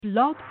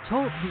Blog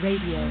Talk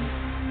Radio.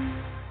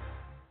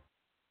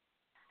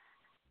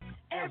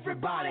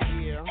 Everybody,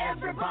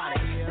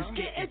 let's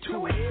get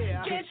into it.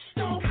 Get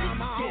stoked,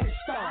 get it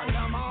started,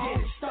 get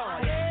it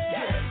started,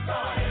 get it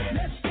started.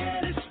 Let's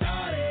get it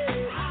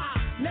started.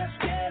 Let's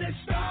get it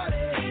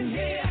started in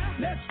here.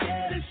 Let's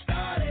get it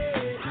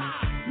started.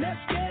 Let's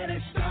get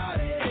it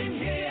started in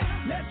here.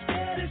 Let's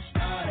get it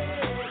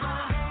started.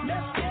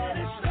 Let's get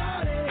it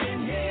started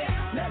in here.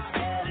 Let's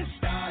get it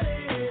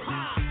started.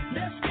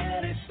 Let's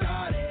get it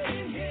started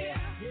in here.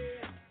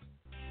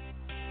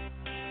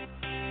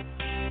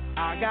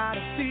 I got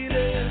a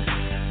feeling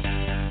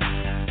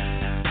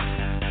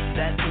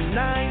that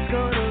tonight's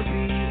gonna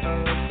be a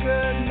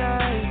good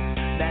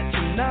night. That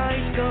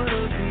tonight's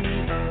gonna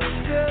be a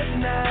good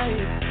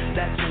night.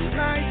 That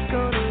tonight's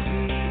gonna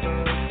be a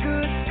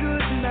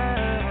good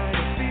night. I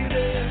feel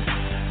it.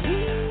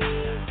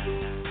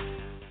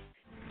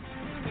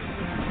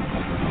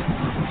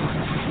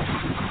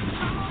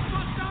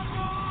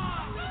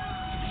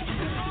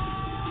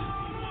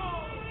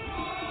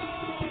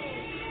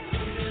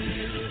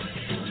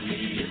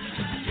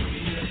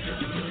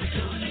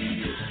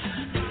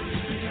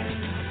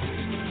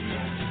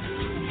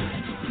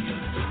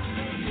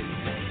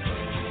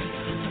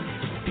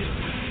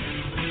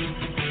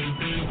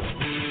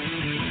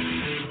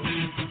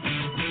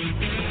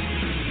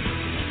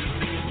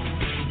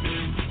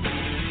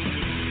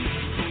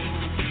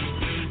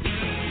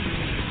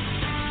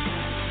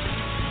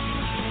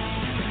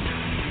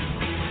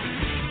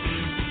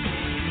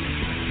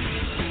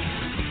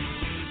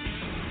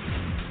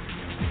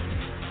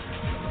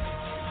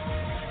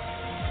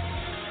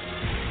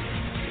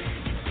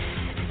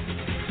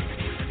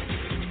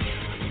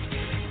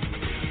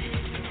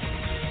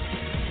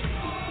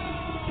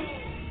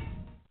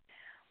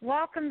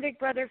 Welcome, Big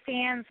Brother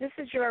fans. This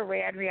is your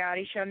Rad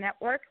Reality Show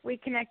Network. We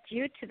connect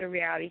you to the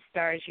reality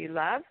stars you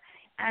love.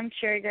 I'm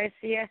Cherry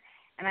Garcia,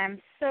 and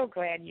I'm so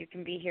glad you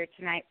can be here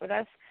tonight with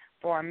us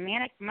for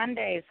Manic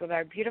Mondays with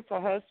our beautiful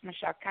host,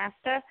 Michelle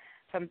Costa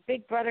from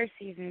Big Brother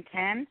Season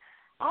 10,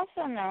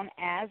 also known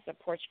as the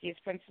Portuguese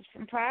Princess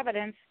from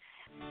Providence.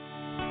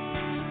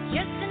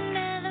 Just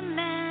another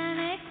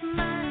manic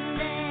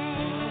Monday.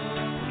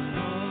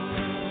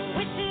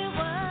 Wish it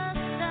was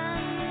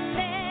Sunday.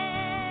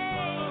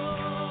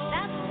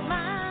 That's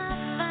my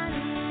fun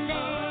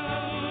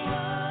day.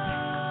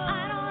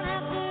 I don't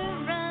have to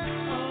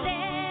run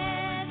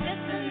there.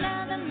 Just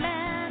another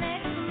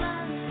manic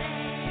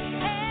Monday.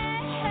 Hey,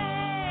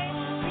 hey.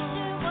 Wish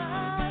it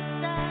was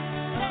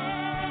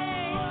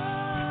Sunday.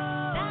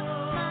 That's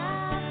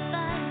my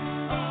fun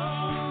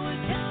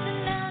day. Just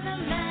another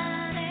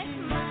manic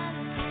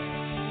Monday.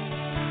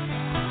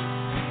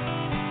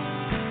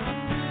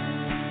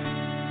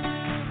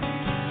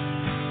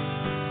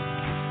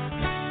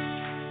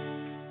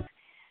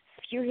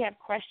 If you have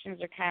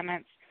questions or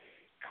comments,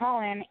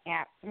 call in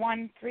at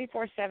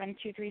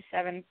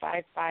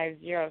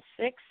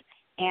 1-347-237-5506.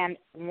 And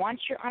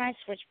once you're on our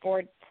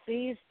switchboard,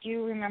 please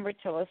do remember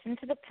to listen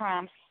to the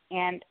prompts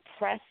and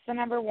press the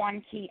number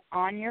 1 key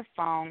on your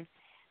phone.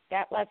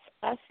 That lets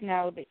us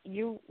know that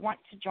you want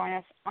to join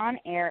us on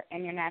air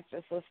and you're not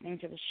just listening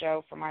to the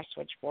show from our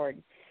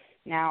switchboard.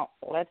 Now,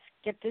 let's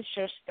get this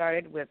show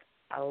started with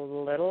a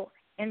little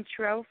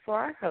intro for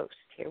our host.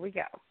 Here we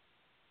go.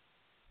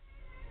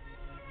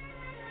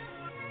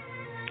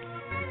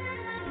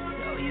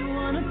 So you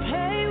wanna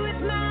play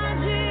with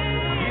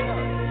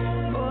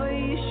magic? Boy,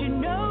 you should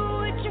know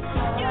what you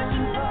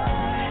should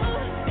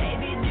know.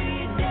 Baby, do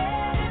you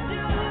dare to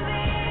do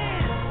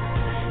this?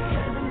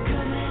 'Cause I'm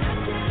coming up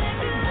to let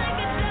you like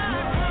it now.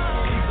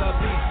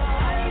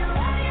 Are you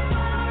ready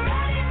for a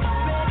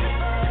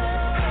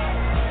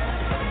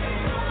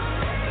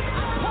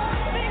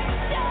perfect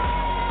day?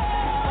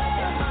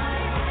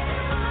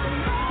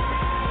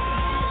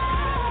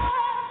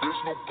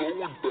 There's no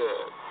going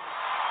back.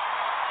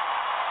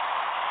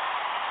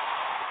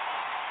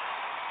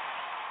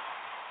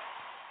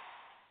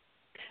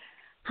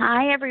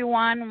 Hi,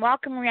 everyone.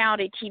 Welcome,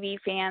 reality TV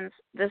fans.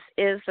 This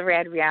is the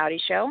Rad Reality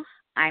Show.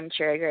 I'm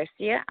Cherry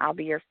Garcia. I'll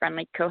be your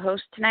friendly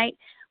co-host tonight,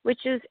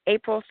 which is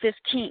April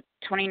 15th,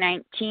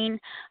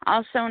 2019,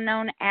 also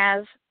known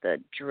as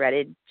the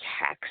dreaded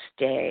tax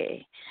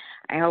day.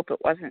 I hope it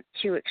wasn't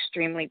too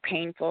extremely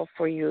painful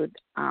for you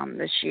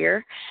this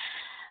year.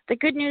 The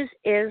good news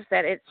is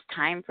that it's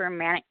time for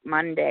Manic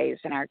Mondays,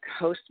 and our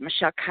host,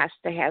 Michelle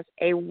Costa, has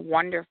a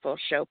wonderful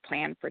show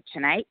planned for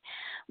tonight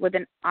with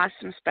an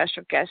awesome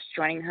special guest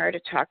joining her to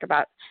talk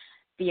about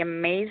The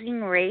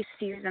Amazing Race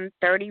Season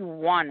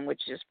 31,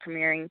 which is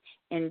premiering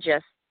in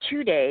just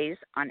 2 days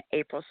on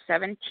April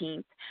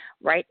 17th,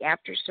 right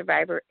after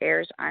Survivor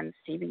airs on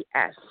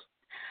CBS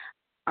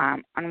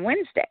on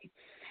Wednesday.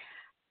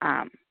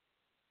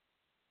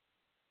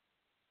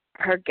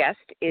 Her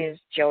guest is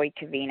Joey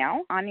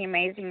Covino on The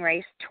Amazing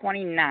Race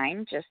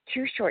 29, just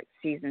 2 short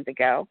seasons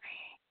ago,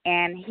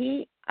 and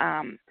he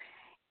and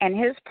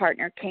his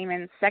partner came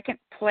in second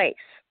place,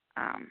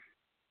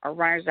 or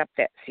runners-up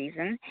that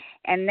season,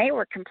 and they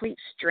were complete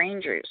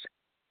strangers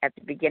at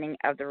the beginning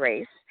of the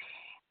race,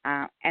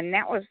 and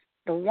that was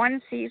the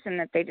one season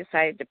that they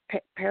decided to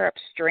pair up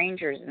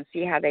strangers and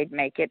see how they'd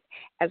make it,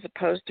 as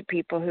opposed to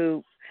people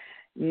who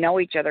know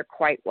each other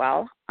quite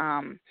well,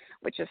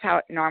 which is how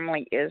it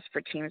normally is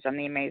for teams on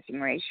The Amazing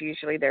Race.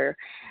 Usually they're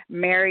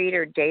married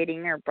or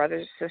dating or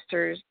brothers,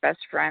 sisters, best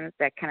friends,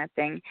 that kind of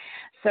thing.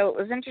 So it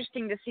was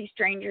interesting to see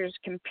strangers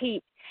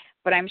compete,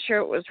 but I'm sure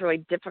it was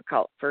really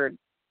difficult for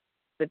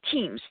the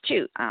teams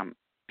too,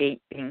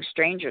 being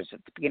strangers at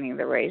the beginning of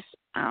the race.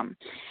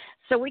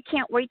 So we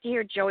can't wait to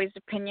hear Joey's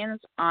opinions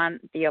on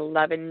the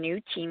 11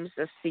 new teams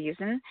this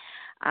season,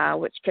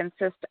 which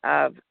consist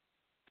of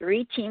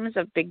 3 teams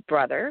of Big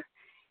Brother,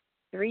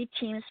 3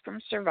 teams from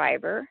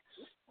Survivor,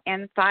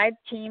 and 5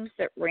 teams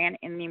that ran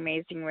in The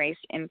Amazing Race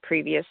in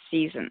previous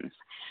seasons.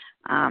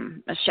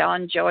 Michelle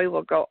and Joey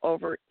will go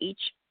over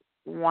each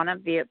one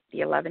of the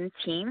 11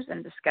 teams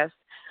and discuss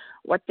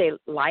what they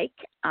like,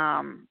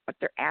 what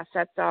their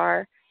assets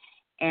are,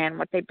 and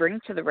what they bring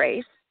to the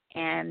race,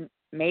 and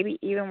maybe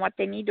even what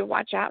they need to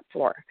watch out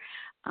for.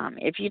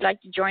 If you'd like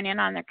to join in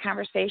on the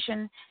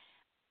conversation,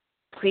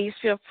 please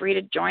feel free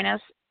to join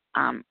us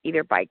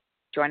either by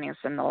joining us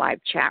in the live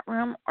chat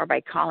room or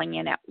by calling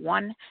in at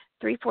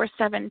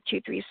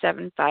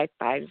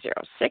 1-347-237-5506,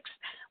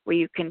 where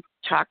you can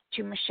talk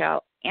to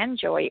Michelle and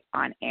Joey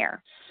on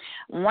air.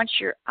 Once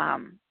you're,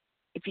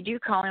 if you do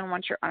call in,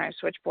 once you're on our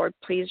switchboard,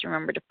 please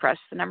remember to press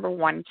the number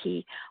 1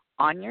 key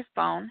on your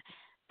phone.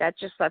 That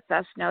just lets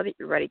us know that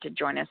you're ready to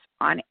join us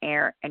on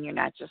air and you're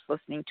not just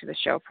listening to the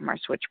show from our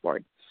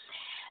switchboard.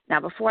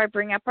 Now, before I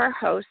bring up our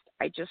host,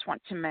 I just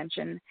want to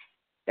mention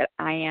that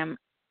I am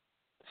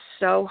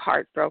so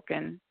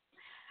heartbroken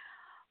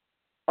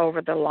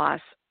over the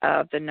loss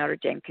of the Notre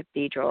Dame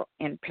Cathedral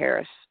in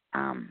Paris,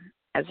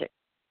 as it,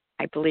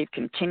 I believe,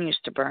 continues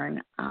to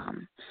burn.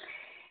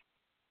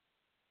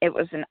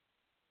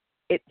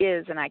 It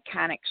is an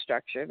iconic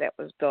structure that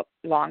was built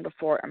long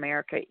before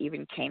America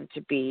even came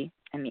to be,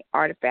 and the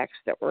artifacts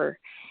that were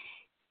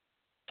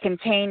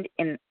contained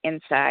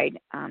inside,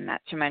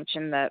 not to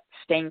mention the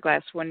stained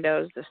glass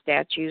windows, the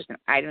statues and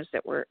items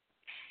that were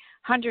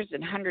hundreds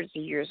and hundreds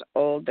of years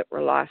old that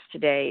were lost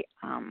today,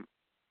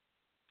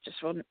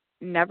 just will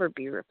never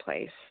be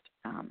replaced.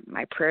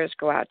 My prayers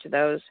go out to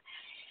those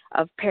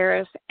of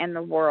Paris and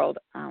the world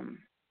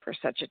for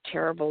such a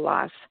terrible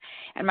loss.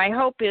 And my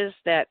hope is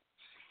that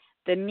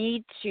the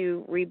need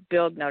to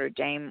rebuild Notre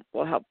Dame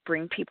will help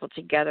bring people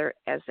together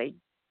as they,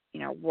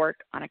 work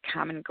on a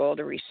common goal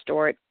to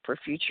restore it for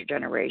future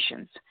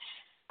generations.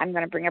 I'm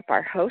going to bring up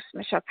our host,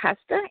 Michelle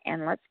Costa,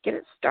 and let's get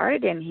it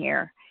started in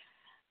here.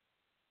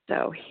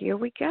 So here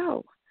we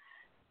go.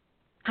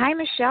 Hi,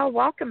 Michelle.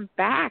 Welcome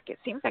back. It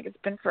seems like it's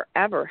been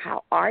forever.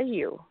 How are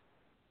you?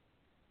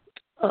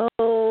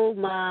 Oh,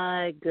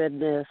 my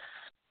goodness.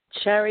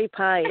 Cherry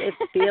pie. It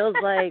feels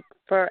like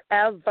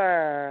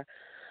forever.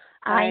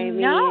 I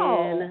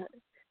know. mean,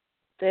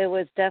 there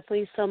was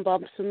definitely some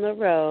bumps in the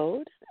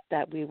road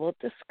that we will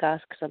discuss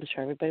because I'm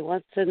sure everybody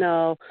wants to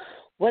know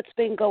what's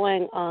been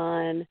going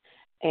on.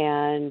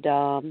 And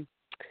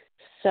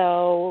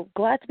so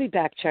glad to be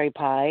back, Cherry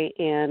Pie.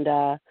 And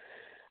a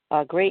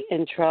great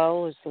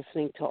intro. I was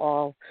listening to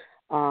all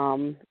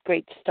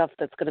great stuff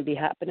that's going to be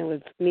happening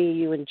with me,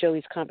 you, and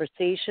Joey's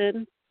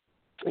conversation.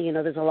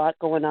 There's a lot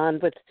going on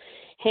with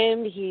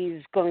him.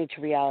 He's going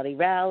to Reality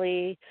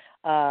Rally.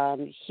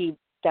 He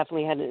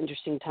definitely had an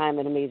interesting time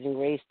at Amazing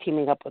Race,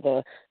 teaming up with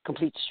a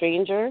complete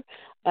stranger.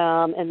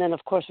 And then, of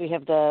course, we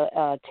have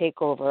the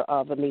takeover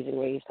of Amazing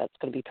Race that's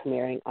going to be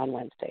premiering on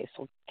Wednesday.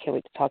 So can't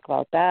wait to talk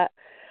about that.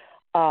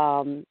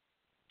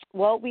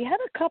 Well, we had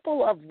a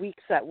couple of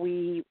weeks that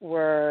me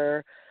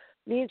and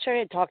Sherry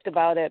had talked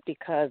about it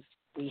because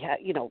we had,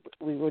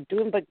 we were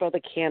doing Big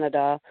Brother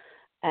Canada,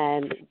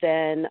 and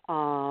then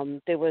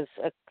there was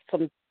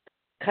some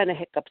kind of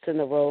hiccups in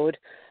the road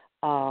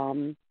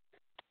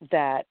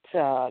that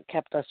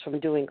kept us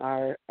from doing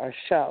our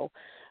show.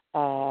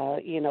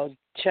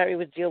 Cherry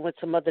was dealing with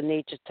some other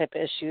nature type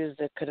of issues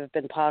that could have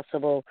been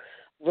possible,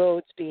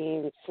 roads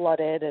being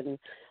flooded, and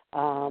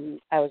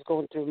I was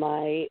going through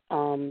my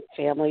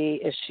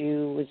family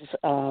issues,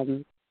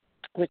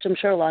 which I'm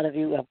sure a lot of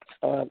you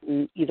have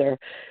either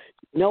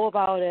know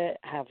about it,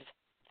 have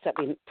sent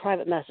me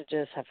private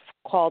messages, have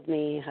called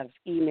me, have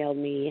emailed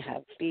me,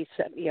 have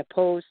sent me a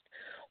post,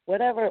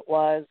 whatever it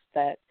was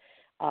that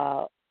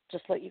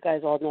just let you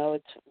guys all know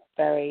it's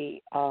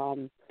very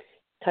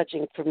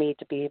touching for me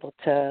to be able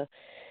to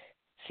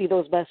see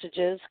those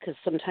messages, because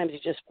sometimes you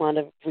just want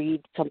to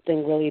read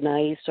something really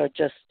nice, or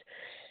just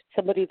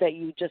somebody that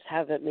you just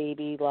haven't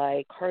maybe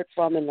heard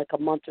from in a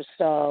month or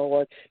so,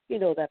 or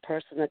that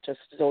person that just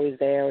is always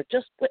there, or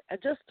just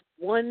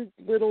one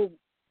little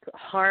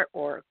heart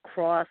or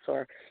cross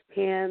or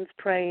hands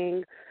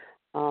praying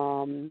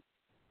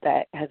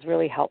that has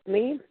really helped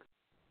me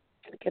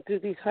get through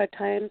these hard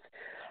times.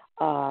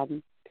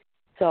 So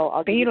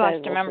I'll. But you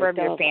lost a member of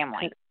your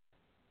family,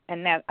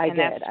 and that's I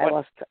did. I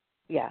lost.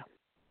 Yeah.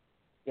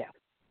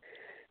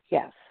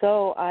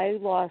 So I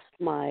lost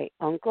my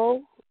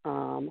uncle,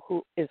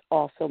 who is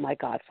also my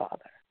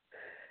godfather.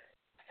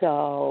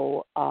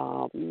 So,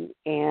 and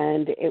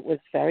it was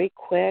very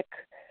quick.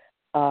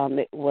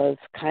 It was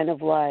kind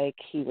of like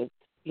he was,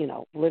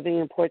 living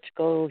in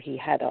Portugal. He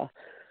had a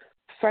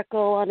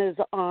freckle on his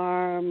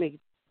arm. It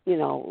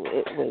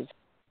was,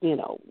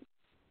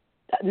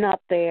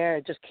 not there.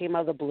 It just came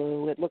out of the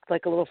blue. It looked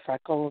like a little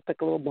freckle, looked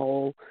like a little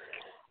mole.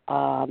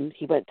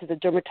 He went to the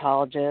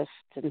dermatologist,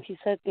 and he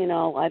said,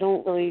 I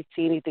don't really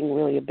see anything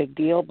really a big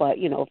deal, but,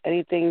 if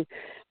anything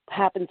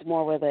happens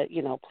more with it,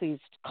 please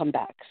come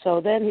back.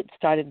 So then it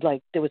started,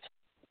 there was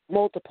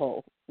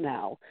multiple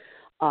now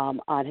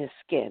on his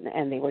skin,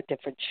 and they were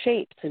different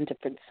shapes and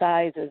different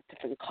sizes,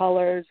 different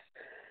colors.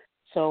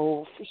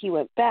 So he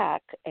went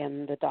back,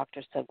 and the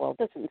doctor said, well,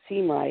 it doesn't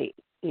seem right,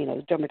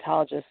 the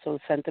dermatologist, so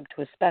sent him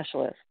to a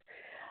specialist.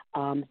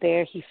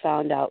 There he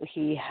found out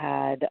he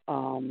had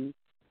a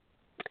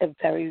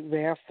very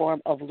rare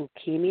form of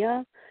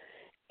leukemia,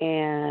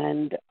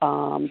 and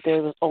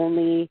there was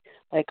only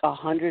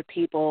 100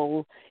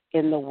 people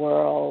in the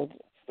world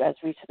as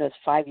recent as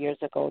 5 years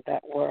ago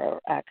that were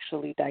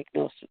actually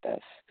diagnosed with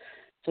this.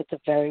 So it's a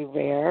very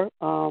rare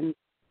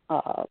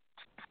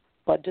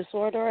blood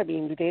disorder. I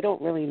mean, they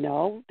don't really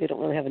know. They don't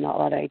really have a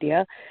lot of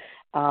idea.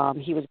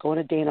 He was going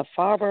to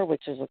Dana-Farber,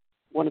 which is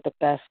one of the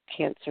best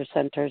cancer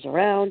centers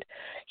around.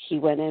 He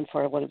went in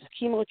for one of his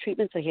chemo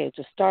treatments that he had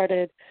just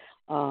started,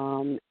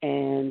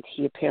 and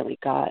he apparently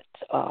got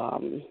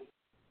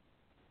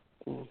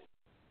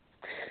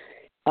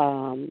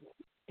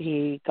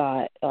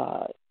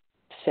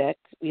sick.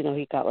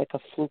 He got a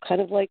flu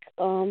kind of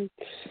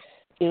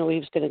he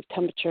was getting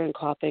temperature and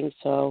coughing,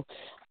 so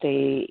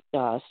they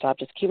stopped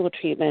his chemo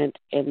treatment,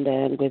 and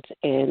then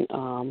within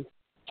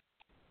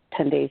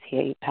 10 days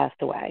he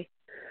passed away.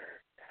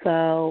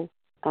 So,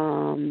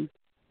 and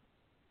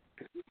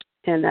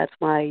that's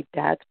my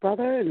dad's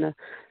brother, and the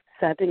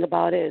sad thing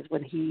about it is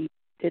when he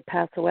did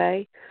pass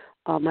away,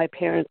 my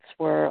parents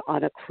were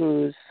on a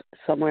cruise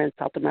somewhere in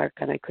South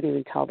America, and I couldn't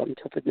even tell them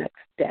until the next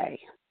day.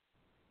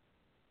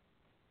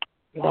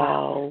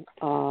 Wow.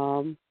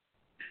 So,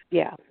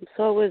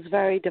 so it was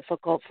very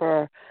difficult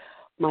for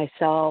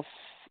myself,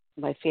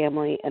 my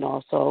family, and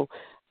also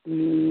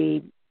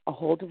me a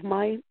hold of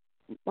my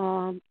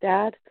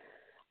dad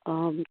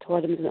to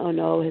let him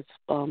know his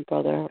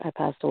brother had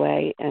passed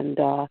away. And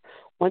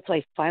once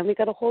I finally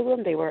got a hold of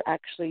them, they were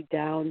actually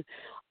down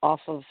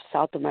off of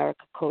South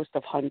America coast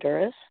of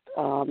Honduras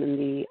in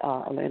the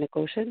Atlantic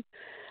Ocean.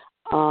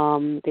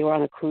 They were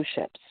on a cruise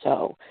ship,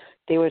 so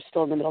they were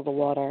still in the middle of the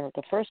water.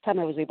 The first time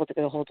I was able to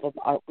get a hold of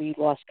them, we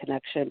lost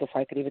connection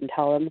before I could even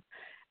tell him.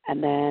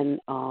 And then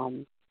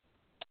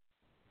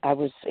I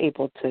was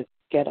able to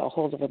get a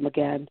hold of him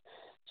again.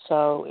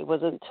 So it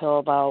wasn't until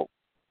about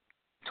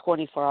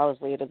 24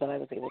 hours later that I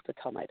was able to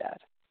tell my dad.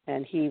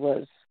 And he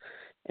was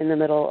in the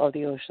middle of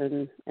the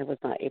ocean and was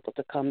not able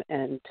to come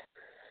and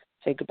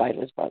say goodbye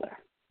to his brother.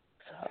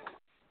 So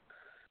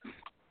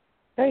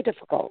very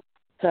difficult.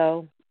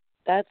 So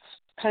that's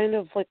kind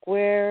of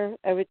where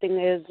everything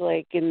is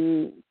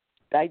and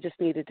I just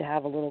needed to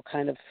have a little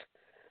kind of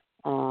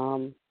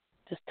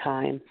just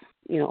time,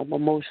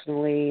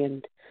 emotionally,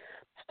 and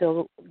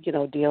still,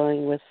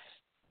 dealing with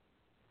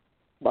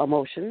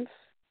emotions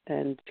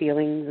and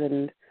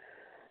feelings.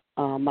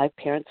 And my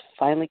parents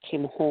finally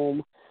came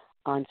home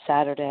on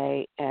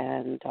Saturday,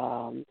 and,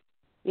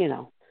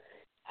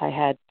 I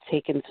had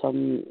taken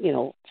some,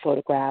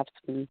 photographs,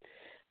 and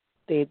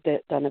they'd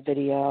done a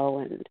video,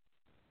 and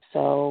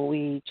so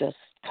we just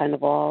kind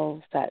of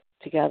all sat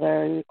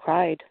together and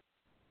cried.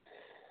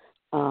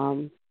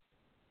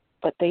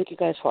 But thank you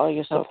guys for all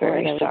your support.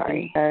 Very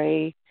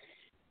sorry.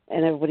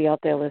 And everybody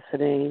out there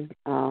listening.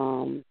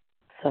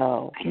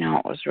 So I know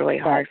it was really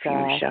hard for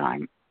you,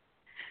 Sean.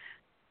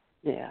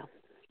 Yeah,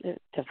 it's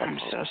difficult. I'm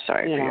so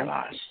sorry for your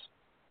loss.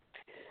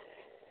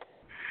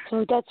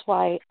 So that's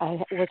why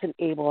I wasn't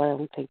able, I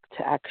don't think,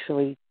 to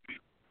actually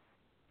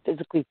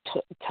physically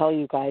tell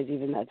you guys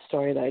even that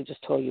story that I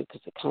just told you,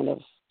 because it kind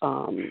of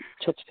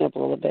trips me up a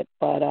little bit.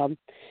 But, I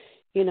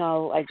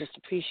just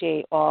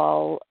appreciate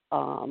all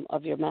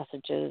of your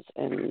messages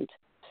and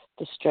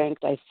the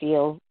strength I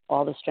feel,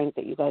 all the strength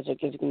that you guys are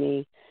giving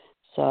me.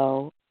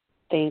 So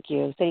thank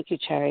you. Thank you,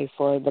 Cherry,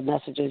 for the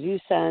messages you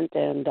sent.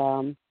 And,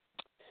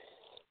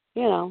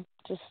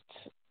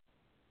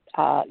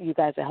 you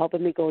guys are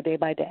helping me go day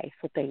by day.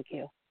 So thank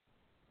you.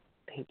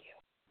 Thank you.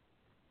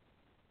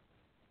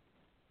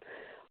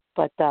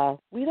 But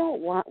we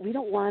don't want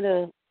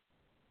to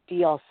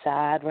be all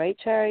sad, right,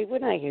 Cherry? We're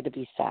not here to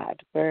be sad.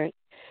 We're,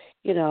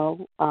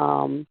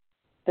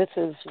 this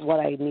is what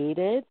I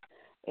needed,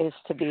 is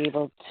to be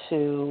able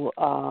to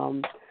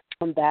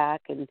come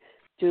back and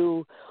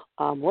do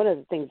one of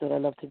the things that I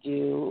love to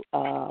do,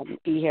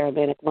 be here on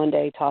Manic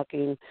Monday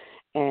talking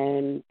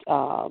and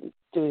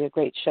doing a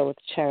great show with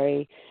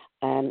Cherry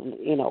and,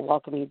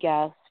 welcoming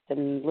guests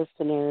and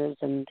listeners.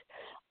 And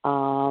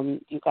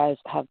you guys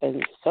have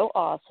been so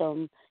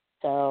awesome.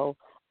 So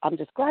I'm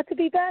just glad to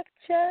be back,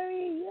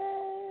 Cherry.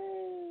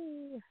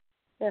 Yay!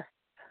 Yeah.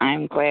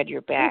 I'm glad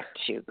you're back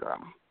too, girl.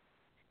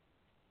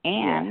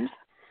 And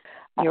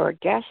your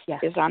guest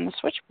is on the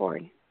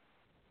switchboard.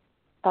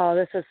 Oh,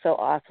 this is so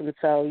awesome.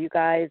 So, you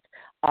guys,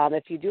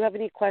 if you do have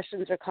any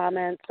questions or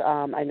comments,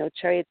 I know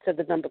Cherry had said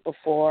the number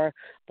before,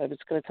 but I'm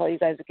just going to tell you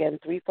guys again,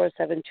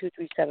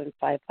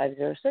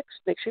 347-237-5506.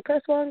 Make sure you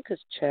press 1 because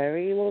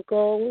Cherry will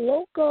go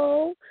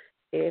loco.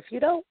 If you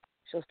don't,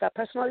 she'll stop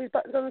pressing all these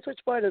buttons on the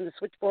switchboard, and the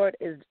switchboard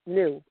is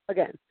new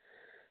again.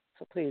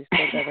 So please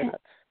don't go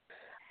nuts.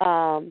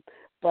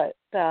 But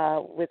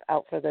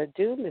without further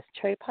ado, Miss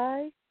Cherry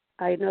Pie,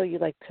 I know you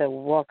like to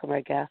welcome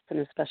our guest in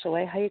a special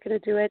way. How are you going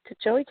to do it to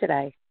Joey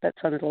today? That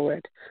sounded a little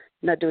weird.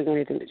 You're not doing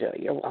anything to Joey.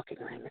 You're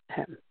welcoming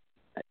him,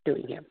 not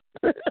doing him.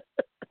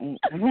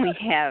 We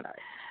have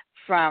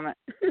from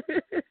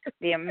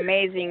The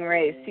Amazing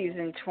Race,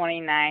 Season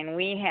 29,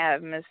 we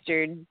have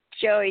Mr.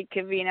 Joey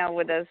Covino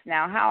with us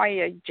now. How are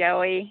you,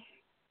 Joey?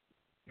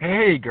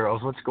 Hey,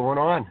 girls, what's going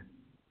on?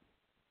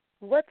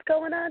 What's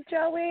going on,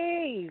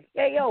 Joey?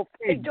 Hey,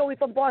 Joey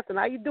from Boston.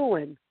 How you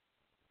doing?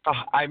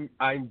 I'm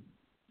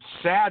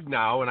sad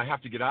now, and I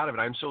have to get out of it.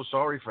 I'm so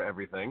sorry for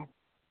everything.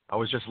 I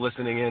was just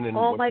listening in, and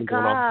oh my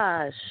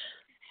gosh,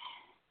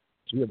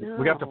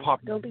 we have to pop.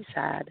 Don't be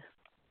sad.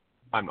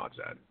 I'm not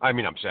sad. I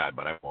mean, I'm sad,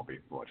 but I won't be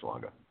for much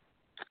longer.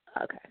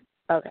 Okay,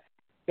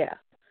 yeah,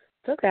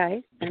 it's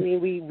okay. I mean,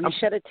 we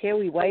shed a tear,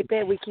 we wipe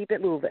it, we keep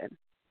it moving.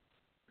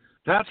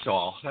 That's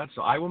all.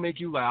 I will make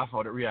you laugh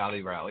out at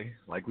Reality Rally,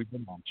 like we've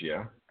been last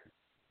year,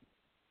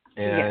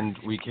 and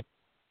yes.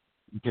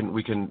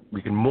 we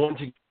can mourn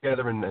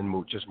together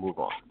and just move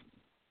on.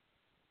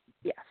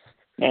 Yes.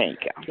 There you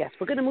go. Yes,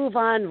 we're going to move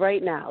on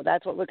right now.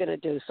 That's what we're going to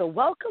do. So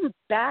welcome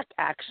back,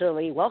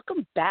 actually.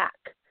 Welcome back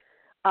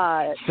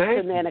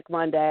to Manic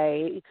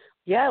Monday.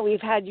 Yeah,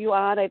 we've had you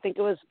on. I think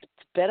it's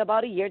been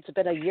about a year. It's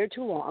been a year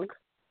too long,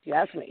 if you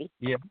ask me.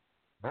 Yeah.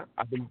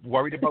 I've been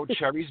worried about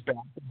Cherry's back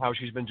and how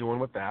she's been doing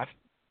with that.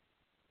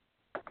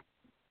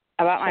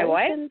 About my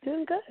what? Been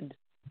doing good.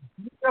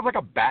 You have like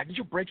a back. Did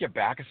you break your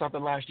back or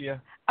something last year?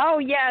 Oh,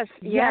 yes,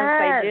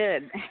 I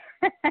did.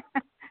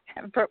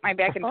 I broke my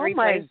back in 3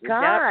 places. Oh, my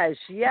gosh,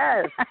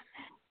 yes.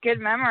 Good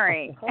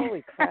memory.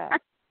 Holy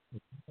crap.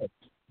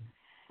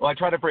 Well, I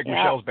tried to break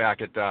Michelle's back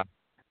at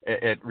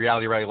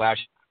Reality Rally last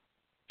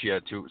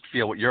year to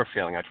feel what you're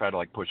feeling. I tried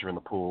to, push her in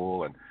the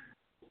pool, and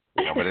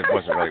but it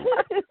wasn't really.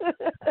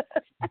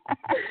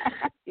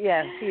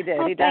 Yes, he did.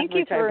 Well, he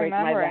definitely tried to break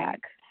my back.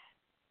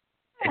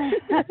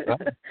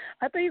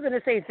 I thought you were going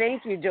to say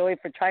thank you, Joey,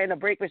 for trying to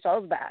break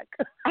Michelle's back.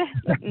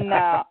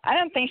 No, I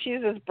don't think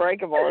she's as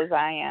breakable as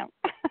I am.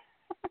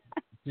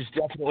 She's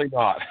definitely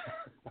not.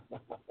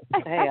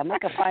 Hey, I'm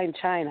like a fine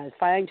china.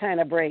 Fine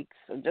china breaks,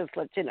 so just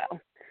let you know.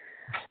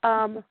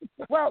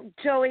 Well,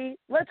 Joey,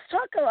 let's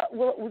talk about.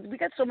 Well, we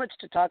got so much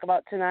to talk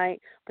about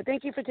tonight, but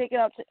thank you for taking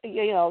out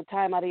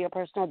time out of your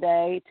personal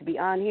day to be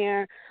on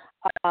here.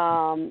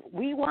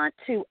 We want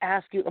to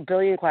ask you a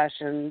billion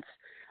questions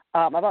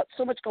about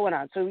so much going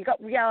on. So we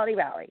got Reality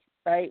Rally,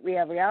 right? We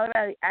have Reality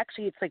Rally.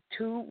 Actually, it's like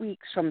 2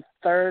 weeks from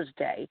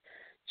Thursday,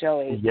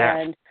 Joey.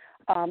 Yes.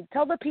 And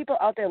tell the people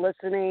out there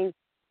listening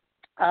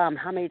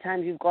how many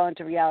times you've gone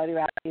to Reality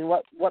Rally, and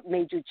what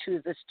made you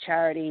choose this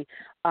charity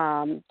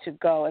to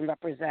go and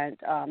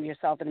represent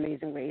yourself in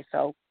Amazing Race.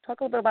 So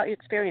talk a little bit about your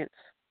experience.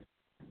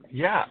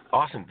 Yeah,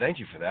 awesome. Thank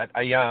you for that.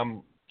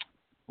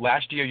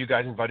 Last year you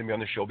guys invited me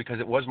on the show because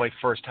it was my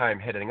first time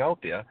heading out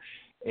there.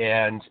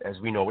 And as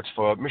we know, it's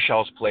for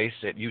Michelle's Place.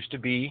 It used to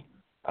be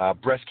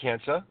breast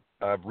cancer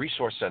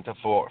resource center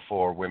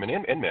for women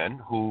and men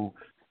who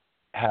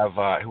have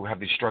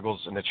these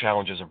struggles and the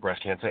challenges of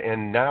breast cancer.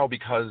 And now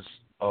because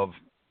of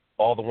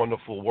all the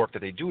wonderful work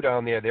that they do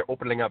down there, they're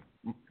opening up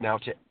now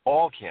to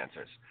all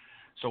cancers.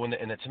 So in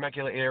the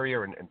Temecula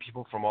area and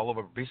people from all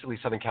over, basically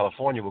Southern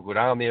California, will go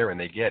down there and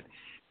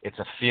it's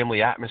a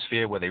family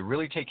atmosphere where they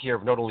really take care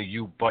of not only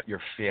you but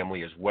your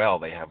family as well.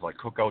 They have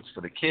cookouts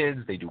for the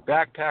kids. They do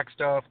backpack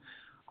stuff.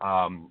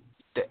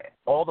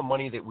 All the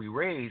money that we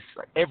raise,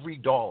 every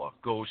dollar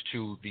goes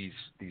to these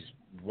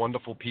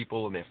wonderful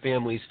people and their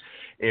families.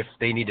 If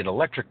they need an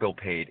electric bill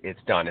paid, it's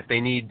done. If they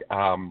need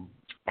a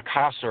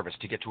car service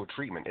to get to a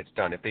treatment, it's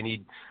done. If they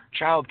need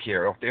child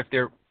care, or if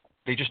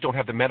they just don't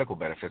have the medical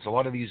benefits. A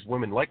lot of these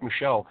women, like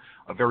Michelle,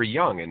 are very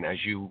young, and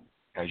as you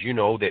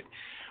know, that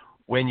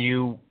when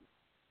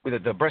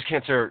the breast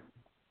cancer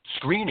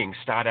screenings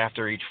start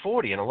after age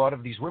 40, and a lot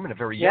of these women are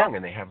very young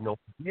and they have no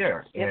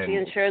care. Yes, the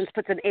insurance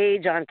puts an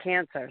age on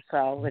cancer,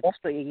 so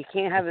you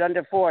can't have it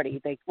under 40.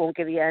 They won't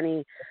give you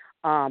any.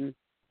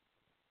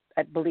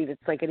 I believe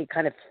it's like any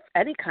kind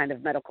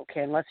of medical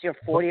care unless you're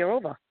 40 or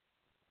over.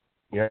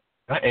 Yeah.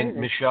 And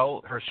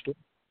Michelle, her story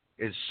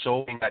is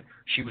so that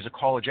she was a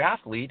college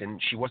athlete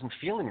and she wasn't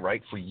feeling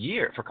right for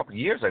a couple of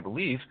years, I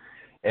believe.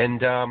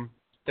 And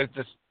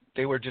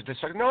they were just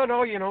like, no,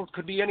 it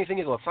could be anything.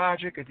 It's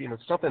lethargic,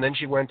 something. Then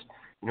she went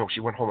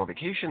home on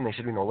vacation. They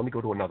said, let me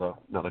go to another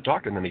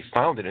doctor. And then they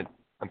found it. And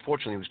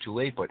unfortunately, it was too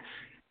late. But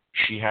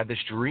she had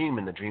this dream,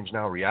 and the dream's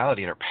now a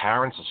reality. And her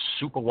parents are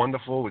super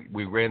wonderful.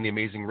 We ran the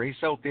Amazing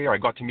Race out there. I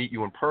got to meet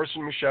you in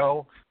person,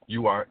 Michelle.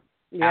 You are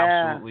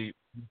absolutely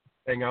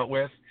hang out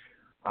with.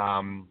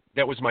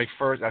 That was my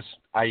first.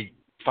 I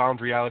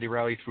found Reality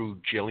Rally through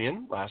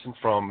Jillian Lassen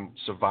from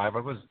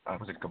Survivor. Was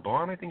it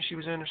Gabon, I think she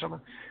was in, or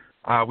something?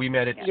 We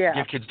met at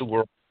Give Kids the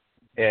World,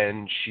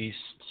 and she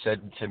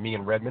said to me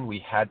and Redmond we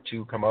had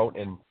to come out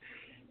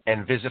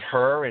and visit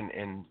her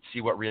and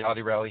see what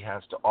Reality Rally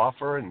has to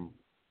offer and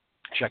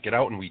check it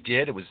out, and we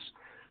did. It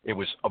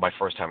was my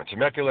first time in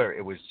Temecula.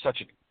 It was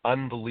such an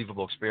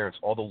unbelievable experience.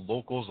 All the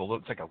locals,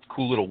 it's like a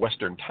cool little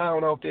western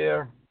town out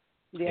there.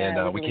 Yeah, and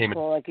it was we really came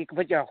cool. Like you could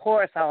put your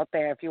horse out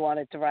there if you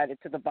wanted to ride it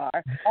to the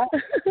bar.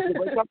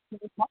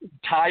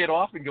 Tie it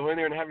off and go in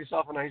there and have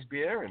yourself a nice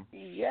beer. And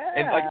you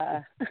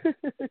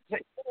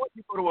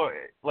go to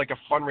a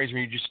fundraiser and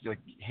you're just like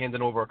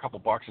handing over a couple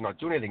bucks and not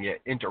doing anything. You're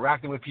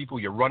interacting with people.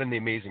 You're running the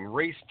amazing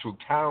race through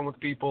town with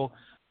people.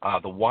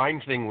 The wine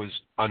thing was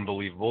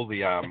unbelievable.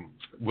 The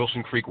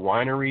Wilson Creek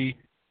Winery,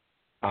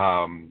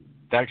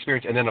 that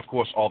experience, and then of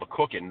course all the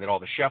cooking that all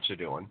the chefs are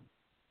doing.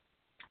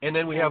 And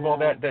then we have all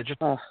that just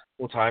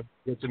full time.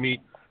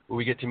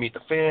 We get to meet the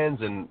fans,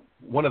 and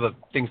one of the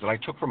things that I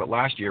took from it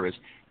last year is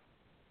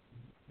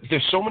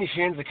there's so many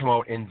fans that come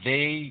out and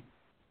they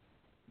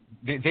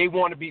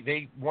want to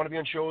be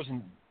on shows,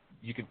 and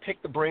you can pick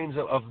the brains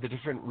of the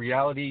different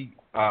reality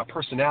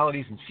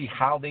personalities and see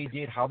how they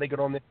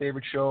got on their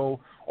favorite show,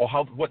 or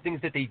what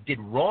things that they did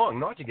wrong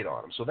not to get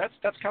on them. So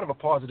that's kind of a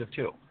positive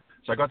too.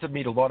 So I got to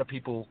meet a lot of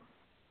people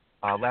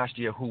last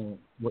year who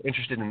were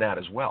interested in that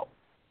as well.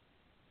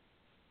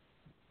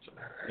 So,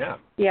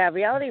 yeah,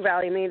 Reality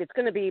Rally. I mean, it's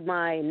going to be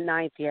my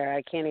 9th year.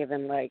 I can't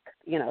even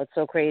it's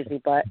so crazy.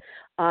 But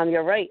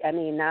you're right. I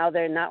mean, now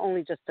they're not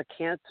only just a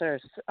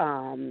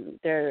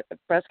they're a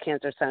breast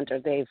cancer center.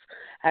 They've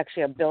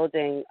actually are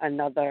building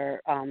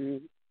another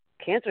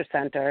cancer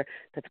center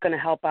that's going to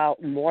help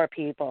out more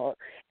people.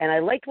 And I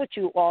liked what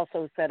you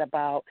also said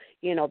about,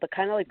 the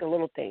kind of like the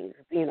little things,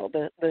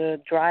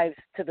 the drives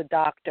to the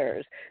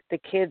doctors, the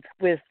kids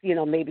with,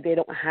 maybe they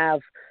don't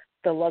have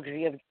the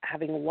luxury of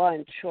having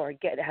lunch or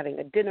having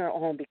a dinner at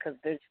home because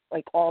there's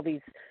like all these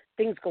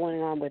things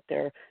going on with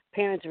their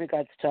parents in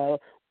regards to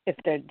if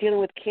they're dealing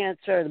with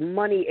cancer,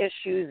 money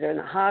issues, they're in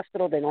the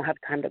hospital, they don't have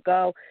time to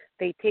go.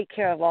 They take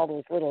care of all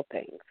those little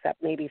things that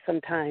maybe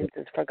sometimes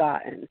is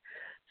forgotten.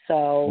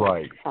 So,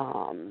 right.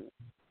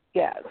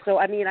 So,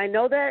 I mean, I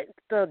know that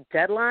the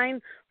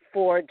deadline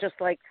for just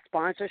like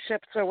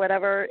sponsorships or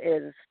whatever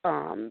is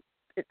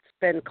it's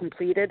been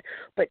completed,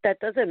 but that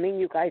doesn't mean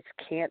you guys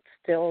can't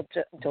still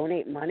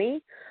donate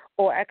money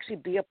or actually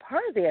be a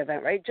part of the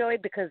event, right, Joey?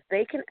 Because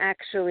they can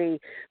actually,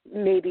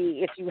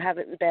 maybe if you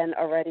haven't been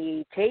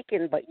already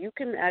taken, but you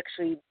can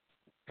actually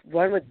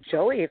run with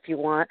Joey if you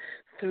want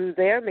through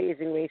their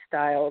amazing race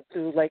style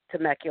through like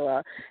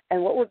Temecula.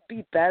 And what would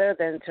be better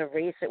than to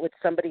race it with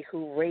somebody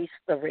who raced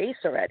the race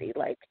already?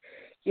 Like,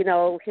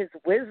 his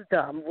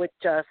wisdom would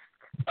just,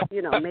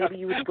 maybe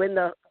you would win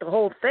the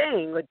whole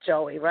thing with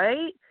Joey,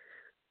 right?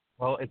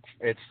 Well,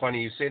 it's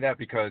funny you say that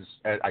because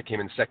I came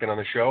in second on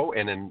the show,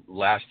 and then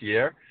last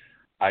year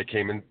I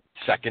came in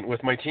second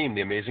with my team,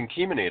 the Amazing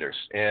Keemanators,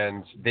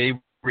 and they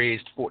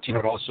raised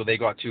 $1,400, so they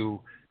got to,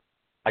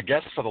 I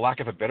guess, for the lack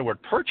of a better word,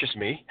 purchase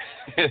me,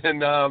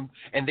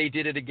 and they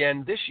did it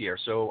again this year.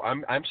 So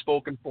I'm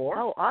spoken for.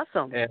 Oh,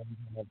 awesome! And,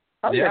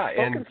 you're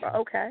spoken for.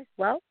 Okay,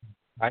 well.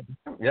 And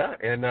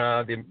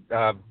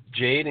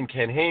Jade and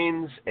Ken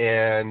Haynes,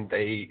 and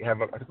they have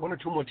one or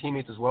two more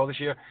teammates as well this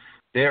year.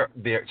 They're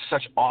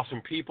such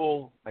awesome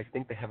people. I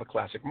think they have a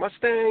classic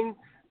Mustang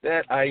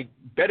that I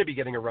better be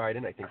getting a ride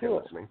in. I think they're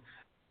listening.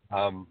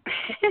 And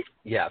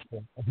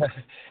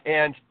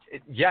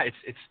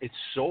it's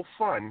so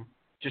fun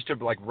just to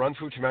like run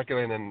through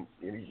Temecula, and then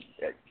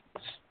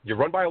you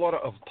run by a lot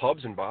of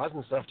pubs and bars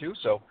and stuff too.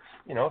 So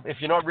if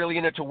you're not really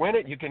in it to win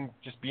it, you can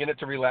just be in it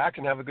to relax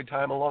and have a good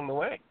time along the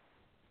way.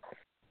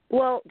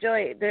 Well,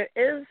 Joey, there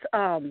is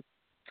a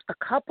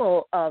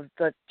couple of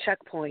the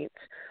checkpoints.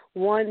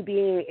 One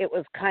being it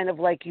was kind of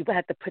like you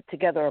had to put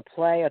together a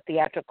play, a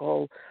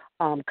theatrical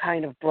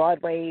kind of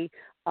Broadway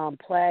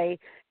play.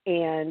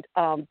 And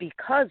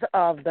because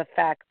of the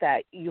fact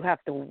that you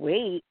have to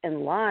wait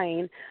in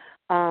line,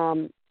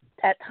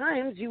 at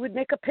times you would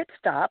make a pit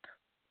stop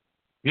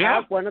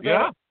at one of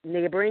the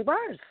neighboring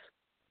bars.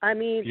 I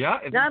mean,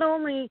 not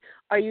only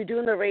are you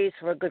doing the race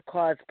for a good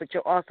cause, but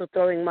you're also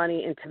throwing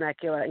money in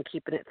Temecula and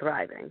keeping it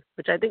thriving,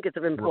 which I think is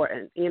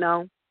important,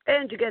 and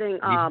you're getting,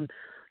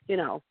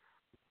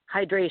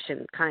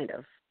 hydration, kind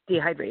of,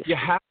 dehydration. You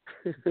have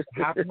to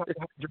have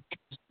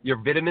your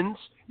vitamins,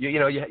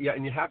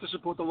 and you have to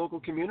support the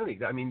local community.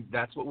 I mean,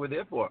 that's what we're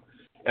there for.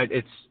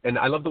 And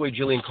I love the way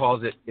Jillian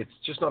calls it. It's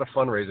just not a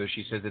fundraiser.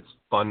 She says it's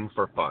fun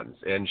for funds,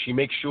 and she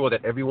makes sure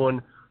that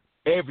everyone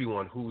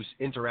who's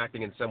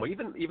interacting in some way,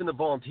 even the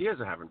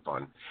volunteers are having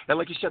fun. And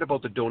like you said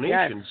about the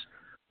donations,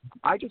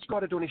 I just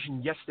got a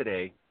donation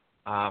yesterday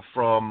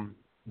from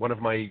one of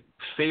my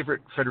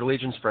favorite federal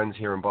agents friends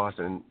here in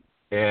Boston,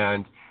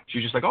 and she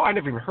was just like, oh, I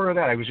never even heard of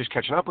that. I was just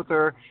catching up with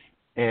her,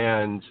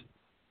 and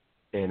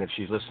if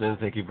she's listening,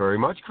 thank you very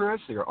much, Chris.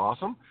 You're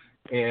awesome.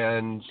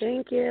 And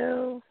thank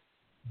you.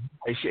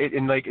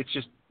 And like, it's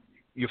just,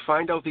 you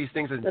find out these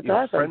things, and that's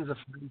awesome. friends of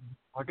friends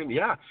talking,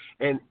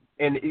 and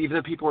and even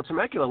the people in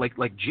Temecula,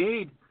 like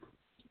Jade,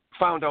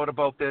 found out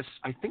about this.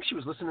 I think she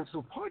was listening to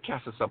a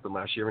podcast or something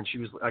last year, and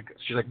she's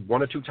like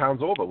 1 or 2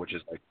 towns over, which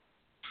is like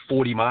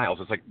 40 miles.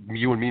 It's like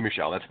you and me,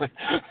 Michelle. That's like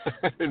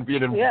and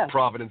being in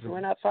Providence. We're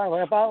not far.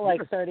 We're about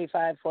like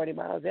 35, 40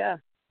 miles. Yeah.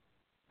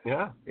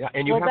 Yeah.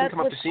 And you haven't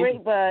come up to see me.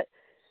 But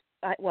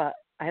I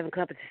haven't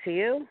come up to see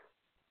you.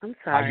 I'm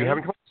sorry. You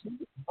haven't come up to see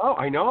me? Oh,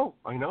 I know.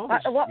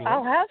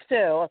 I'll have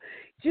to.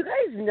 Do you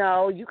guys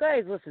know? You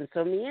guys listen.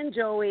 So me and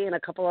Joey and a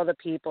couple other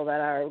people that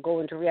are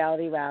going to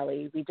Reality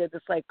Rally, we did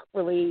this like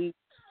really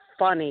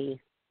funny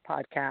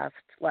podcast,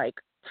 like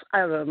I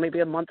don't know,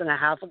 maybe a month and a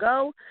half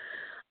ago.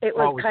 It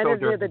was kind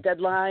of near the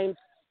deadline.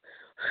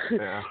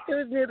 Yeah. It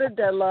was near the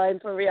deadline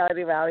for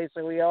Reality Rally,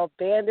 so we all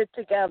banded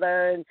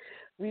together and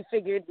we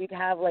figured we'd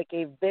have like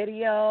a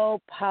video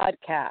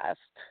podcast.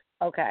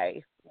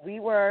 Okay,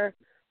 we were.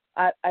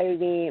 I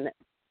mean,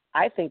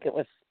 I think it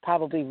was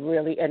probably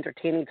really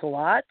entertaining to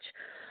watch.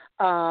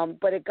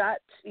 But it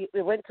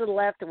went to the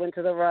left, it went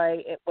to the right,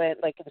 it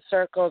went like in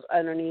circles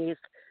underneath.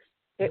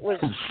 It was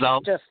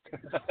just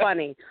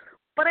funny.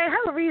 But I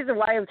have a reason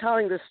why I'm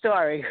telling this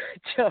story,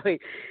 Joey,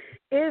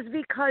 is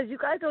because you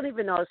guys don't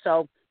even know.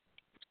 So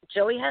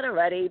Joey had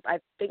already, I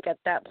think at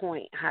that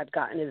point, had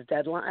gotten his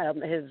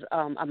deadline, his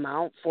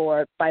amount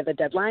by the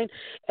deadline.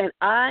 And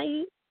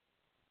I,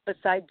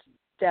 besides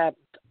Deb,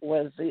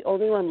 was the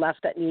only one left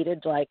that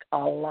needed like a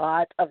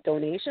lot of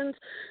donations.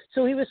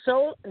 So he was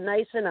so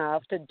nice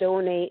enough to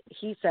donate.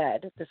 He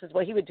said this is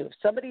what he would do. If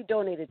somebody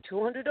donated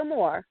 $200 or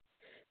more,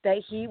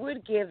 that he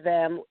would give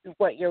them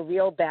your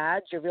real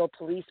badge, your real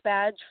police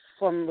badge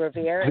from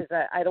Revere. Is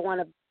that, I don't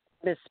want to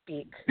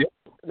misspeak. Yep.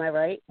 Am I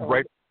right?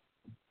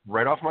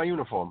 Right off my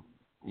uniform.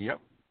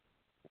 Yep.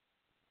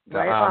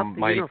 Right off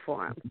the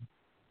uniform.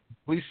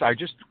 Police. I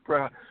just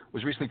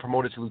was recently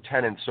promoted to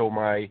lieutenant, so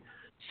my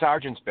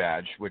sergeant's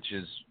badge, which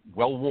is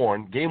well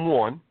worn, game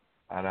worn,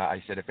 and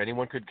I said if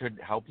anyone could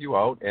help you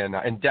out,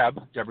 and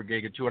Deborah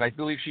Gager too, and I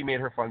believe she made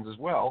her funds as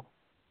well.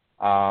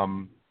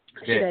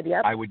 She did,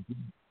 yep. I would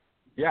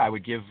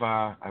give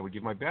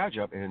my badge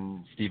up,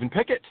 and Stephen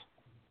Pickett.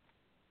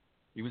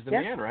 He was the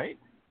man, right?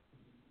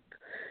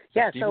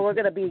 Yeah, so we're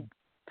going to be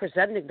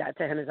presenting that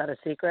to him. Is that a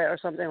secret or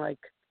something? Like,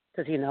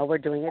 does he know we're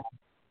doing it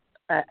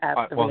at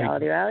the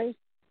Reality Rally?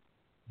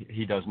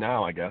 He does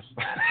now, I guess.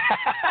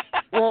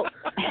 Well,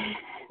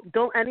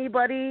 don't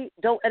anybody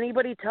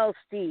tell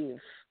Steve.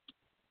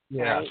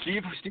 Yeah, right?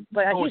 Steve.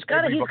 But he's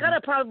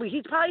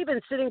probably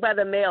been sitting by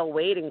the mail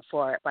waiting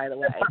for it. By the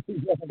way,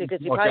 because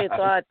he probably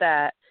thought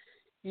that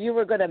you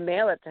were going to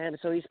mail it to him.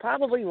 So he's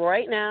probably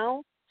right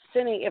now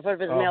sitting in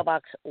front of his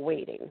mailbox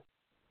waiting.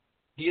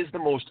 He is the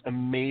most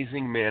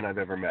amazing man I've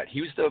ever met.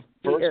 He was the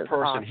first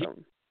person.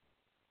 Awesome.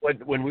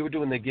 When we were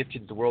doing the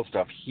Gifted to the World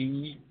stuff,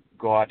 he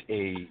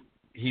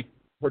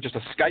purchased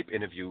a Skype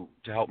interview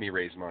to help me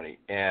raise money.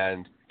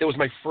 And it was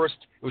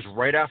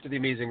right after the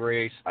Amazing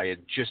Race. I had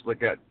just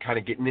kind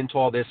of getting into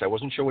all this. I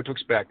wasn't sure what to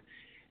expect.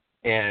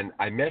 And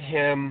I met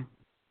him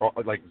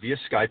via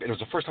Skype. And it was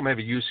the first time I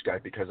ever used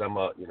Skype because I'm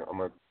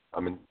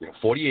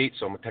 48,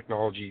 so I'm a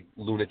technology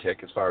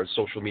lunatic as far as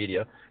social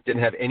media.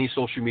 Didn't have any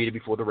social media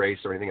before the race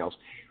or anything else.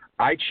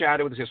 I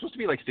chatted with this. It was supposed to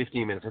be like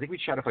 15 minutes. I think we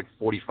chatted for like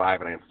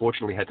 45, and I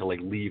unfortunately had to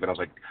leave. And I was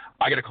like,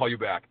 I got to call you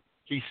back.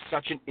 He's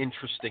such an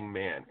interesting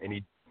man, and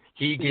he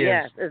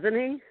gives isn't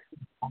he?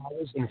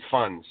 Hours and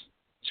funds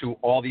to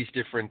all these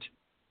different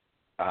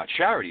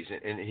charities,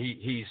 and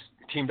he's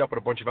teamed up with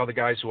a bunch of other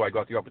guys who I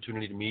got the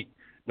opportunity to meet,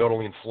 not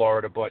only in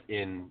Florida but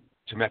in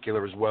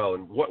Temecula as well.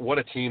 And what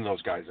a team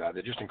those guys are!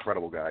 They're just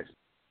incredible guys.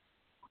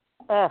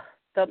 Oh,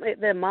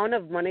 the amount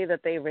of money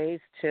that they raise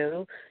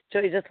too.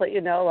 Joey, just let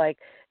you know, like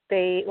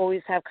they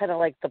always have kind of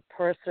like the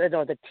person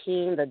or the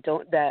team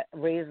that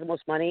raise the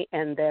most money,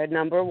 and they're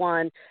number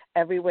one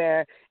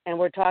everywhere. And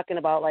we're talking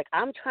about like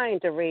I'm trying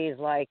to raise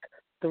like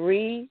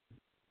 3,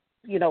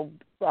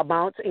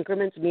 amounts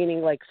increments,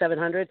 meaning like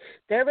 700.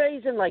 They're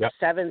raising like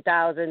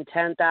 7,000,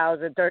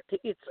 10,000, 13.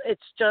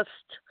 It's just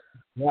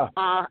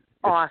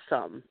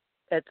awesome.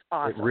 It's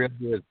awesome. It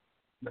really is.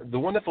 The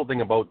wonderful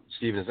thing about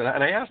Steven is, and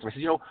I asked him, I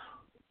said,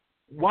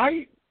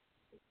 why?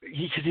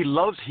 Because he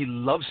loves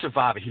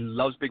Survivor, he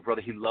loves Big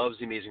Brother, he loves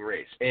The Amazing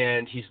Race,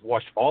 and he's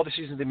watched all the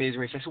seasons of The Amazing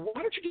Race. I said,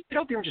 why don't you get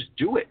out there and just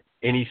do it?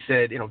 And he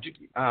said,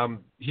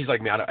 he's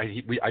like me.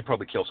 I'd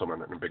probably kill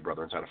someone in Big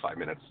Brother inside of 5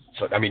 minutes.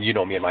 So I mean,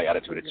 me and my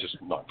attitude. It's just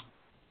not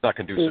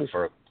conducive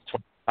for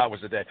 20 hours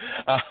a day.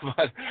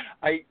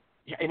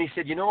 And he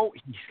said, he's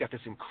got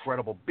this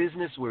incredible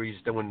business where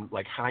he's doing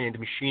like high-end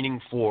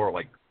machining for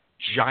like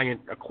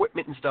giant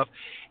equipment and stuff,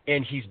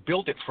 and he's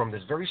built it from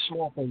this very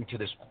small thing to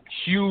this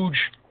huge.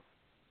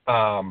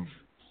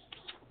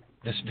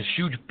 This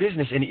huge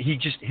business, and him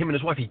and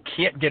his wife, he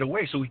can't get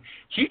away. So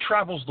he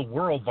travels the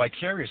world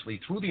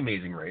vicariously through The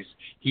Amazing Race.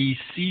 He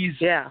sees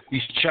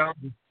these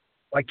challenges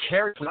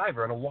vicariously,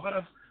 and a lot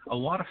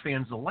of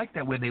fans are like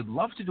that, where they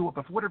love to do it,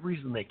 but for whatever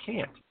reason they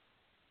can't.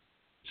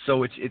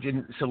 So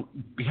so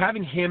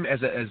having him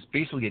as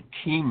basically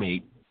a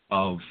teammate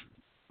of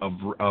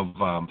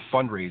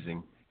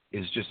fundraising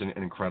is just an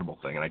incredible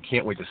thing, and I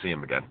can't wait to see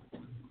him again.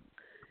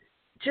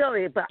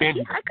 Joey, but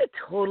I could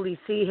totally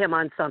see him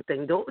on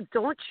something.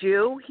 Don't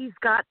you? He's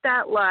got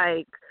that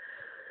like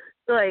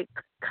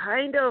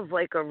kind of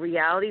like a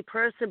reality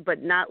person,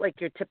 but not like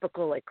your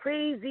typical like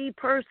crazy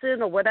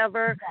person or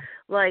whatever.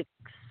 Like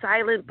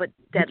silent but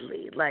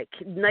deadly. Like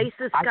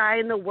nicest guy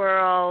in the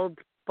world,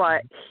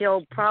 but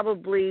he'll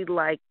probably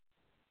like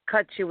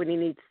cut you when he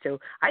needs to.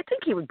 I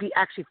think he would be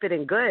actually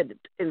fitting good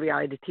in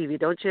reality TV,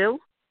 don't you?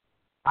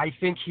 I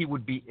think he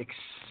would be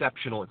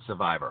exceptional at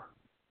Survivor.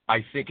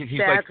 I think he's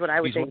That's what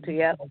I would think too.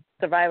 Yeah,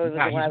 Survivor was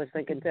what I was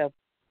thinking too.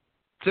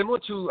 Similar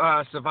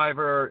to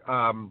Survivor,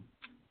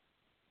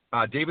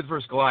 David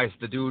versus Goliath.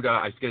 The dude,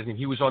 I forget his name.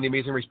 He was on The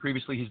Amazing Race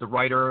previously. He's the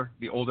writer,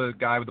 the older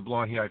guy with the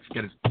blonde hair. I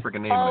forget his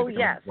freaking name. Oh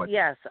yes.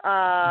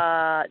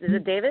 Is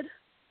it David?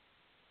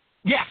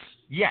 Yes.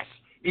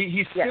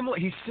 He's similar.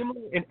 He's similar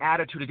in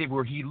attitude to David,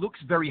 where he looks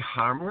very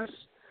harmless.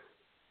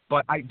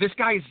 But this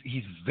guy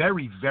he's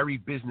very, very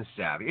business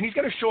savvy, and he's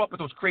going to show up with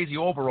those crazy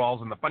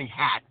overalls and the funny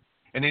hat.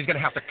 And then he's going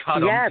to have to cut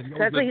him. Yes,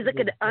 that's why he's like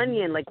an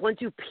onion. Like, once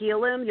you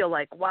peel him, you're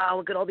like, wow,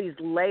 look at all these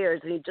layers.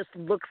 And he just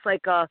looks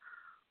like a,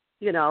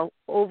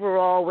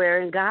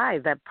 overall-wearing guy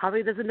that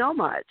probably doesn't know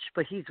much.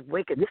 But he's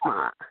wicked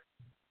smart.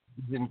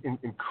 He's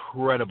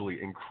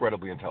incredibly,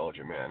 incredibly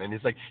intelligent, man. And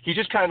he's like, he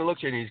just kind of looks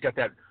at you, and he's got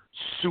that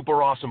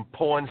super awesome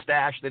porn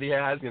stash that he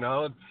has,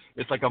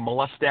 It's like a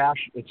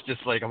mustache. It's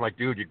just like, I'm like,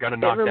 dude, you got to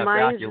knock that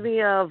back. It reminds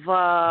me of,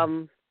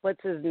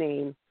 what's his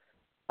name?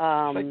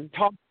 Like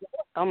Tom.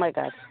 Oh, my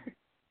God.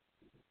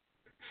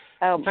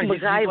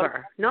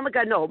 MacGyver. No,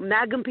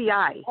 Magnum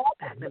P.I.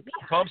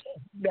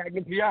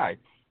 Magnum P.I.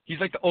 He's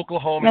like the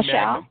Oklahoma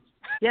Magnum.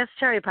 Yes,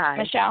 Cherry Pie.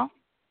 Michelle?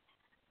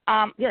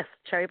 Yes,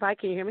 Cherry Pie.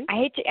 Can you hear me? I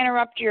hate to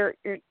interrupt your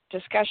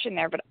discussion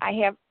there, but I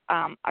have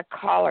a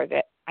caller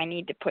that I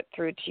need to put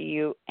through to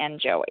you and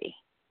Joey.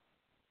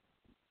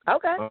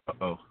 Okay.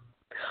 Uh-oh.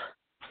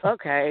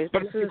 Okay.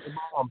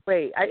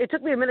 It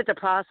took me a minute to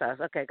process.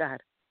 Okay, go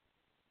ahead.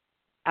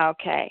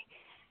 Okay.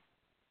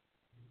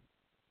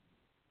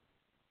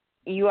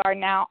 You are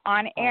now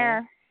on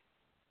air.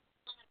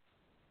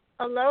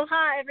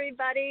 Aloha,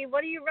 everybody.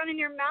 What are you running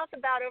your mouth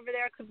about over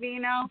there,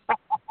 Covino?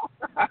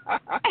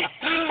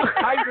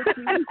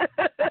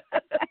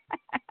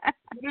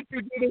 Did you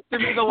do this to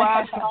me the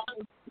last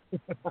time?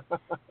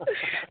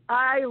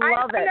 I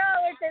love it.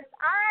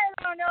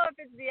 I don't know if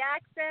it's the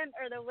accent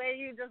or the way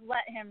you just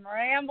let him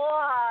ramble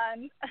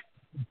on.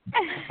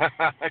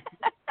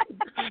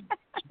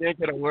 Can't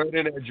get a word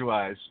in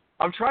edgewise.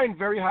 I'm trying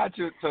very hard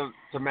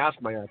to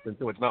mask my accent,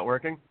 so it's not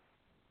working.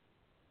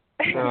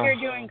 You're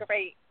doing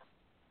great.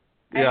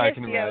 I miss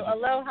can you. imagine.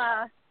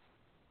 Aloha.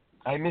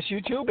 I miss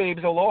you too,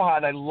 babes. Aloha.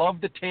 And I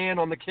love the tan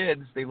on the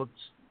kids. They look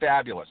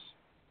fabulous.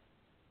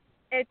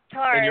 It's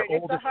hard.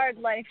 It's a hard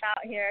life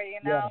out here,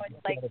 Yeah, it's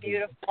like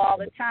beautiful all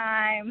the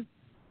time.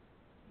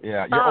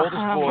 Yeah, your oldest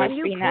boy. Can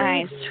you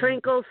please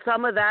sprinkle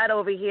some of that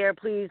over here,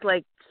 please?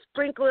 Like,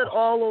 sprinkle it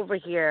all over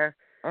here.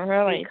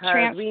 Really?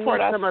 Because we need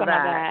some of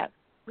that.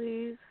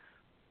 Please.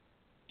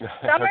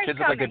 Summer's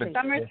coming.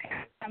 Summer's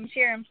coming. I'm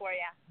cheering for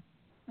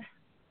you.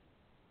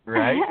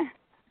 Right?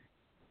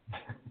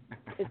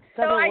 It's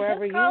summer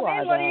wherever you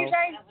are, What are you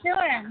guys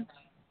doing?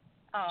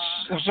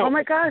 Oh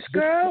my gosh,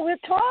 girl, we're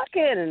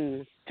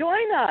talking.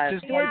 Join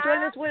us. Yeah.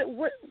 Join us.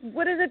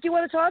 What is it you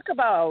want to talk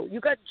about? You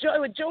got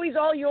Joey's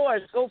all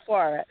yours. Go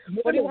for it.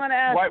 What do you want to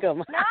ask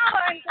him? No,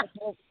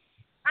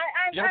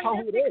 I'm just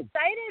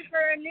excited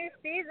for a new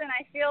season.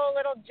 I feel a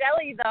little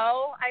jelly,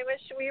 though. I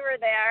wish we were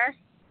there.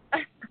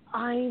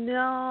 I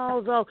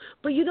know, though.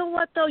 But you know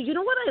what, though? You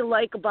know what I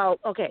like about,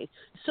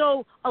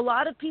 so a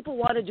lot of people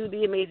want to do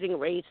The Amazing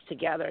Race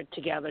together.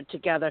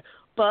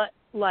 But,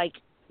 like,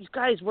 you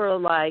guys were,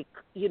 like,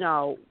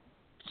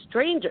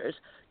 strangers.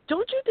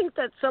 Don't you think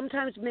that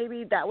sometimes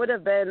maybe that would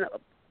have been,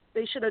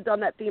 they should have done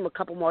that theme a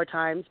couple more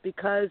times?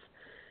 Because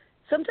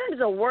sometimes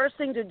the worst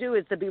thing to do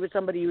is to be with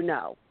somebody you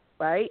know,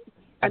 right?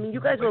 I mean, you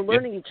guys were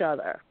learning each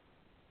other,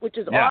 which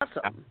is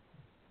awesome.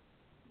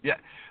 Yeah.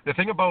 The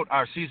thing about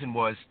our season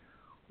was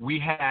we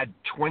had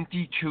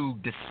 22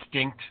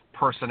 distinct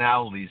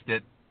personalities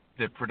that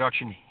the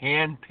production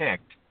handpicked.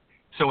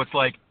 So it's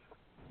like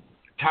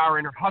Tara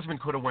and her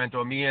husband could have went,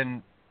 or me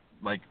and,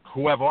 like,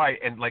 whoever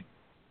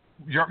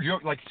you're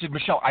like,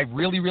 Michelle, I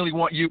really, really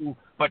want you,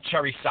 but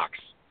Cherry sucks.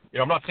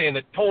 I'm not saying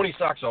that Tony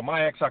sucks or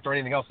my ex sucks or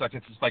anything else sucks.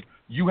 It's just like,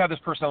 you have this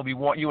personality,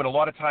 we want you, and a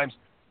lot of times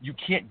you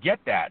can't get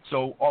that.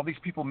 So all these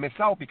people miss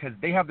out because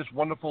they have this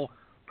wonderful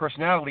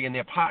personality and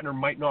their partner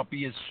might not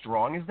be as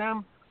strong as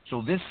them.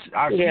 So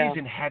our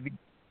season had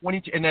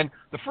 22, and then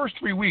the first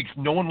 3 weeks,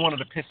 no one wanted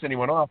to piss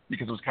anyone off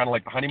because it was kind of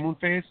like the honeymoon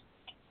phase.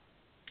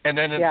 And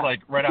then it's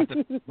like right after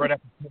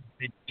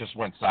it just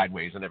went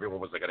sideways and everyone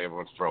was like at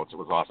everyone's throats. It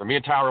was awesome. Me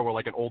and Tara were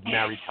like an old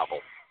married couple.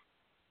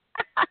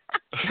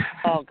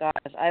 Oh gosh,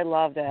 I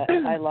loved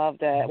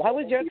it. What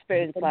was your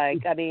experience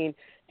like? I mean,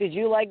 did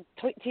you like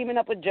teaming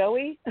up with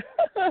Joey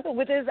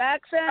with his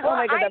accent? Oh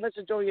my God, that must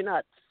have drove you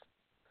nuts.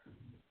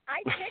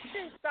 I kicked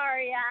his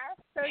sorry ass,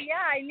 so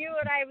yeah, I knew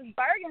what I was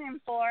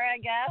bargaining for, I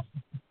guess.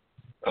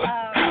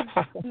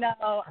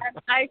 No,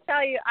 I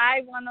tell you,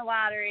 I won the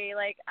lottery.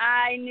 Like,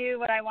 I knew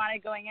what I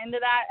wanted going into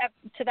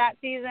that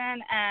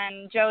season,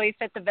 and Joey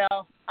fit the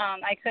bill.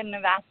 I couldn't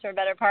have asked for a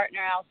better partner.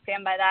 I'll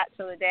stand by that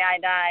till the day I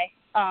die.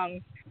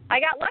 I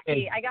got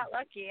lucky.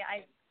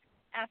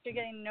 After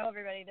getting to know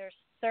everybody, there's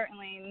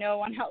certainly no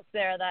one else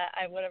there that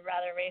I would have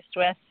rather raced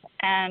with.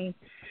 And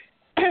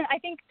I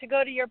think, to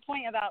go to your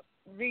point about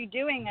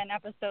redoing an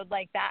episode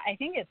like that, I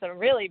think it's a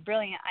really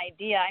brilliant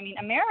idea. I mean,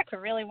 America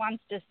really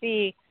wants to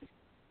see,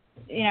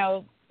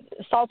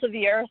 salt of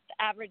the earth,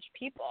 average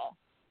people.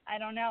 I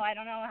don't know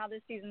how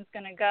this season's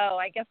going to go.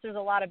 I guess there's a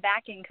lot of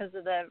backing because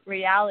of the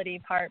reality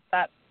part,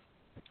 but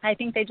I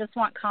think they just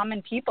want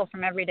common people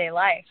from everyday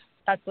life.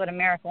 That's what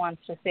America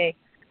wants to see.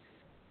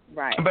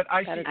 Right. But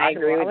I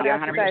agree with you 100%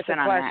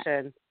 on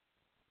that.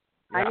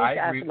 I need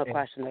to ask him a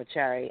question, though,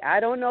 Cherry. I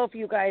don't know if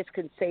you guys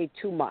can say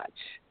too much.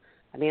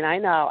 I mean, I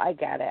know, I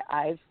get it.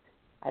 I've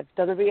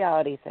done a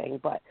reality thing,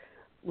 but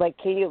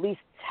can you at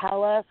least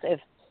tell us if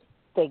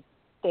they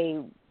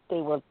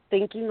were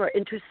thinking or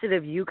interested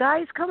of you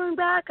guys coming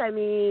back? I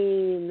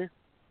mean,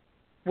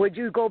 would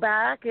you go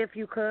back if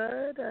you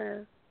could?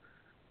 I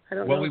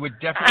don't know. Well, we would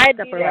definitely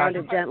step around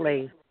it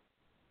gently.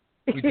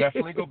 We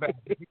definitely go back.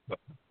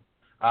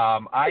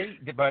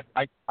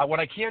 What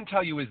I can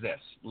tell you is this: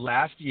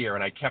 last year,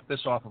 and I kept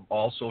this off of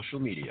all social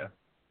media.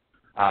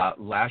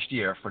 Last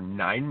year, for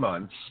 9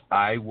 months,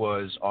 I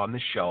was on the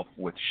shelf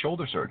with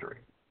shoulder surgery.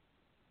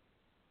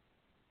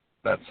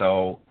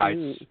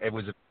 It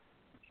was a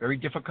very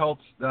difficult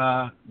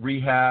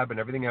rehab and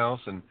everything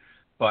else,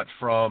 but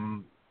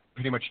from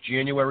pretty much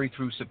January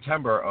through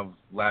September of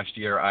last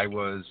year, I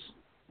was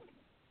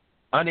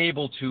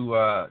unable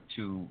to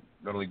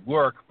not only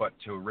work but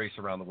to race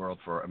around the world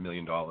for $1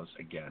 million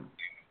again.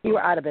 You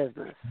were out of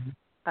business,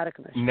 out of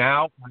commission.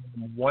 Now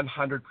I'm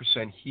 100%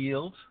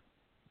 healed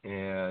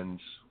and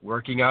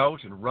working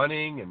out and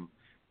running and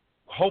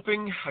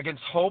hoping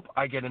against hope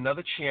I get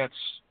another chance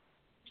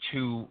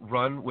to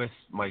run with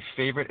my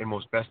favorite and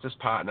most bestest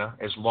partner,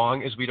 as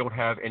long as we don't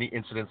have any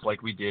incidents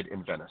like we did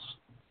in Venice.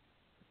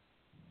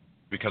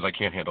 Because I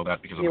can't handle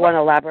that because of You want to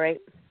elaborate?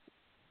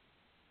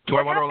 Do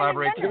I want to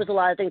elaborate? There was a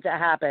lot of things that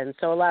happened,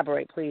 so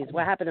elaborate, please.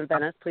 What happened in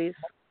Venice, please?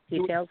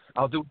 Details?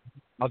 I'll do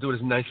it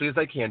as nicely as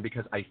I can,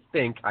 because I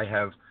think I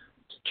have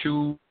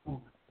two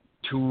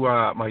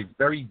my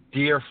very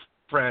dear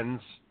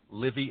friends,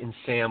 Livy and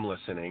Sam,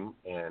 listening,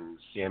 and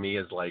Sammy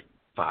is like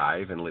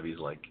 5 and Livy's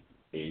like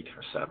 8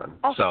 or 7.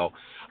 Oh, so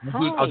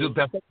I'll do the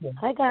best I can.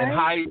 Hi, guys. And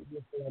hi,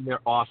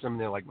 they're awesome.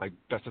 They're like my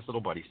bestest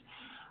little buddies.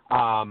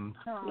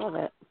 Love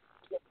it.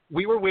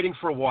 We were waiting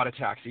for a water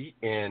taxi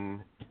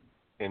in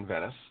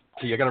Venice.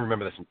 So you're going to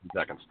remember this in 2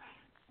 seconds.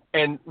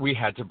 And we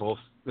had to both,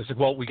 they said,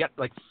 well, we got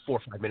like 4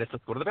 or 5 minutes.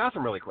 Let's go to the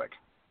bathroom really quick.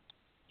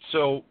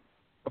 So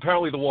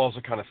apparently the walls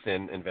are kind of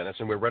thin in Venice,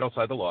 and we're right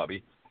outside the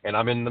lobby. And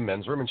I'm in the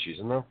men's room, and she's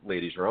in the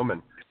ladies' room.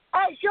 And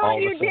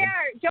don't you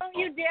dare,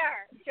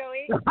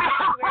 Joey.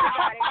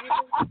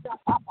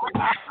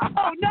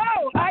 Oh,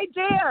 no, I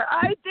dare.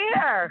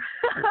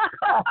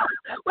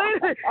 Wait a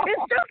minute,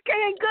 it's just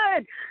getting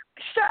good.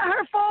 Shut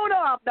her phone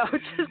off. No,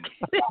 just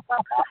kidding.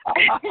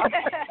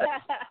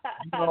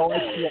 No,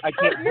 I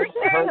can't. If you're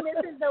saying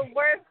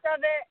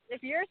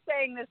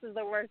this is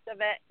the worst of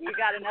it, you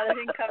got another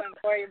thing coming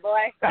for you,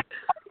 boy.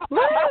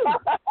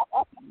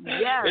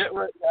 Yeah.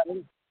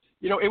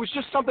 It was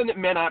just something that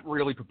men aren't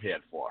really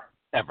prepared for,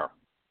 ever.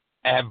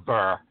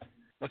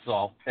 That's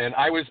all. And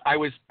I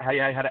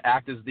had to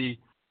act as the,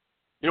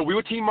 we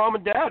were team mom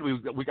and dad. We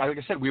like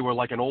I said, we were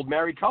like an old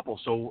married couple.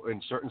 So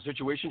in certain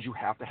situations, you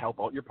have to help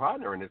out your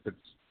partner. And if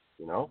it's,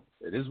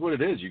 it is what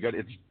it is.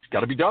 It's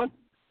got to be done.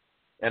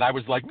 And I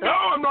was like, no,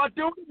 I'm not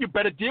doing it. You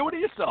better deal with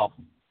it yourself,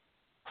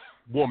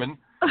 woman.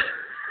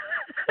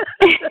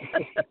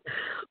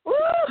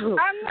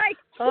 I'm like,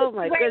 oh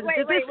my goodness,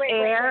 did this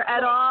air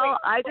at all?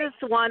 I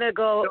just want to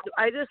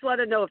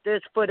know if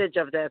there's footage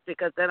of this,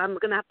 because then I'm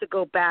going to have to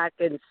go back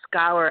and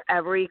scour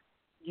every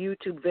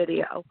YouTube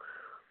video.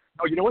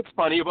 Oh, you know what's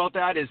funny about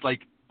that is,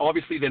 like,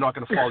 obviously they're not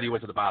going to follow you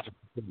into the bathroom,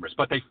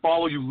 but they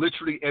follow you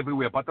literally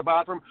everywhere but the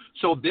bathroom.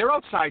 So they're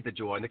outside the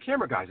door, and the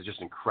camera guys are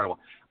just incredible.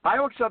 I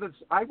walk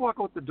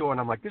out the door,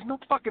 and I'm like, there's no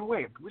fucking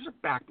way. Where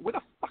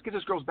the fuck is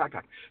this girl's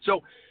backpack?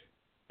 So,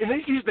 and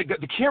they use the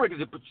camera,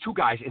 because it's 2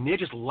 guys, and they're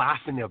just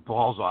laughing their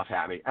balls off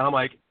at me. And I'm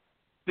like,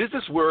 there's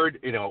this word,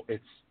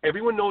 it's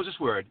everyone knows this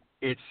word.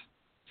 It's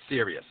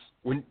serious.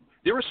 When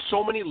there are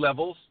so many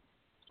levels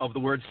of the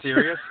word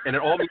serious, and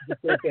it all means the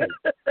same thing.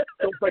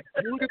 So it's like,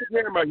 you look at the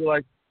camera, you're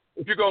like,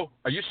 if you go,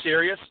 are you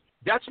serious?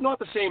 That's not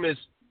the same as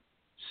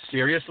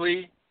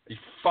seriously. Are you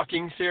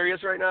fucking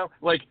serious right now?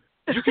 Like,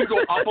 you can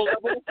go up a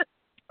level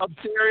of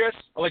serious.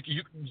 Like,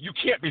 you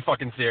can't be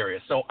fucking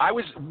serious. So I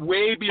was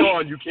way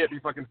beyond you can't be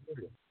fucking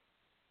serious.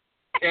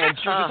 And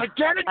she was just like,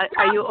 get it done.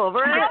 Are you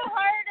over it? How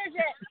hard is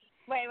it?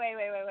 Wait,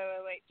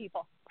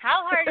 people.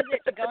 How hard is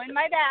it to go in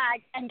my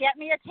bag and get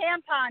me a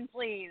tampon,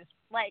 please?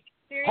 Like,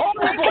 seriously?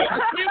 I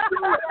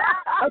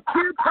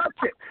can't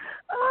touch it.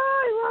 Oh,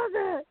 I love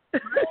it. I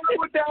don't know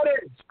what that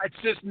is.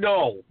 It's just,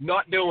 no,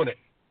 not doing it.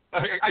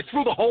 I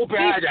threw the whole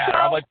bag at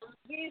her. I'm like,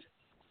 he's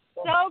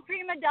so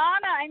prima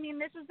donna. I mean,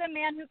 this is the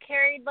man who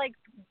carried like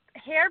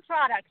hair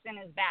products in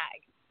his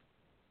bag.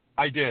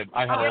 I did.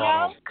 I had a You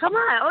lot of know? those. Come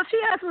on. All she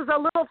asked was a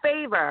little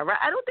favor. Right?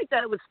 I don't think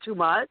that was too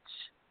much.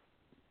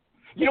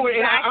 You know,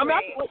 and I'm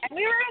not. And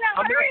we were in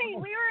a hurry.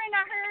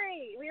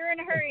 We were in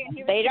a hurry, and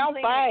he was. They don't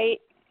complaining.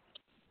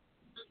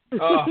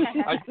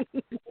 fight.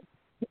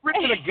 There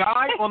isn't a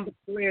guy on the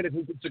planet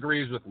who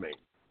disagrees with me.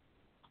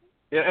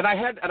 Yeah, and I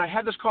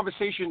had this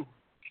conversation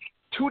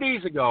 2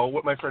 days ago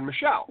with my friend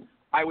Michelle.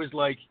 I was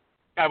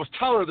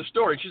telling her the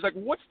story, and she's like,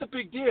 "What's the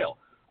big deal?"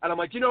 And I'm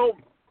like,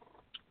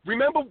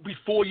 remember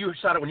before you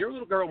started, when you were a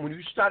little girl, when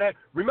you started,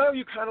 remember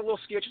you kind of a little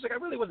scared? She's like, I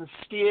really wasn't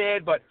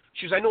scared, but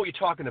she was, I know what you're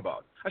talking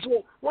about. I said,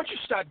 well, once you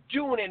start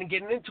doing it and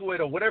getting into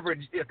it or whatever,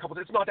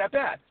 it's not that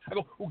bad. I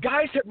go, well,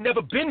 guys have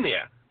never been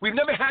there. We've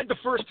never had the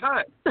first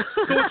time. So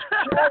it's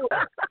horrible.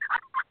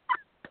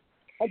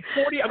 I'm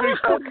 40. I'm going to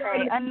be 40.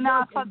 Okay,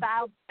 enough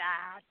about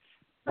that.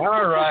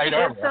 All right.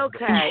 It's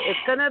okay. It's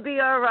going to be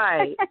all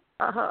right.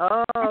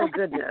 Oh,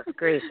 goodness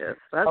gracious.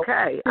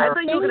 Okay. I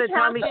thought you were going to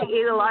tell me she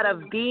ate a lot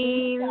of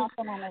beans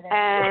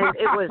and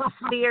it was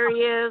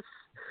serious,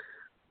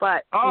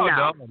 but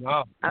no,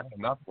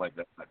 nothing like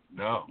that.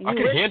 No. I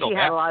can handle she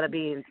that. had a lot of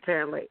beans,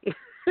 apparently.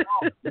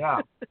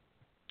 Yeah.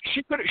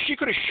 She could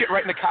have shit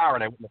right in the car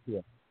and I wouldn't have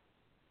cared.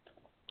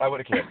 I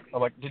would have cared.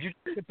 I'm like, did you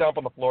sit down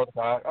on the floor of the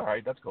car? All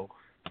right, that's cool.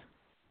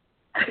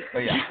 But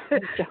yeah.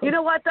 You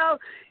know what though?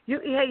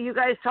 You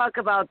guys talk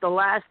about the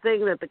last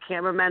thing that the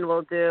cameramen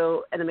will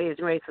do in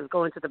Amazing Race is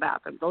go into the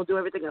bathroom. They'll do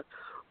everything else.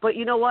 But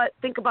you know what?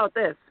 Think about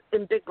this.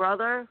 In Big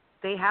Brother,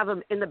 they have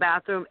them in the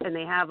bathroom and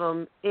they have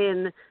them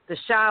in the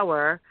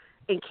shower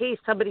in case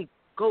somebody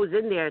goes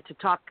in there to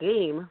talk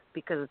game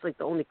because it's like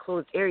the only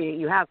closed area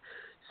you have.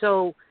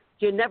 So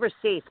you're never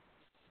safe,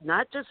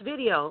 not just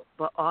video,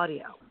 but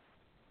audio.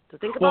 So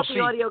think about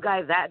the audio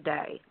guy that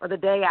day or the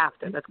day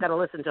after that's got to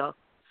listen to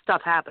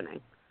stuff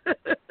happening.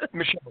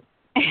 Michelle,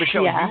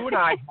 Yeah.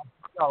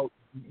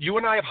 you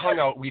and I have hung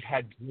out. We've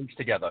had drinks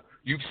together.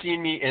 You've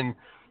seen me in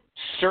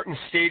certain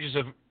stages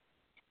of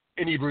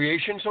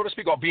inebriation, so to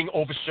speak, or being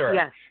overserved.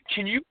 Yes.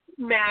 Can you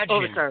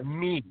imagine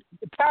me,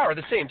 Tara,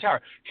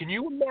 can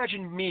you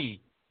imagine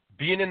me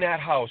being in that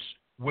house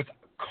with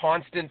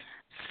constant,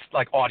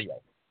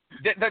 audio?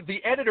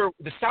 The editor,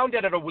 the sound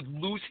editor would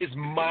lose his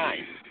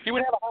mind. He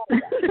would have a heart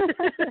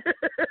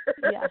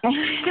attack.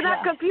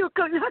 Cannot compute.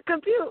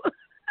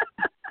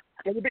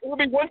 It would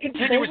be one They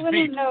continuous wouldn't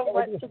beat. know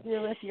what to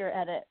do with your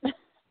edit.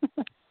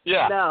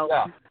 Yeah. No.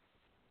 Yeah.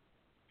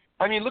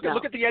 I mean, look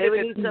at the They edit.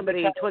 would need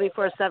somebody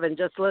 24/7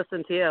 just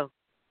listen to you.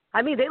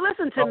 I mean, they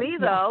listen to me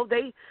though.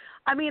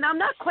 I'm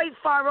not quite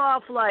far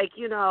off,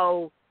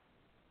 your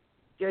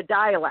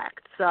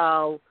dialect.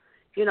 So,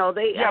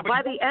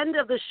 by the end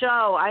of the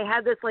show, I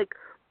had this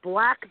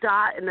black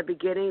dot in the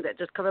beginning that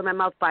just covered my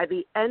mouth. By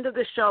the end of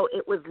the show,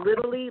 it was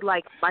literally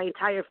like my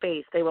entire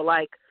face. They were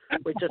like,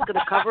 "We're just going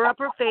to cover up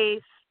her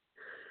face.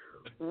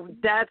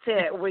 That's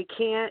it. We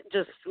can't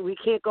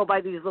go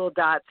by these little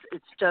dots.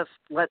 It's just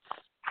let's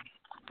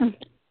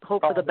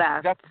hope for the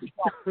best."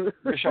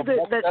 Michelle,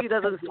 that she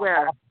doesn't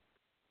swear.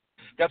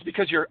 That's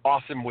because you're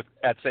awesome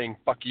at saying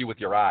 "fuck you" with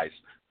your eyes.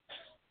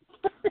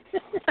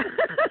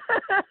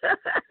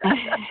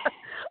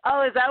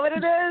 Oh, is that what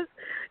it is?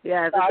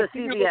 Yeah, it's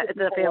it's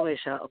a family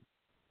show.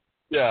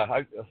 Yeah,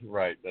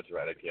 right. That's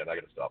right. I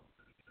got to stop.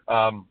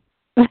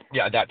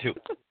 Yeah, that too.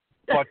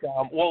 But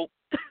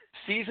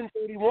season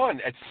 31.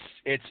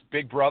 It's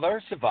Big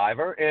Brother,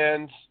 Survivor,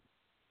 and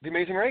The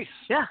Amazing Race.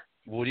 Yeah.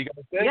 What do you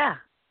guys think? Yeah.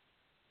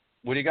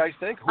 What do you guys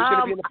think? Who's going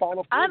to be in the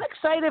final? I'm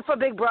excited for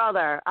Big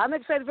Brother. I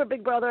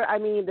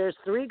mean, there's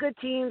 3 good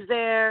teams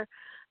there.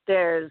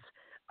 There's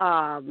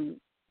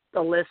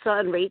Alyssa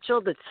and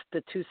Rachel, the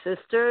 2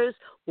 sisters,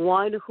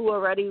 one who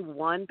already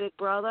won Big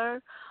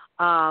Brother.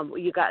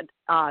 You got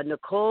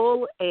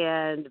Nicole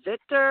and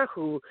Victor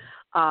who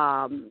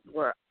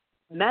were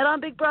met on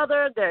Big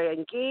Brother. They're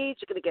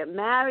engaged. They're going to get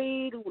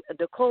married.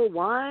 Nicole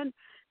won.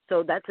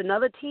 So that's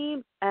another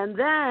team. And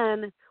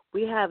then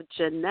we have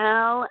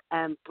Janelle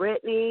and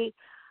Brittany.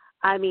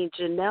 I mean,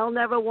 Janelle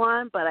never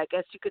won, but I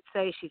guess you could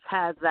say she's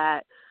had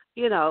that,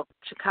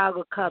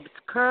 Chicago Cubs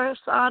curse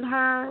on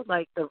her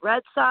like the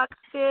Red Sox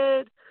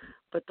did,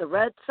 but the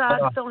Red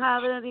Sox don't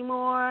have it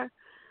anymore.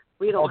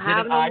 We don't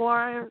have any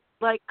more,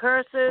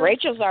 curses.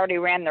 Rachel's already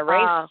ran the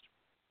race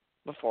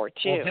before,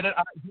 too.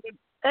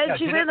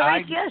 She ran the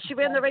race, yes. She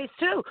ran the race,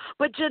 too.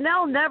 But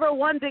Janelle never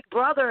won Big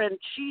Brother, and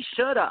she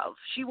should have.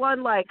 She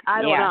won, I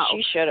don't know. Yeah,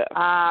 she should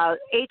have.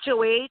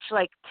 HOH,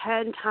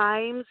 10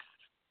 times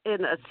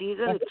in a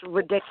season. It's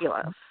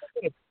ridiculous.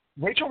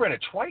 Rachel ran it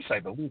twice,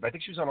 I believe. I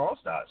think she was on All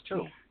Stars,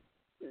 too.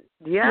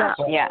 Yeah.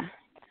 Yeah.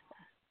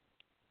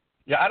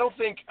 Yeah, I don't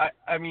think,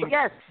 I mean,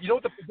 yes. You know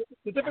what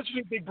the difference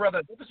between Big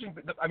Brother,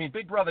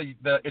 Big Brother,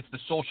 it's the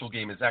social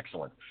game is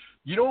excellent.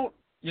 You don't,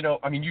 you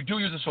do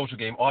use a social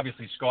game.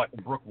 Obviously, Scott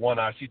and Brooke won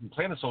our season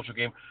playing the social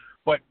game,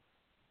 but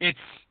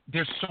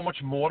there's so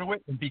much more to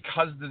it, and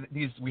because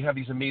we have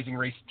these amazing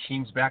race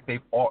teams back,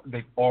 they've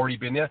already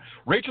been there.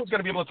 Rachel's going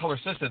to be able to tell her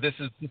sister this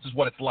is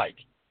what it's like,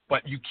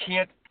 but you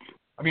can't.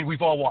 I mean,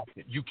 we've all watched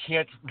it. You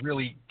can't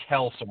really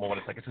tell someone what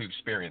it's like until you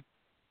experience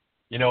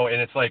it. You know,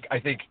 and it's like I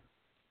think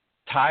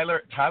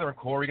Tyler and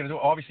Corey are going to do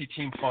it. Obviously,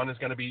 Team Fun is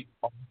going to be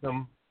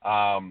awesome.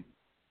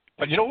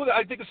 But you know what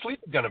I think the sleep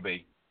is going to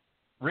be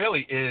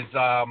really is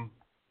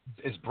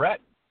Brett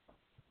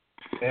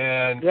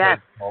and yes.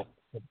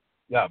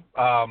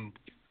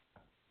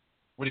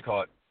 What do you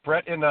call it?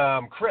 Brett and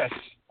Chris,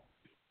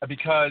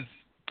 because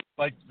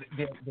like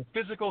they're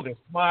physical, they're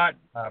smart.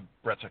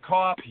 Brett's a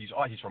cop. He's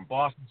from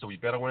Boston, so he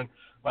better win.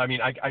 I mean,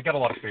 I got a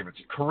lot of favorites.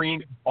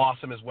 Kareen,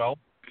 awesome as well.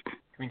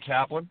 Kareen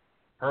Kaplan,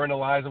 her and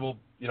Eliza will,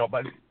 you know,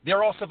 but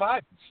they're all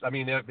survivors. I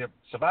mean, they're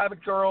survivor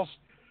girls.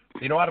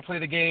 They know how to play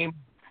the game.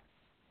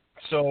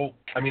 So,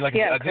 I mean, like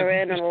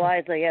Corinne and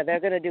Eliza, they're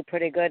going to do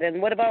pretty good.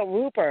 And what about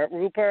Rupert?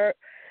 Rupert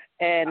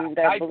and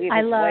I believe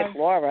his wife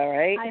Laura,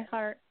 right?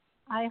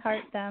 I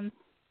heart them.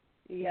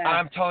 Yeah,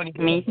 I'm telling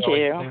you, me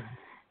too.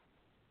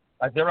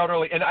 They're out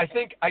early, and I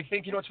think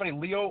you know what's funny,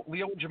 Leo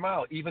and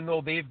Jamal, even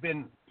though they've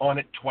been on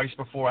it twice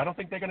before, I don't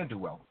think they're going to do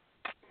well.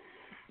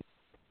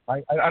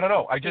 I don't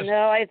know.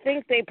 I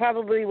think they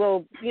probably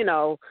will. You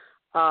know,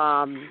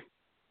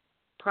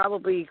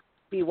 probably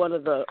be one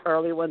of the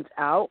early ones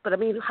out. But I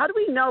mean, how do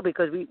we know?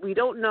 Because we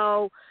don't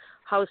know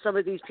how some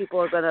of these people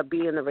are going to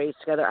be in the race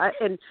together. I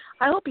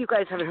hope you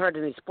guys haven't heard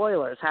any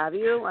spoilers, have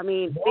you? I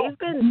mean, they've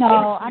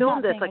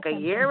filmed this like a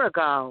year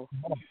ago.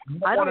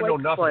 I don't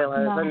like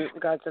spoilers in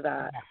regards to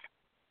that.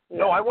 Yeah.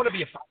 No, I want to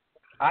be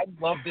I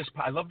love this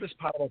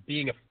part of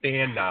being a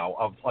fan now,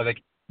 of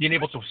like being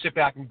able to sit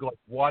back and go like,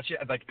 watch it.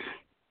 Like,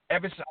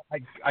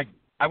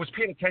 I was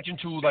paying attention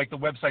to like the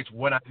websites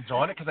when I was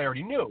on it because I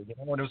already knew, you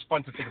know, and it was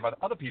fun to think about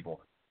other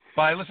people.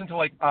 But I listened to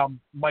like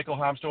Michael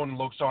Harmstone and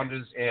Luke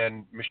Saunders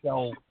and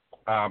Michelle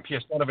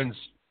Pierce Donovan's,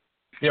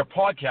 their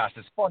podcast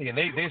is funny, and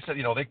they said,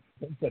 you know, they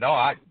said,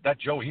 that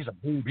Joey, he's a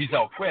boob, he's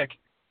out quick,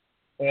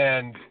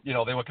 and you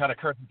know they were kind of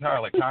cursing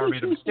Tara, like Tara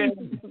made a mistake.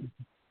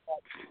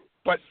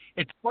 But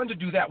it's fun to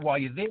do that while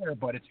you're there.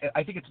 But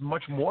I think it's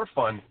much more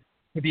fun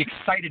to be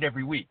excited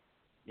every week.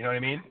 You know what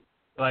I mean?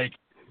 Like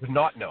to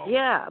not know.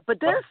 Yeah, but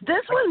this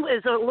one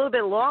is a little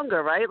bit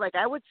longer, right? Like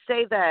I would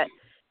say that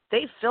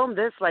they filmed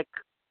this like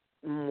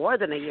more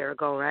than a year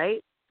ago,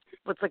 right?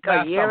 It's like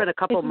a year and a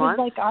couple months.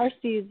 It was like our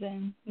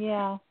season.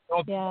 Yeah.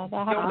 Yeah,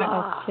 that happened to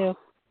us too.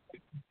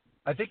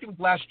 I think it was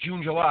last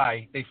June,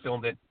 July they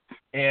filmed it,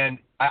 and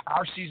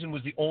our season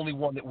was the only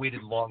one that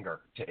waited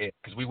longer to air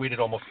because we waited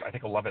almost, I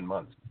think, 11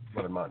 months.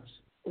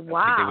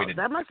 Wow,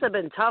 that must have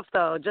been tough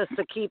though, just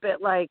to keep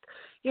it like,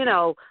 you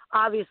know,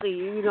 obviously,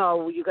 you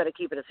know, you got to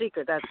keep it a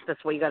secret.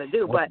 That's what you got to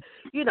do. But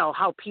you know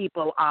how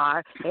people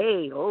are.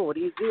 Hey, what are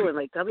you doing?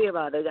 Like, tell me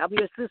about it. I'm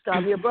your sister.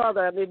 I'm your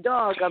brother. I'm your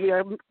dog. I'm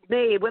your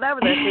maid. Whatever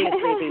that case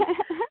may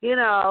be. You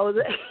know,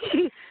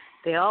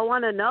 they all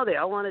want to know. They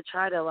all want to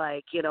try to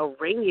like, you know,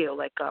 ring you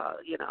like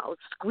you know,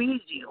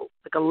 squeeze you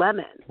like a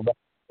lemon.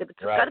 It's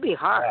got to be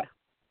hard.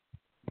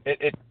 It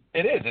is.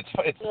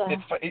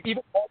 It's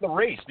even on the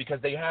race because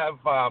they have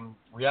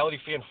Reality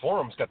Fan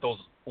Forums got those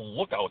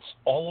lookouts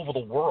all over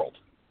the world,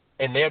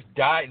 and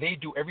they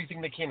do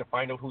everything they can to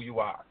find out who you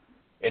are,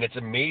 and it's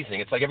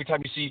amazing. It's like every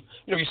time you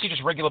see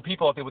just regular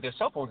people out there with their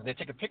cell phones, and they're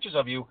taking pictures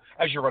of you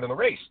as you're running the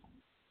race,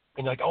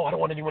 and you're like, I don't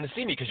want anyone to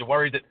see me because you're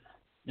worried that,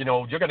 you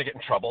know, you're going to get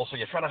in trouble, so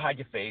you're trying to hide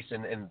your face,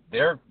 and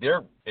they're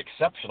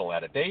exceptional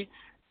at it.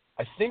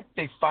 I think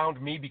they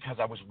found me because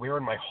I was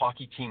wearing my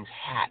hockey team's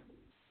hat.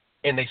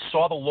 And they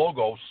saw the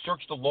logo,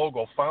 searched the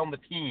logo, found the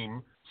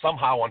team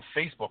somehow on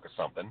Facebook or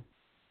something,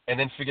 and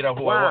then figured out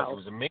who I was. It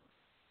was amazing.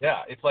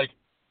 Yeah, it's like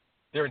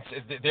they're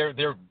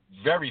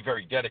very,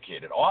 very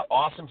dedicated.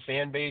 Awesome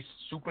fan base,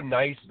 super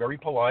nice, very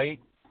polite,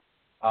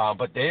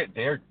 but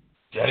they're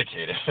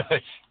dedicated.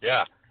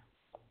 Yeah.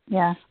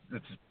 Yeah.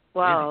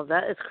 Wow,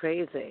 that is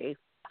crazy.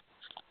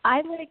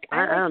 I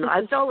don't know.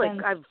 I felt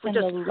like I've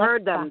just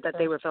heard them that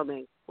they were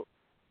filming.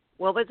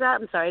 What was that?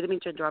 I'm sorry, I didn't mean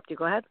to interrupt you.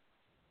 Go ahead.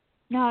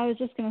 No, I was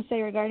just going to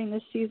say regarding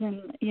this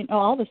season, you know,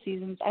 all the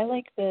seasons, I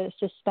like the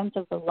suspense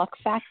of the luck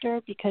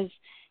factor because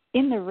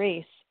in the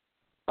race,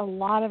 a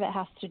lot of it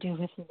has to do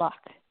with luck.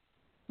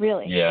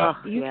 Really. Yeah.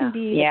 You can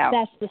be the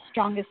best, the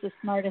strongest, the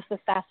smartest, the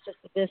fastest,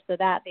 the this, the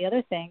that, the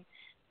other thing.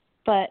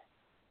 But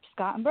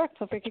Scott and Brooke,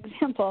 perfect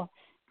example.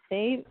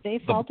 They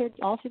faltered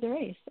all through the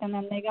race, and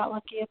then they got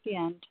lucky at the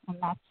end, and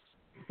that's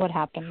what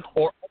happened.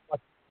 Or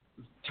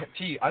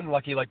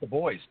unlucky like the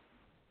boys.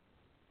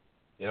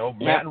 You know,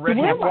 Matt and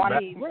Redmond.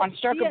 One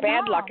stroke of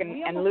bad luck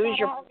and lose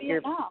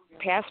your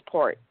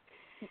passport,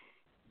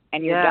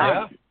 and you're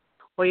done. Yeah.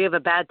 Or you have a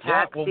bad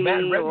taxi. Well, Matt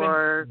and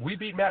Redmond, we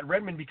beat Matt and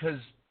Redmond because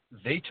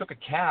they took a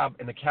cab,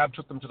 and the cab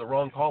took them to the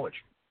wrong college.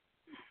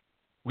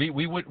 We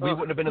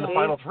wouldn't have been in the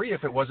final three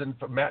if it wasn't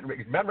for Matt and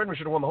Redmond. Matt and Redmond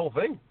should have won the whole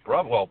thing.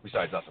 Well,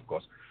 besides us, of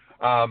course.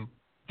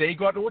 They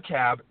got into a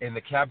cab, and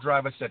the cab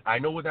driver said, I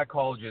know where that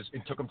college is,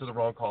 and took them to the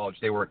wrong college.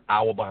 They were an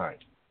hour behind.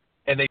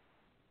 And they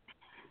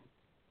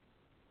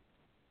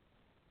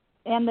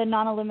And the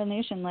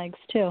non-elimination legs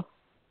too.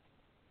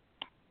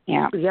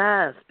 Yeah.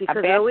 Yes, because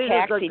bad it always is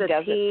taxi like the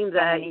does it team so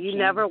that many you teams.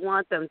 never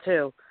want them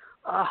to.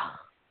 Oh,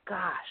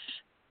 gosh.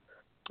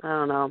 I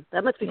don't know.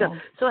 That must be Yeah.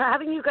 good. So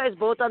having you guys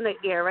both on the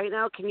air right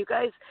now, can you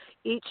guys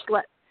each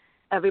let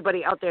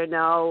everybody out there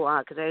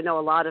know, because I know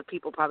a lot of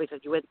people probably said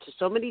you went to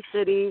so many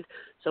cities,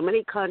 so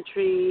many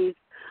countries,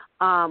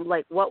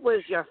 like what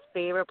was your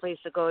favorite place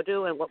to go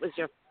to and what was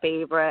your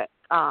favorite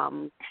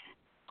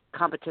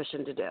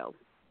competition to do?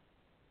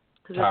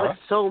 Because there was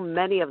so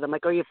many of them.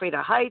 Like, are you afraid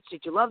of heights?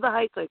 Did you love the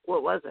heights? Like,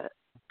 what was it?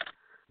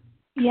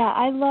 Yeah,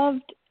 I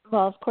loved,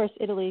 well, of course,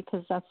 Italy,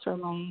 because that's where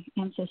my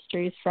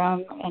ancestry is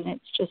from, and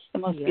it's just the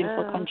most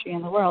beautiful country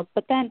in the world.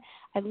 But then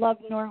I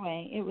loved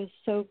Norway. It was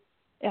so,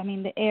 I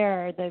mean, the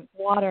air, the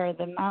water,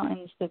 the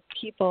mountains, the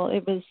people,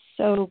 it was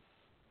so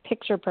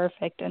picture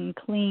perfect and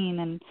clean.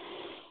 And,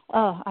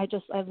 I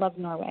loved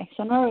Norway.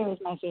 So Norway was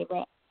my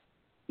favorite.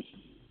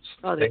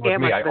 Oh, the air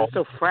must have been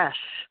so fresh.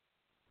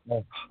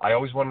 I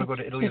always wanted to go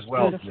to Italy as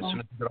well. And as Beautiful. soon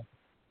as I got to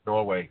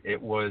Norway,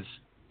 it was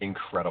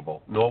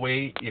incredible.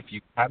 Norway, if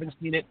you haven't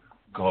seen it,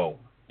 go.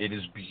 It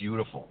is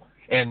beautiful.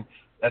 And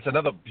that's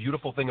another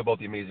beautiful thing about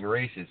the Amazing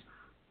Race is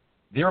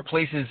there are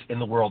places in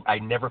the world I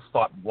never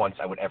thought once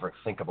I would ever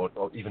think about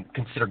or even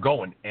consider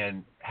going.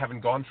 And having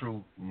gone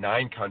through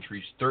 9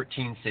 countries,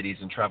 13 cities,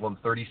 and traveling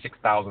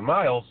 36,000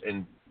 miles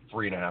in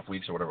 3.5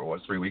 weeks or whatever it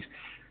was, 3 weeks,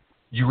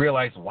 you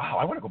realize, wow,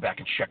 I want to go back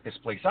and check this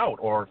place out.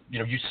 Or, you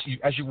know, you see,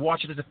 as you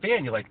watch it as a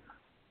fan, you're like,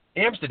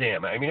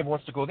 Amsterdam, I mean, everyone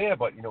wants to go there,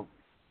 but, you know,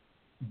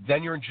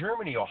 then you're in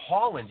Germany or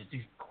Holland. It's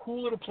these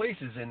cool little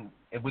places, and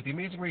with the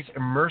Amazing Race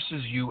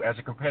immerses you as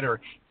a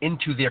competitor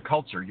into their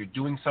culture. You're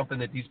doing something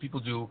that these people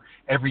do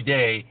every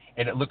day,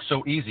 and it looks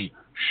so easy.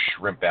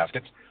 Shrimp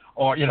baskets,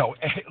 or, you know,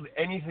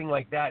 anything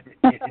like that.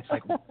 It's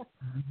like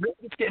really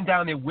just getting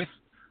down there with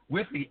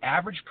the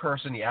average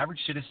person, the average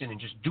citizen, and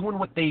just doing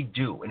what they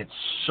do, and it's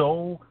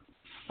so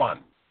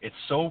fun. It's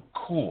so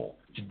cool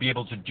to be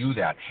able to do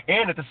that.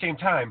 And at the same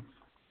time,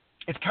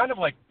 it's kind of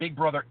like Big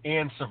Brother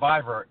and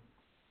Survivor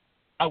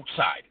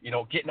outside, you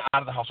know, getting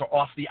out of the house or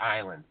off the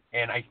island.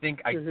 And I think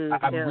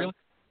I'm really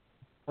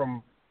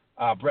from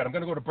Brett. I'm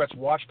going to go to Brett's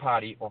watch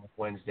party on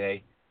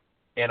Wednesday,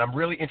 and I'm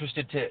really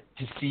interested to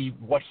see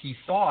what he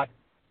thought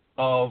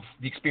of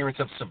the experience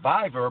of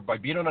Survivor by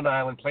being on an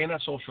island, playing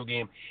that social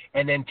game,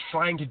 and then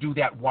trying to do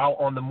that while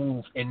on the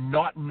move and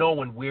not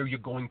knowing where you're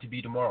going to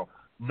be tomorrow,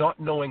 not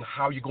knowing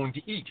how you're going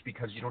to eat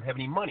because you don't have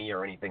any money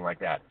or anything like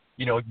that.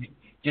 You know,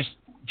 just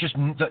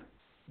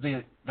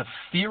the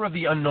fear of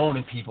the unknown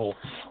in people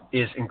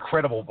is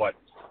incredible. But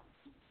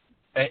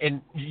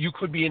and you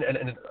could be in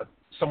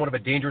somewhat of a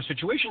dangerous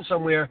situation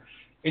somewhere,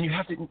 and you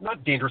have to,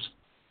 not dangerous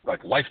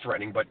like life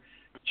threatening, but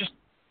just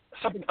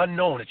something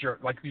unknown. It's your,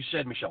 like you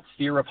said, Michelle,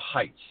 fear of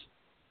heights.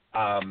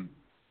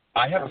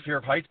 I have a fear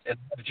of heights and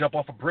I had to jump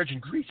off a bridge in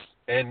Greece,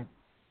 and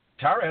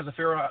Tara has a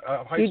fear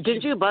of heights.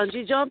 Did you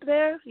bungee jump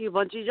there? You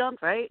bungee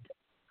jumped, right?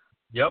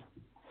 Yep.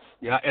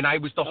 Yeah, and I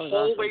was the whole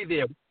awesome. way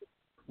there.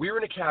 We were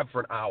in a cab for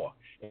an hour,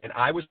 and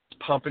I was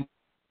pumping.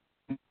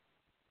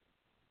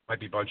 Might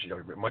be bungee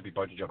jumping.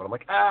 I'm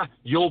like,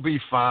 you'll be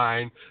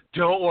fine.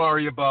 Don't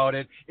worry about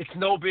it. It's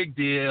no big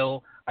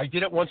deal. I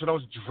did it once when I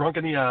was drunk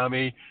in the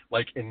Army,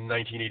 like in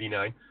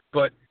 1989.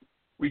 But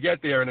we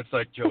get there, and it's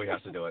like, Joey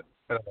has to do it.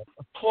 And I'm like,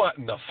 what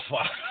in the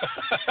fuck?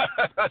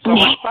 So I'm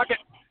like, fuck it.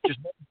 Just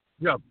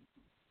jump.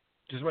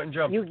 Just went and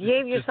jumped. You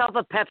gave yourself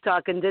a pep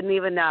talk and didn't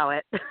even know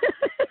it.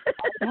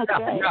 That's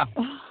right. Yeah.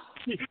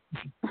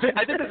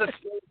 I think there's a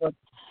still of us,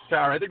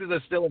 Sarah. I think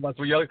there's a still of us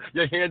where your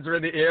hands are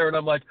in the air, and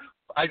I'm like,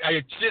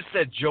 I just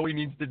said Joey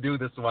needs to do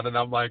this one, and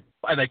I'm like,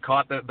 and I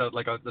caught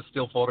the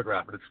still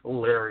photograph, and it's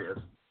hilarious.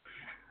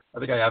 I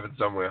think I have it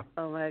somewhere.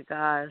 Oh my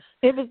gosh,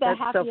 it was the That's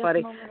happiest so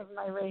funny. moment of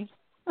my race.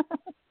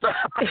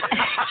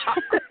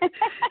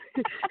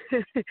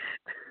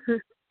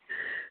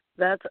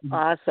 That's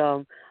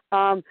awesome.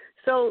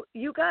 So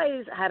you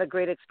guys had a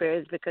great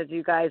experience because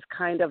you guys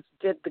kind of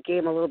did the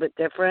game a little bit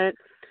different.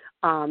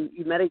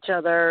 You met each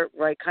other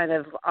right kind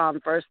of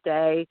first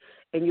day,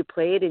 and you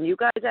played, and you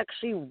guys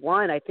actually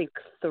won, I think,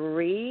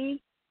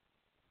 3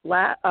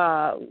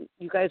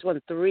 you guys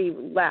won 3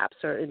 laps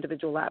or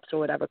individual laps or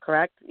whatever,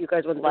 correct? You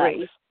guys won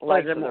 3.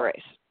 Legs of the race.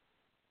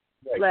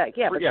 Right.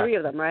 Yeah, but 3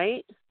 of them,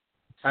 right?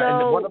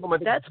 So one of them,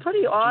 that's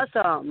pretty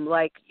awesome.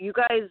 Like, you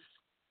guys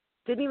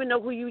didn't even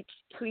know who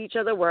each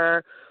other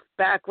were,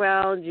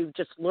 background, you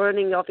just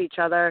learning off each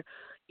other.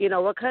 You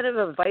know, what kind of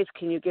advice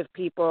can you give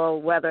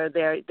people, whether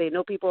they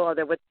know people or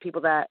they're with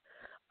people that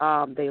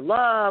they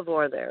love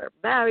or they're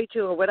married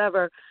to or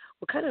whatever?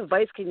 What kind of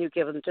advice can you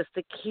give them just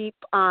to keep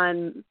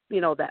on,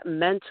 you know, that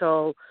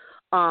mental,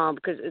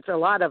 because it's a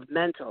lot of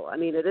mental. I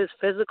mean, it is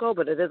physical,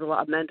 but it is a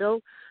lot of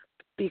mental,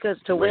 because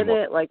to win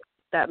it like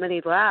that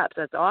many laps,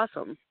 that's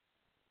awesome.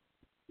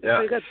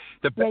 Yeah. Pretty good.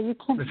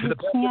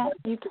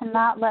 You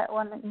cannot let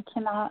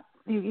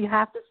you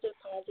have to stay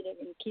positive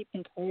and keep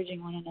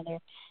encouraging one another,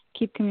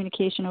 keep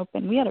communication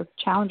open. We had a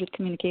challenge with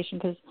communication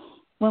because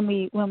when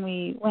we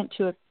went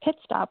to a pit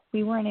stop,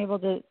 we weren't able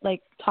to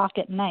like talk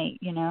at night,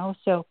 you know,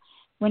 so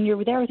when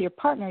you're there with your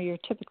partner, you're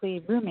typically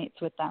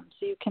roommates with them,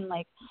 so you can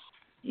like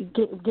you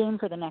get game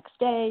for the next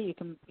day.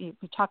 You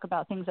talk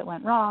about things that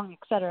went wrong,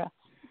 etc.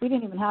 We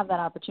didn't even have that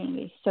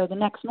opportunity. So the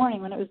next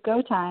morning when it was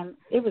go time.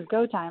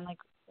 Like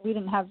we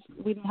didn't have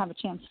a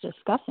chance to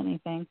discuss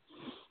anything.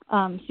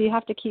 So you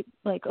have to keep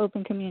like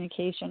open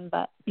communication,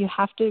 but you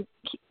have to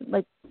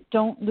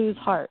don't lose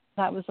heart.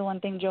 That was the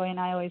one thing Joey and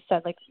I always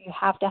said. Like you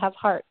have to have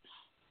heart,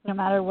 no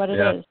matter what it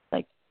is.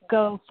 Like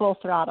go full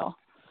throttle.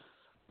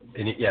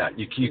 And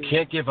you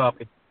can't give up.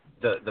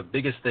 The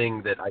biggest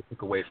thing that I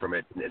took away from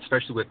it,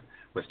 especially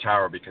with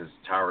Tara, because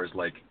Tara is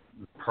like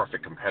the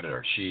perfect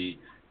competitor. She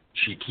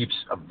keeps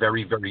a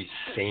very, very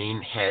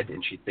sane head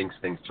and she thinks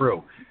things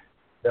through.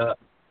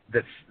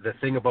 The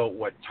thing about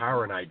what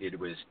Tara and I did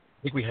was,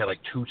 I think we had like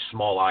 2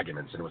 small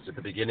arguments, and it was at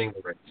the beginning of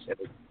the race. And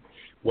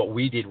what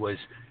we did was,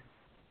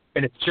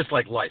 and it's just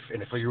like life,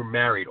 and if you're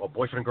married or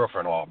boyfriend and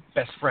girlfriend or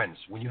best friends,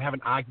 when you have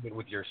an argument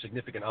with your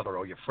significant other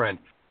or your friend,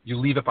 you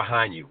leave it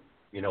behind you.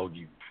 You know,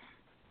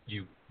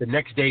 you the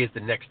next day is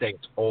the next day.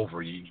 It's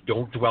over. You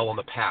don't dwell on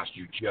the past.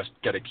 You just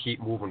got to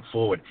keep moving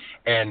forward.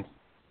 And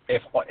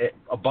if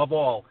above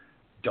all,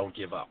 don't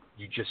give up.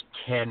 You just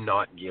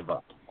cannot give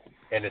up.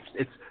 And it's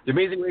the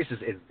Amazing Race is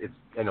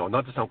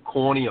not to sound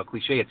corny or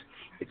cliche.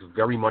 It's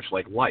very much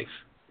like life.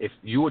 If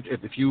you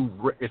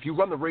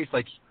run the race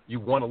like you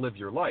want to live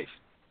your life,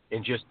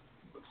 and just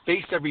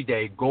face every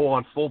day, go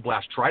on full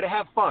blast, try to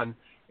have fun,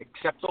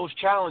 accept those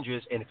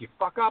challenges, and if you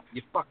fuck up,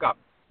 you fuck up.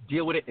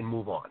 Deal with it and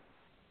move on.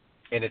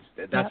 And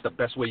that's the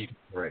best way you can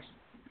race.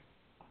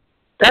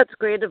 That's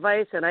great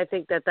advice, and I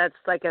think that's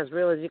like as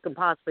real as you can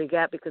possibly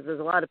get, because there's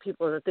a lot of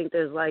people that think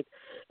there's like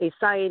a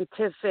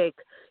scientific,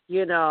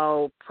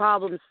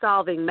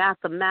 problem-solving,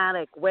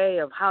 mathematic way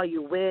of how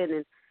you win.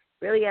 And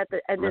really at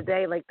the end of the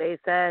day, like they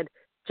said,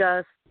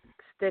 just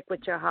stick with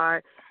your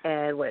heart.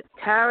 And what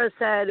Tara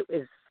said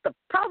is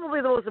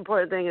probably the most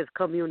important thing is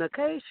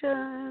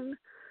communication.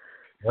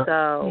 Yep.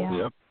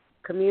 So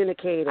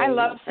communicating. I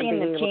love seeing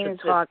the and being able teams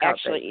to talk that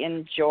actually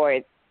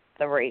enjoy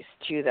the race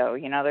too, though.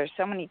 There's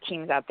so many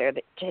teams out there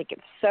that take it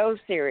so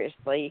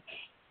seriously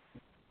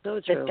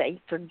that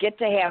they forget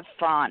to have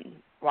fun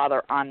while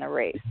they're on the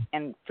race,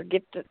 and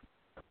forget to,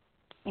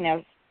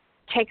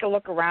 take a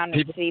look around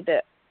and see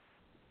the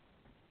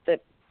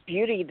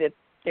beauty that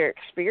they're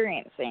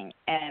experiencing.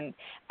 And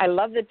I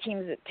love the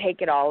teams that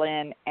take it all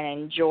in and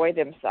enjoy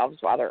themselves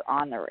while they're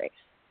on the race.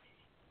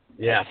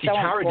 Yeah, it's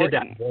Tara did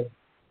that.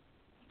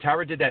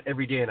 Tara did that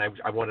every day, and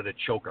I wanted to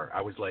choke her.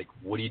 I was like,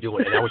 what are you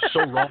doing? And I was so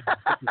wrong.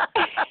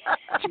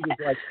 She was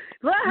like,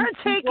 let her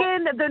take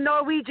in the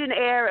Norwegian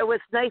air. It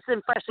was nice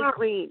and fresh and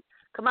clean.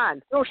 Come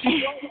on. No,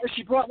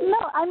 she brought me.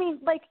 No, I mean,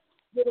 like,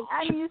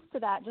 I'm used to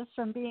that just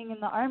from being in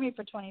the Army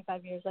for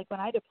 25 years. Like,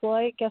 when I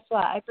deploy, guess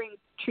what? I bring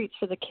treats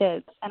for the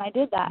kids. And I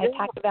did that. I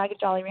packed a bag of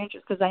Jolly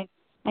Ranchers because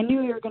I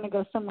knew we were going to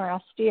go somewhere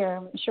austere.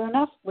 And sure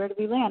enough, where did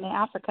we land? In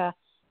Africa.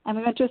 And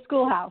we went to a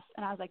schoolhouse,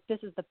 and I was like, this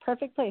is the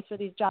perfect place for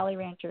these Jolly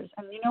Ranchers.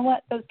 And you know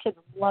what? Those kids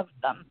loved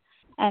them.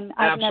 And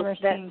I've never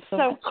seen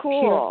so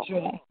cool.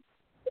 Pure joy.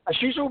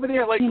 She's over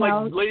there like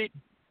lady.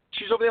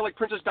 She's over there like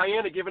Princess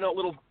Diana giving out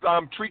little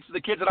treats to the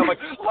kids, and I'm like,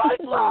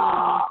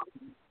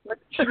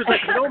 she was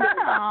like, no,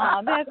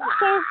 man. That's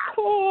so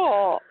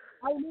cool.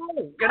 I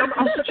know. And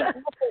I'm such an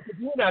asshole for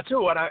doing that,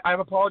 too. And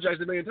I've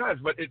apologized a million times,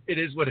 but it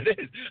is what it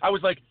is. I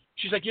was like,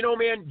 she's like,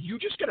 man, you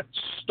just got to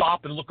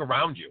stop and look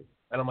around you.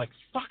 And I'm like,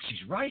 fuck,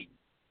 she's right.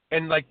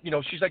 And like,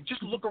 she's like,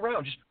 just look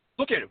around. Just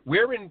look at it.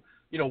 We're in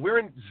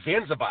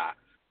Zanzibar.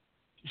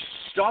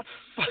 Stop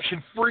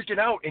fucking freaking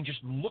out and just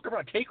look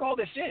around. Take all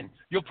this in.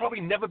 You'll probably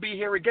never be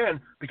here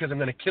again because I'm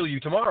going to kill you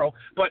tomorrow.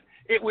 But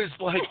it was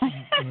like,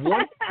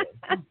 what?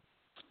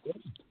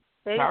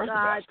 Thank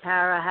God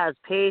Tara has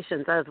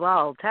patience as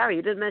well. Tara,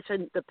 you didn't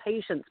mention the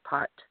patience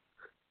part.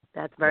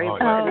 That's very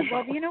important.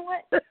 Well, you know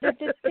what?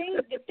 The thing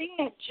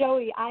that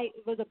Joey,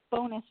 was a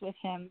bonus with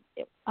him.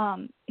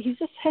 He's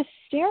just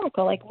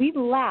hysterical. Like, we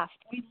laughed.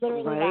 We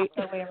literally laughed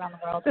our way around the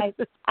world.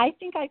 I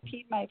think I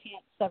peed my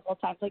pants several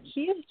times. Like,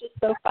 he is just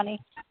so funny.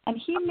 And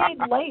he made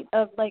light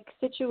of, like,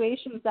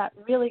 situations that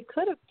really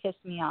could have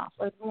pissed me off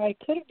or where I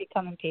could have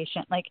become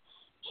impatient. Like,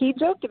 he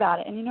joked about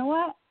it. And you know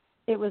what?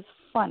 It was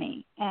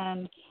funny.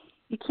 And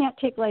you can't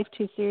take life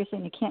too seriously,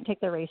 and you can't take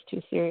the race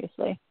too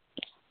seriously.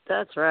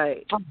 That's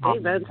right.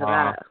 Amen to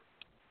that.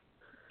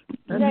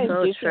 That's you guys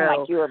so do true. Seem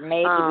like you were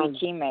made to be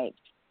teammates.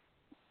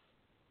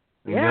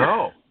 Yeah.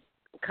 No.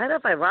 Kind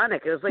of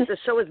ironic. It was like the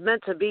show was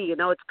meant to be.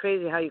 It's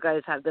crazy how you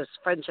guys have this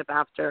friendship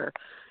after,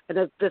 and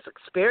this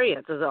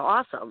experience is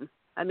awesome.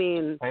 I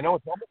mean, I know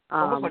it's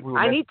almost like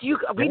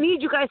we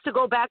need you guys to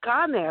go back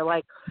on there.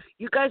 Like,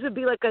 you guys would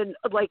be like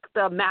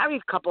the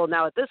married couple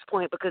now at this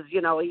point, because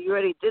you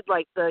already did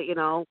like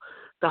the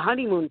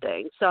honeymoon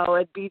thing. So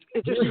it'd be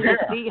interesting to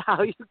see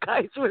how you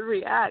guys would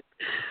react.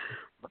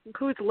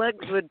 Whose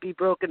legs would be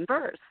broken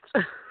first?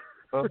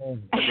 Oh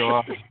my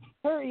God.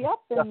 Hurry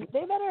up, and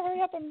they better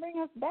hurry up and bring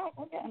us back.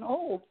 We're getting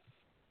old.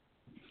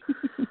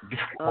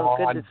 Oh, on.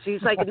 goodness.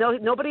 She's like, no,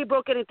 nobody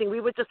broke anything.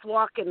 We were just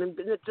walking, and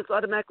it just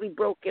automatically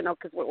broke,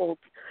 because we're old.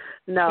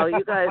 No,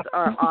 you guys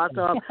are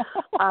awesome.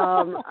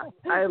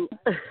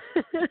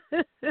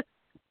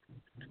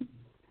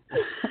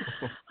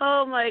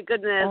 Oh, my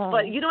goodness.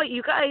 But you know what,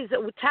 you guys,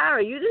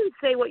 Tara, you didn't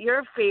say what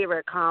your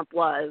favorite comp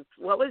was.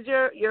 What was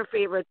your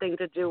favorite thing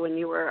to do when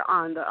you were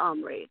on the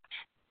race?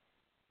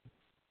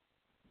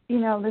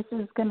 This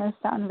is going to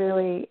sound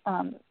really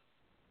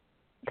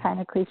kind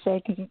of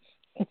cliche because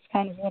it's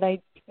kind of what I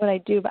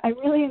do, but I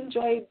really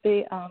enjoyed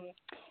the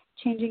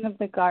changing of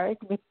the guard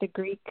with the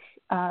Greek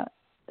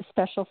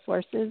special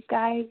forces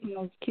guys in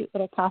those cute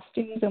little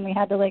costumes, and we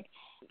had to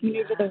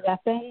maneuver the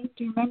weapon.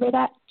 Do you remember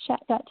that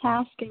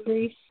task in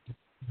Greece?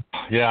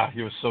 Yeah,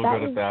 he was so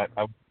good at that.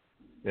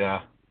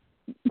 Yeah.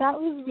 That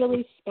was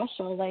really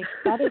special.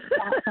 That is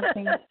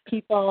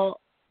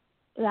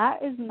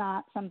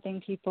not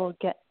something people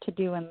get to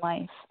do in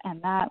life,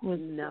 and that was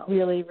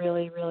really,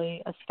 really,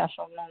 really a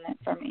special moment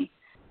for me.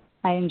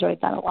 I enjoyed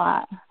that a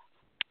lot.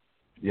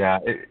 Yeah,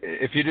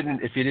 if you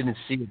didn't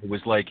see it,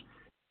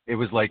 it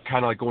was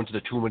kind of like going to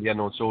the Tomb of the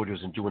Unknown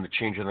Soldiers and doing the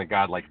changing of the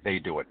guard like they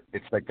do it.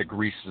 It's like the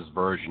Greece's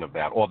version of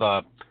that, or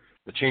the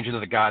changing of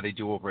the guard they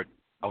do over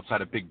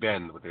outside of Big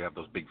Ben, where they have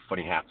those big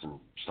funny hats and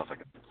stuff like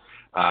that.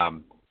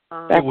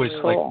 It was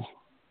cool.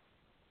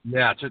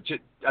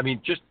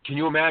 Just can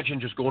you imagine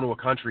just going to a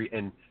country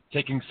and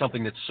taking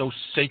something that's so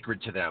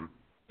sacred to them,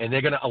 and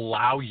they're going to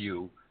allow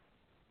you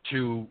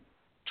to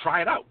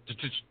try it out,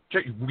 to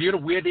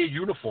wear their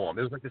uniform.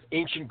 It was like this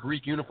ancient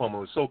Greek uniform. It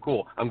was so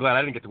cool. I'm glad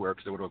I didn't get to wear it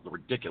because it would have looked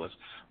ridiculous.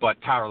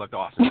 But Tara looked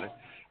awesome in it.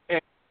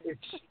 And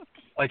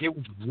it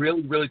was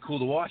really, really cool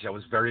to watch. I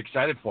was very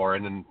excited for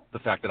it, and the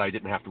fact that I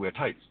didn't have to wear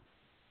tights.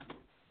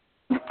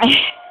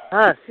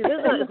 See,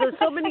 there's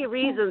so many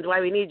reasons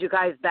why we need you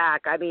guys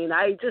back. I mean,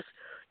 I just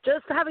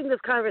having this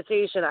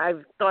conversation,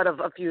 I've thought of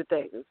a few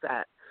things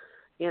that,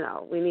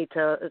 we need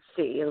to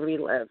see and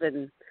relive.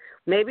 And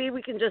maybe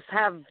we can just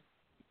have,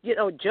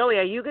 Joey,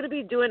 are you going to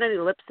be doing any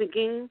lip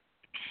syncing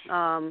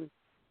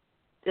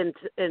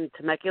in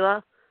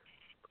Temecula?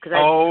 Because I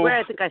swear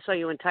I think I saw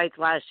you in tights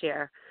last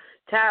year.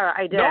 Tara,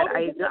 I did.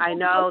 No, I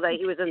know that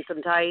he was in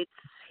some tights,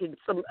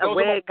 a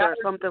wig or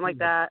something like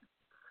that.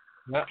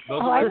 Yeah,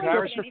 I don't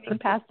get anything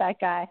past that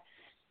guy.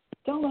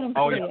 Don't let him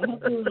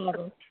see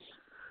it.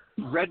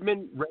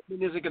 Redmond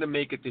isn't going to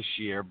make it this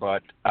year,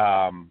 but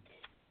I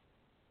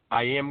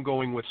am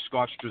going with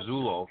Scott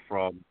Struzzulo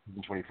from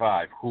Season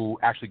 25, who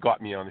actually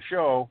got me on the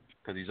show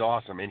because he's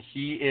awesome. And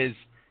he is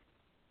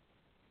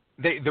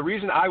the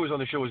reason I was on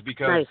the show is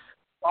because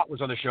Scott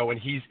was on the show, and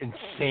he's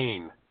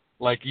insane.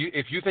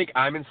 If you think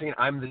I'm insane,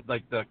 I'm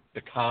the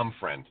calm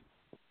friend.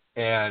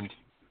 And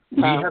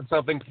we have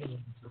something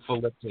for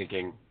lip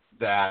syncing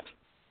that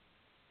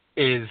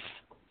is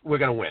we're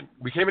gonna win.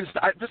 We came in.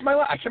 I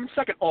came in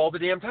second all the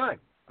damn time.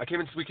 We came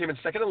in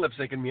second in lip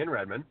sync, and me and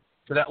Redmond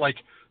to that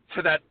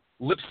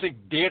lip sync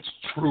dance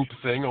troupe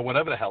thing or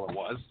whatever the hell it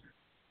was.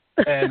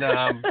 And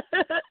I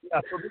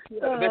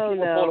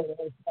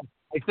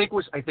think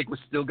we're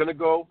still gonna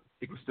go. I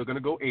think we're still gonna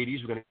go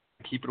 80s. We're gonna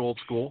keep it old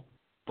school,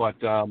 but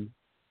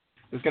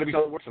there's gonna be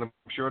something worse, and I'm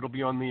sure it'll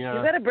be on the.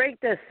 You gotta break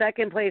the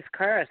second place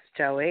curse,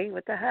 Joey.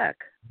 What the heck?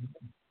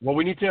 Well,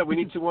 we need to.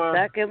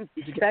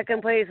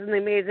 Second place in the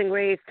Amazing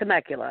Race,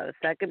 Temecula.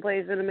 Second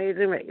place in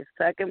Amazing Race.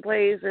 Second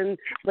place in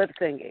lip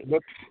singing.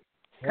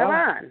 Come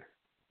on.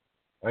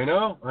 I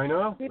know.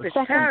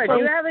 Tara, do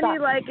you have any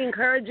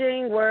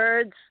encouraging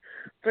words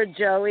for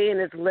Joey and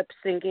his lip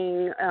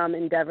syncing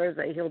endeavors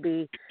that he'll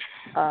be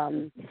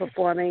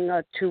performing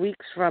 2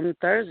 weeks from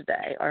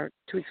Thursday or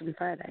 2 weeks from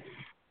Friday?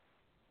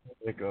 Oh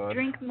my God.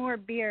 Drink more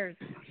beers.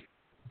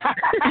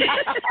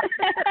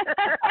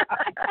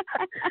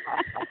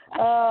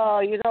 Oh,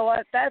 you know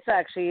what? That's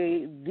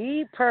actually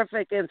the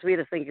perfect answer for you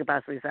to think you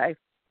possibly say.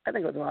 I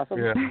think it was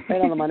awesome. Yeah.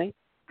 Right on the money.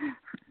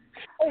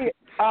 Hey,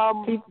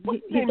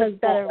 he does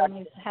better when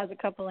he has a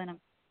couple in him.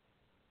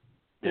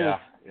 Yeah.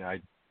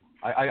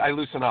 I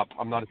loosen up.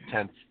 I'm not as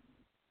tense.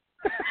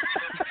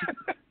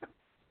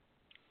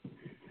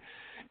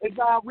 Is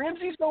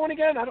Ramsey's going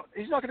again?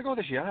 He's not going to go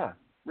this year, huh?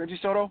 Ramsey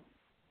Soto?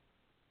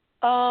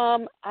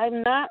 I'm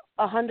not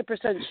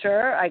 100%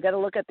 sure. I got to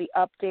look at the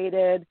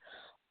updated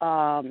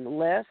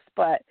list,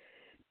 but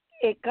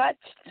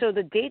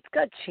the dates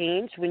got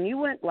changed. When you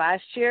went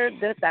last year,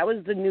 that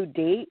was the new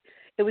date.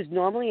 It was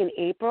normally in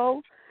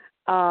April.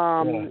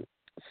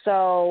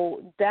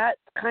 So that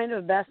kind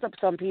of messed up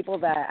some people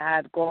that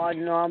had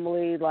gone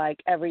normally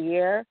every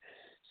year.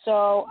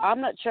 So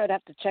I'm not sure. I'd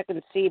have to check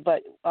and see,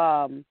 but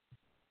I'm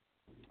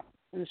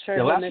sure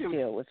he'll miss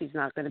you if he's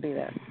not going to be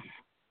there.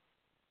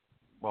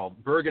 Well,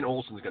 Bergen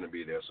Olsen's going to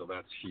be there, so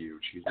that's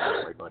huge. He's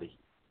my great buddy.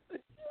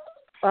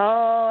 Oh,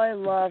 I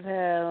love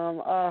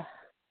him.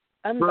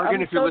 I'm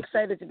so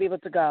excited to be able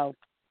to go.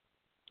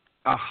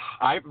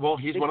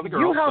 He's one of the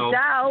girls.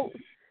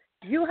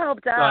 You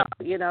helped out.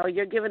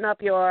 You're giving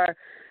up your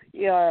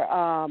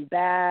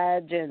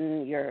badge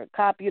and your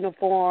cop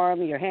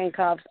uniform, your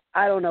handcuffs.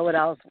 I don't know what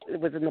else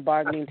was in the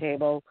bargaining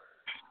table.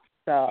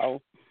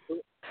 So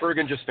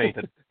Bergen just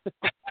fainted.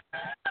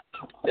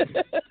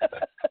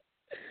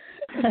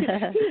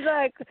 He's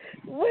like,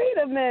 wait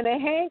a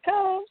minute,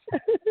 handcuffs?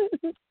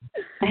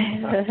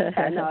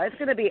 No, it's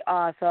going to be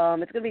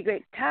awesome. It's going to be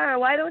great. Tara,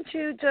 why don't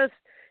you just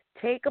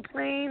take a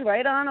plane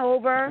right on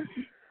over?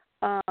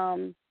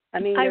 I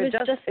mean, I you're was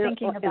just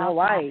thinking in about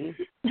Hawaii.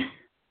 that.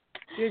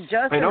 You're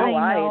just I in know. Hawaii.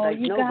 I know, Like,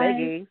 you no guys.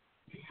 biggie.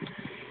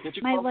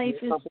 My life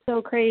is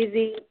so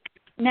crazy.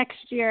 Next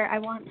year, I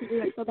want to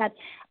do it so bad.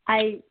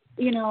 I'm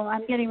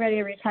getting ready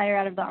to retire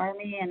out of the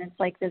Army, and it's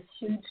like this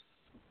huge,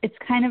 it's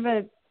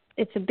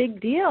a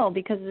big deal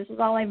because this is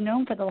all I've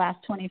known for the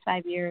last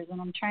 25 years, and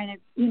I'm trying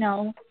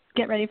to,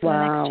 get ready for the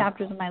next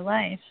chapters of my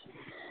life.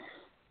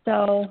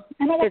 So,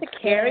 and it's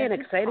scary and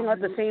exciting at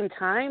the same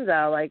time,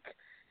 though. Like,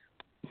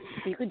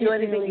 you could do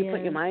anything you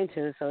put your mind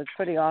to, so it's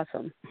pretty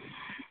awesome.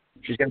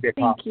 She's going to be a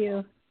cop. Thank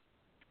you.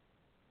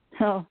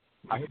 Oh,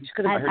 I can't.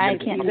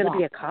 You're going to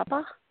be a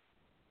copper?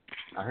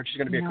 I heard she's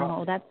going to be a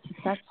cop. No,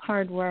 that's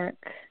hard work.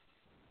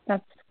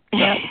 That's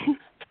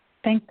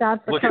thank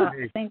God for cops.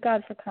 Thank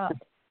God for cops.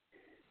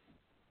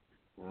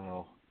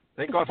 Oh,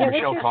 thank God for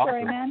Michelle what's your Costa.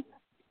 story, man?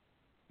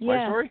 My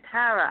Yeah. story?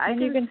 Tara, I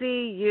can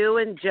see you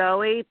and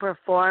Joey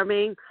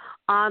performing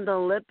on the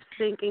lip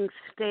syncing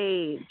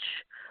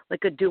stage,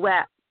 like a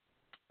duet.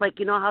 Like,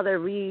 you know how they're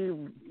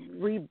revising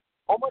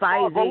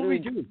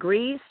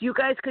Grease? You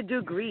guys could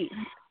do Grease.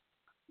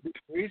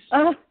 Grease?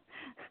 I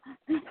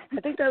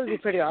think that would be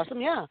pretty awesome,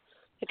 yeah.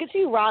 I could see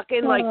you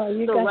rocking,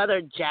 the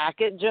leather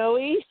jacket,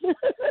 Joey.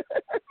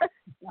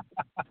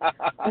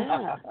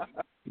 Yeah.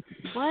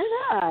 Why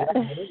not?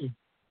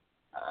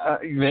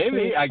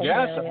 Maybe, I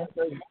guess.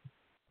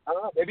 I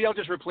don't know. Maybe I'll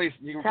just replace.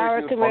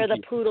 Tara can wear the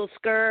poodle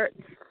skirt.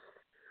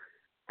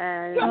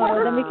 And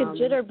then we could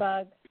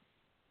jitterbug.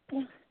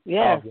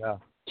 Yeah. Oh, yeah.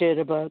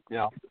 Jitterbug.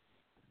 Yeah.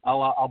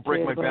 I'll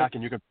break my back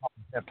and you can pop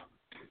my hip.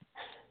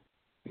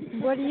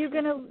 What are you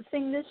gonna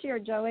sing this year,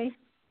 Joey?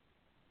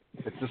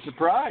 It's a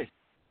surprise.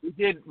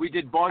 We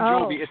did Bon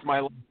Jovi. It's My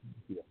Life.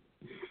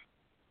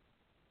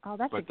 Oh,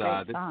 that's a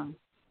great song.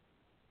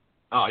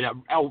 Oh yeah.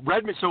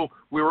 Redmond. So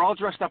we were all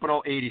dressed up in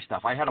all 80s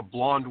stuff. I had a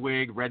blonde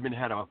wig. Redmond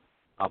had a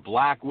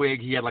black wig.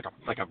 He had like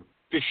a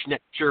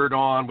fishnet shirt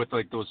on with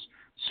like those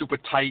super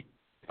tight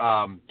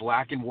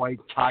black and white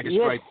tiger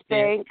stripe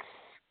pants.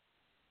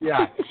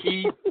 Yeah,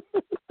 he.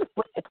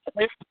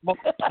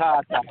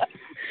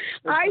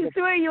 I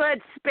swear you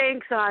had Spanx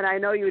on. I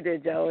know you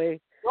did,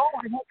 Joey. No,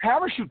 I had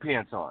parachute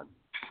pants on.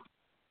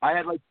 I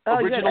had like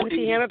original. You had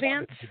MC Hammer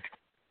pants?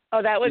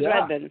 Oh, that was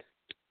Redmond.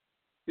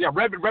 Yeah,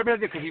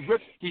 Redmond did because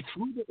he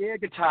threw the air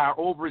guitar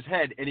over his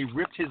head and he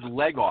ripped his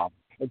leg off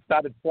and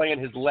started playing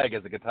his leg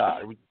as a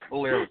guitar. It was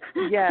hilarious.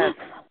 Yes.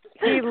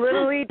 He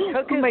literally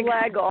took his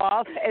leg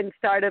off and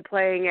started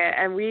playing it,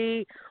 and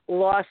we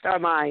lost our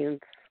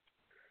minds.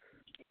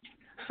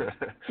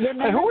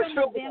 Remember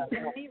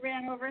when he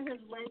ran over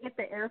his leg at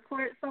the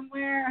airport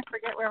somewhere? I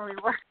forget where we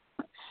were.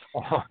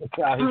 Oh,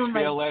 yeah, his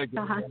tail leg.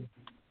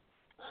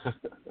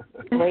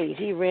 Wait,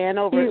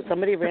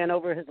 somebody ran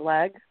over his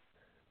leg?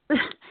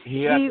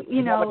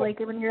 Like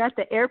when you're at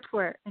the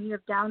airport and you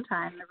have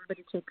downtime,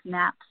 everybody takes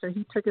naps. So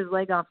he took his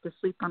leg off to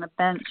sleep on a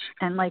bench,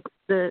 and like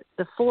the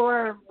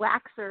floor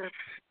waxer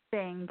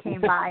thing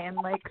came by and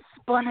like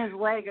spun his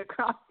leg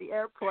across the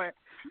airport.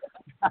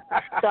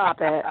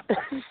 Stop it!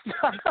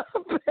 Stop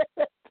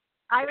it!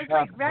 I was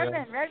like,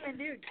 Redmond,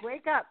 dude,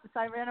 wake up! So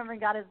I ran over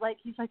and got his leg.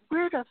 He's like,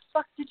 where the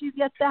fuck did you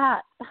get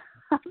that?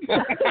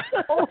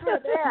 Over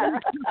there.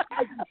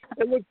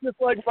 It looks just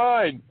like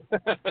mine.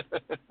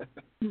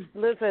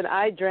 Listen,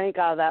 I drank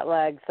out of that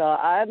leg, so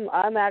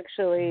I'm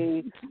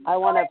actually I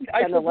want to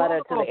send a letter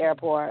to the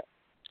airport.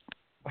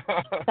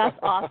 That's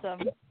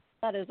awesome.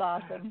 That is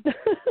awesome.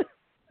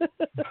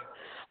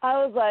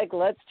 I was like,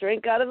 let's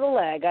drink out of the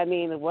leg. I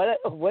mean,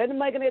 when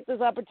am I going to get this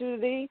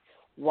opportunity?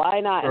 Why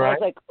not? And I was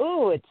like,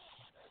 ooh, it's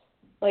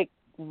like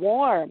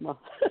warm.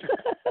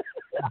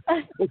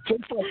 It's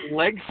just like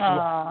leg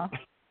sweat.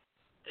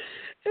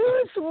 It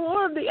was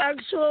warm.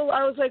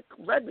 I was like,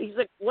 he's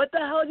like, what the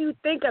hell do you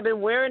think? I've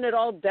been wearing it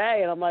all day.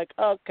 And I'm like,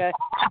 okay.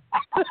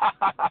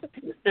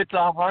 It's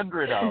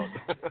 100 out.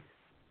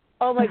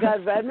 Oh, my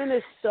God. Redmond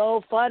is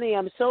so funny.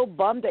 I'm so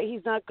bummed that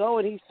he's not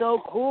going. He's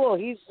so cool.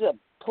 He's a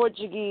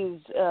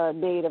Portuguese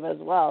native as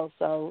well.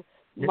 So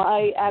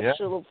my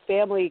actual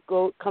family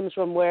comes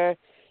from where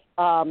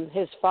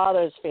his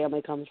father's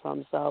family comes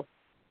from. So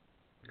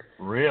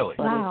really?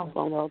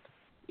 Wow.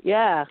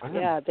 Yeah,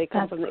 they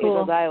come from the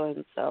Eagles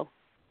Islands, so,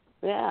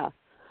 yeah.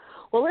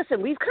 Well,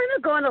 listen, we've kind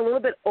of gone a little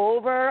bit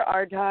over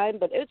our time,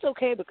 but it's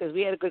okay because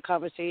we had a good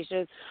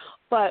conversation.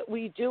 But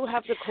we do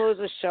have to close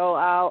the show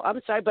out. I'm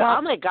sorry, but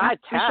oh, my God,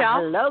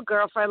 Michelle. Hello,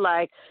 girlfriend.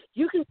 Like,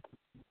 you can.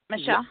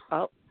 Michelle.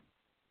 Oh.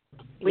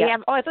 We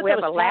have a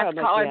last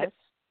caller. Yes.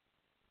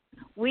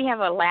 We have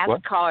a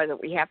last caller that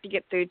we have to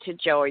get through to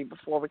Joey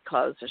before we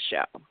close the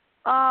show.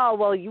 Oh,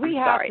 well, we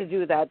have to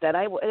do that then.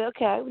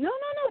 Okay. No.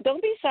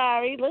 Don't be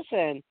sorry.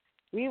 Listen,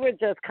 we were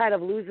just kind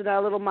of losing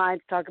our little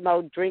minds talking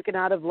about drinking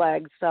out of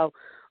legs. So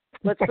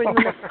let's bring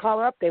the next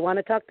caller up. They want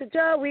to talk to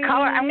Joey.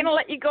 Caller, I'm going to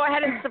let you go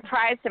ahead and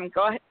surprise him.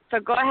 Go ahead. So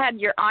go ahead.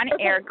 You're on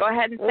air. Go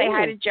ahead and say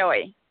hi to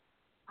Joey.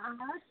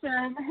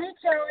 Awesome. Hey,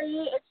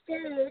 Joey. It's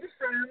Jade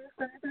from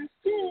the Best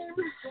Team.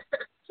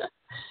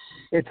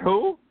 It's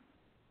who?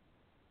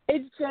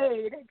 It's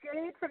Jade.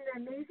 Jade from the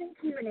Amazing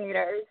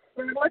Teaminators.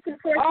 We're looking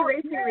forward to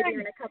racing with you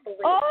in a couple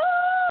weeks.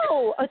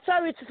 Oh,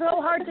 sorry. It's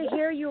so hard to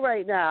hear you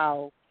right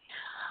now.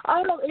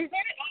 Oh, is it?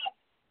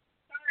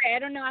 Sorry, I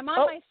don't know. I'm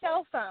on my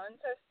cell phone,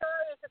 so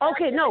sorry.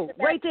 Okay, no,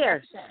 right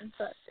there.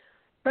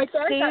 Right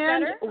there? Stand Is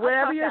that better?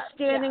 wherever you're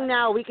standing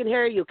now. We can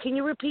hear you. Can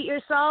you repeat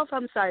yourself?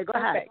 I'm sorry. Go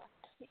ahead.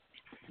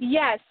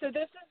 Yes, so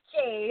this is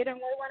Jade, and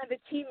we're one of the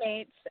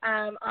teammates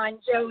on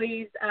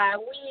Joey's.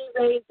 We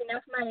raised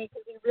enough money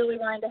because we really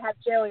wanted to have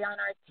Joey on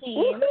our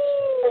team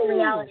for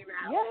Reality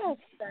Rally. Yes.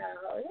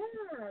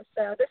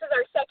 So this is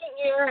our second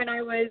year, and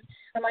I'm a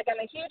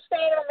huge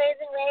fan of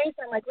Amazing Race.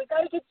 I'm like, we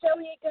got to get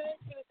Joey again.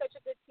 He was such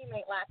a good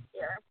teammate last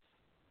year.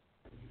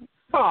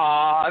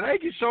 Aw,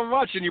 thank you so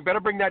much, and you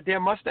better bring that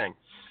damn Mustang.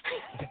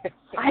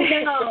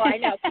 I know.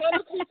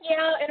 It'll keep you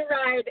out in a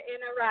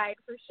ride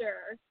for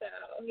sure. So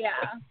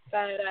yeah,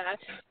 but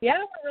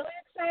we're really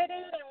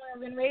excited, and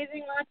we've been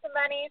raising lots of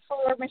money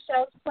for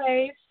Michelle's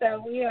place. So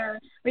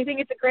we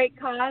think it's a great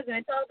cause, and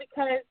it's all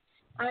because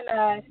I'm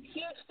a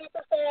huge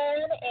super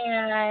fan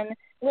and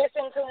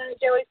listened to one of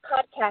Joey's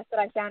podcasts that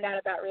I found out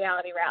about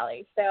Reality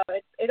Rally. So I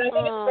think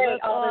it's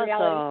great. All the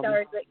reality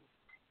stars that.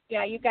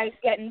 Yeah, you guys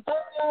get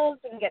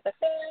involved and get the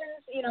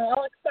fans,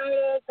 all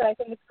excited. So I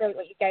think it's great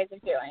what you guys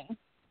are doing.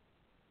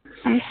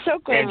 I'm so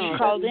glad you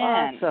called in.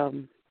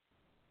 Awesome.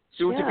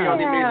 Soon to be on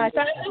the Amazing.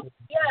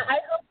 I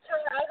hope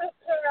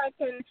Tara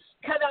can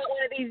come out one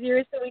of these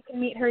years so we can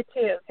meet her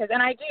too. I'm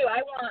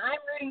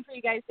rooting for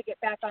you guys to get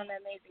back on the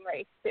Amazing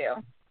Race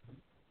too.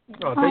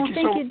 Oh, thank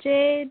you,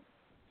 Jade.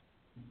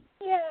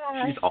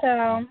 Yeah. She's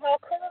awesome.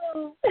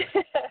 Cool.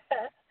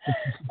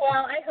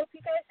 Well, I hope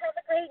you guys have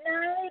a great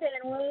night,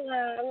 and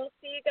we'll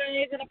see you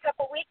guys in a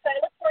couple weeks. I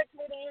look forward to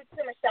meeting you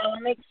too, Michelle,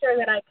 and make sure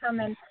that I come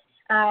and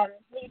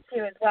meet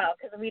you as well,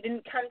 because we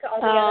didn't come to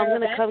all the other I'm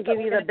going to come give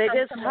you the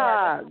biggest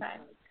hug.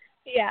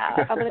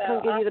 Yeah. I'm going to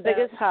come give you the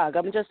biggest hug.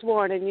 I'm just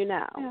warning you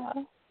now.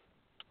 Yeah.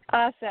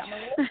 Awesome.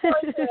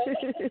 All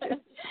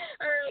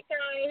right,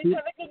 guys.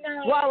 Have a good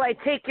night. While I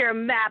take your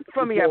map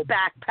from your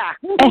backpack.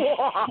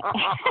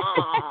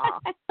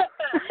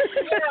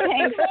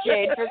 Thanks,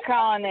 Jade, for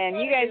calling in.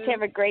 You guys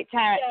have a great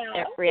time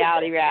at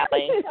Reality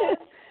Rally.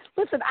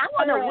 Listen, I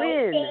want to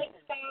win.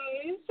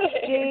 Thanks, guys.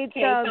 Jade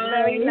sounds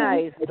very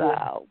nice,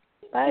 though.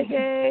 Bye,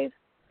 Jade.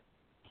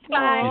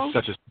 Bye.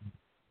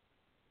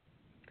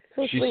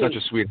 She's such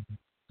a sweet.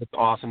 It's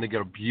awesome to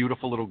get a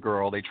beautiful little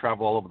girl. They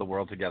travel all over the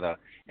world together,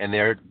 and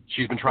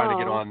she's been trying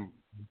to get on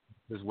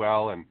as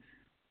well, and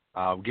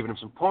giving them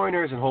some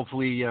pointers, and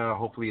hopefully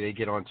they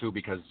get on too,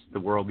 because the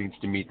world needs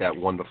to meet that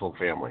wonderful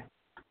family.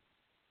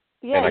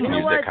 Yeah, you know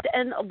what?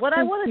 And what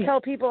I want to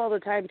tell people all the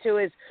time too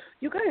is,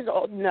 you guys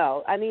all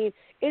know. I mean,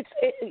 it's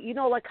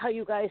like how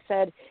you guys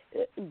said,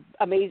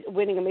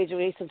 winning a major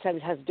race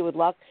sometimes has to do with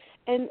luck,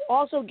 and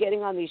also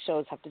getting on these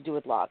shows have to do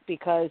with luck,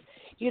 because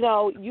you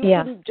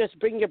can just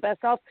bring your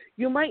best self.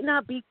 You might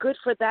not be good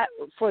for that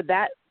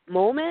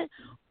moment,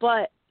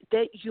 but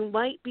that you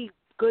might be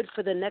good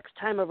for the next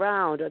time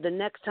around, or the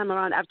next time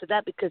around after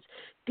that, because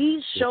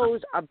these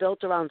shows are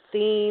built around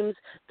themes.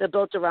 They're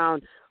built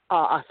around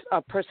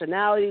a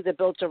personality. They're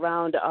built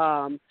around,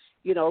 a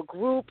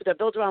group. They're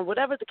built around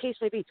whatever the case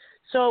may be.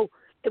 So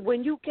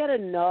when you get a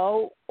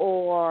no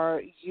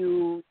or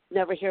you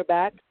never hear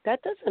back, that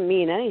doesn't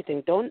mean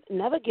anything.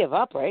 Never give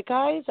up, right,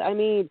 guys? I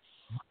mean,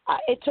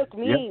 it took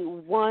me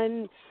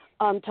one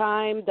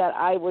time that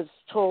I was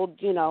told,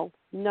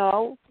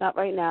 no, not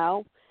right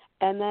now,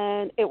 and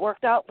then it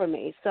worked out for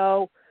me.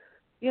 So,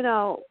 she's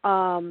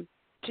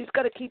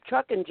got to keep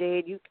trucking,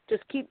 Jade. You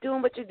just keep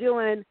doing what you're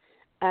doing.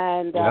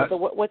 And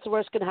what's the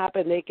worst can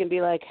happen? They can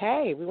be like,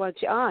 hey, we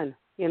want you on,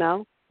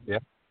 Yeah.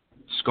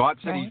 Scott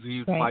said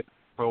he applied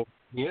for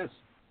years,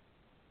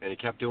 and he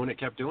kept doing it.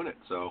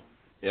 So,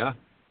 yeah,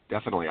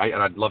 definitely.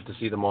 And I'd love to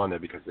see them on there,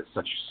 because they're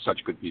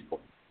such good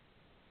people.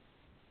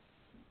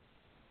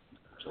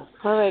 So.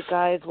 All right,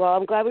 guys. Well,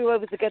 I'm glad we were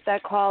able to get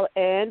that call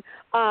in.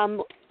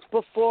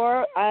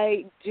 Before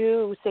I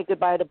do say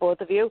goodbye to both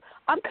of you,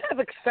 I'm kind of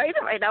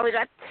excited right now. We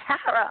got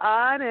Tara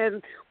on,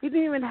 and we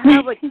didn't even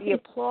have the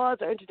applause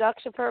or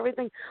introduction for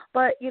everything.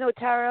 But,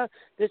 Tara,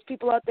 there's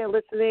people out there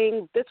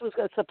listening. This was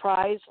a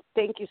surprise.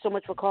 Thank you so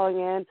much for calling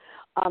in.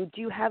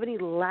 Do you have any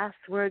last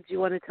words you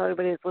want to tell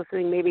everybody that's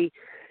listening? Maybe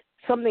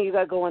something you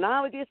got going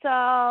on with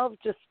yourself,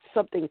 just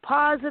something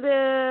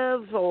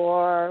positive,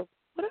 or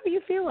whatever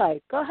you feel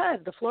like. Go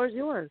ahead. The floor is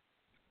yours.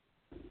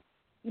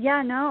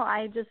 Yeah, no,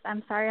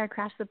 I'm sorry I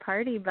crashed the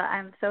party, but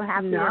I'm so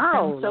happy.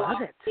 No, so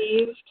love it.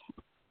 received,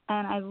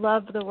 and I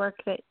love the work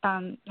that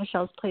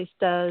Michelle's place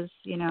does,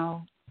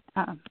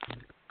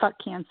 fuck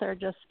cancer,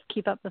 just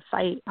keep up the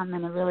fight. I'm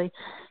in a really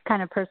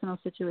kind of personal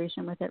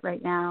situation with it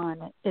right now,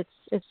 and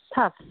it's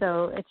tough,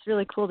 so it's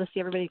really cool to see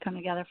everybody come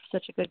together for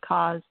such a good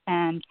cause,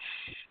 and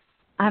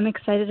I'm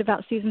excited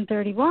about season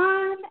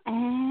 31,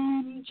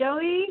 and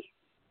Joey,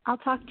 I'll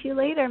talk to you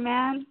later,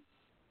 man.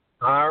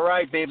 All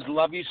right, babes.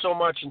 Love you so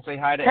much, and say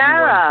hi to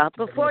Tara,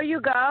 everyone. before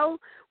you go,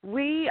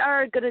 we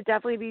are going to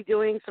definitely be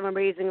doing some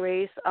Amazing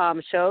Race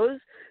shows.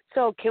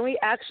 So can we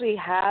actually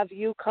have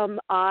you come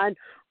on,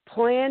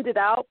 planned it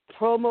out,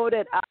 promote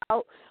it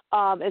out,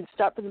 and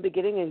start from the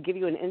beginning and give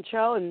you an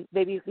intro, and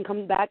maybe you can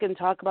come back and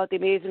talk about the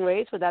Amazing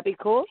Race? Would that be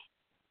cool?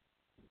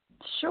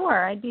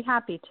 Sure, I'd be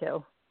happy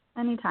to.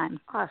 Anytime.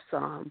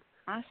 Awesome.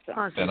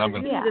 Awesome. Then I'm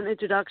You gonna- need an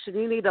introduction.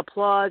 You need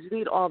applause. You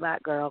need all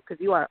that, girl,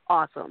 because you are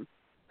awesome.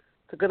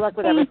 So good luck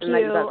with Thank everything that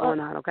you you. got going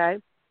on, okay?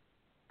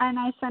 And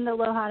I send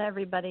aloha to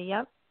everybody.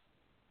 Yep.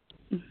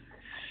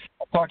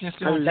 I'll talk to you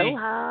soon. Dee.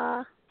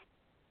 Aloha.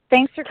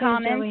 Thanks for Okay,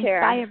 calling in, Joey.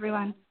 Tara. Bye,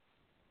 everyone.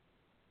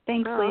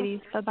 Thanks, Oh.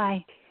 ladies.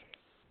 Bye-bye.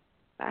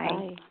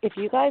 Bye. If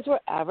you guys were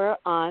ever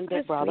on What a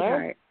Big Brother,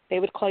 sweetheart. they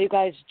would call you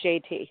guys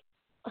JT.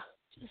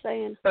 Just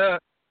saying. Uh,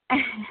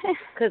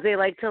 Because they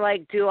like to,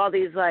 do all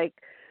these,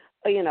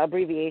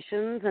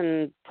 abbreviations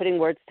and putting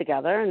words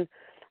together. And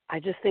I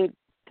just think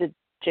the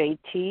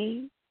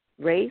JT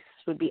race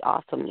would be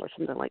awesome or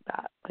something like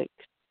that. Like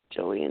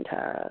Joey and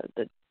Tara,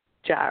 the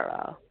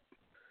Jara,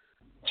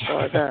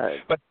 or the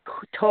but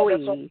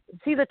Toey.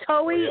 See, the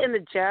Toey yeah. and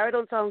the Jara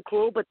don't sound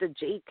cool, but the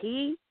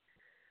JT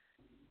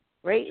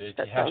race, JT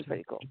that sounds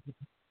pretty cool.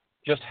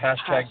 just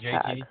hashtag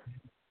Hashtag. JT,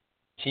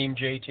 Team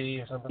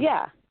JT or something.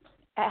 Yeah.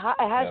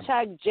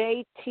 Hashtag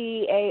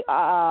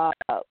JTAR.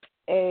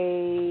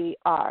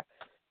 JTAR.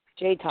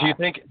 Do you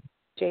think?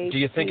 JTR.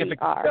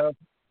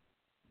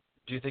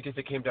 Do you think if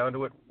it came down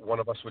to it, one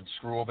of us would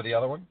screw over the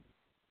other one,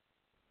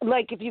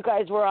 Like if you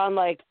guys were on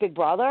Big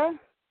Brother?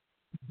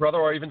 brother,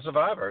 or even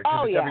Survivor? 'Cause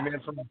Oh, it's yeah. every man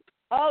for.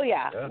 Oh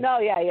yeah. Yeah. No,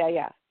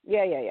 yeah.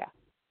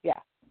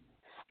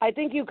 I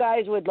think you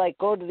guys would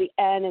go to the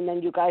end and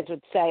then you guys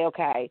would say,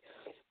 okay.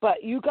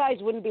 But you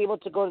guys wouldn't be able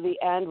to go to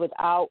the end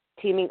without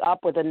teaming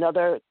up with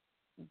another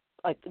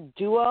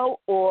duo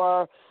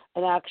or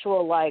an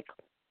actual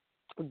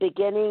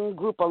beginning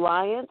group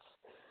alliance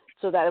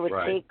so that it would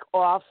Right. take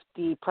off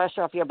the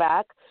pressure off your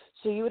back.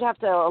 So you would have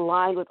to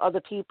align with other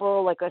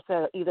people, like I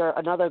said, either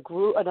another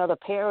group, another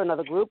pair,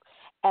 another group,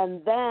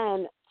 and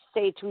then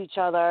say to each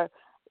other,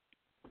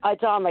 I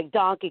tell them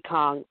Donkey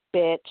Kong,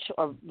 bitch,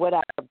 or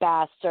whatever,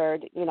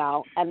 bastard,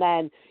 and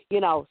then,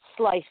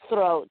 slice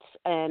throats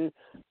and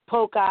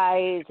poke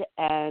eyes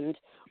and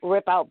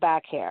rip out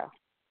back hair.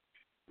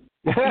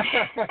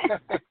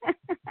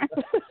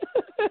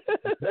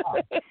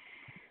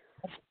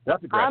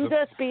 That's aggressive. I'm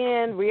just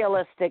being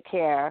realistic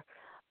here.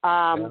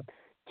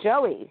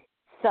 Joey,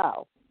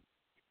 so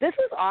this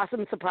is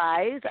awesome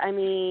surprise. I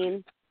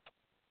mean,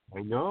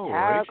 I know,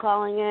 Tara right?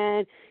 calling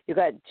in. You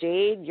got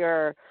Jade,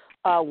 your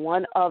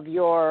one of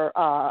your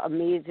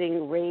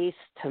Amazing Race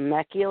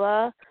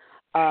Temecula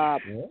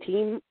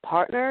team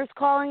partners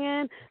calling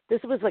in.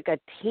 This was a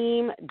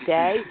team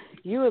day.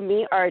 You and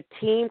me are a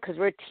team because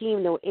we're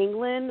Team New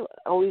England,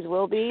 always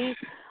will be.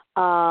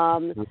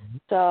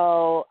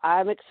 So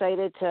I'm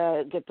excited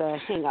to get to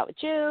hang out with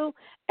you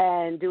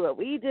and do what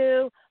we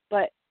do.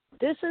 But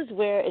this is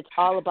where it's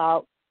all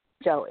about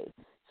Joey.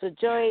 So,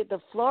 Joey, the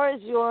floor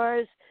is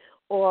yours,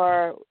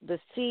 or the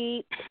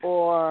seat,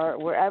 or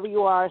wherever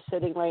you are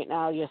sitting right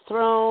now, your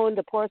throne,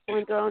 the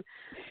porcelain throne.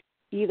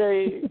 Either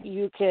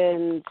you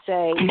can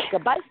say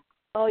goodbye,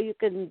 or you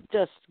can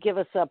just give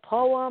us a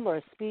poem or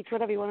a speech,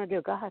 whatever you want to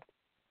do. Go ahead.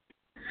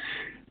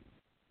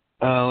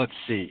 Let's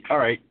see. All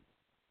right.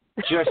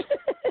 Just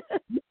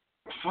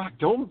fuck.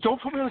 Don't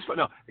put me on the spot.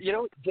 No,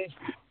 just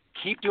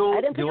keep doing.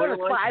 I didn't put you on the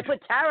doing spot. I put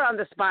Tara on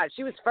the spot.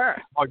 She was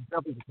first. Oh, you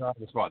definitely put me on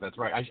the spot. That's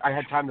right. I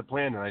had time to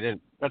plan and I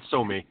didn't. That's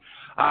so me.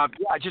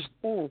 Just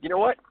you know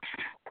what?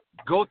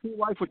 Go through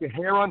life with your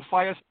hair on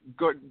fire,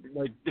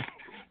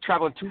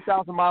 traveling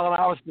 2,000 mile an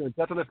hour,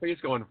 death on the face,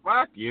 going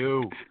fuck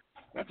you.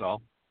 That's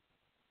all.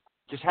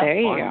 Just have There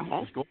you fun.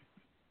 go. Just go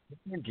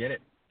and get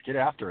it. Get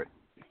after it.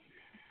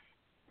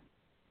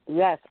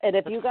 Yes, and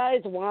if you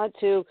guys want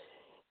to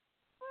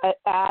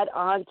add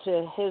on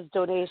to his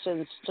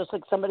donations, just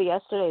like somebody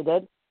yesterday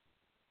did,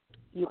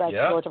 you guys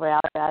Yeah. go to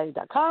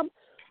realityreality.com,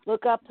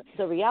 look up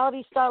the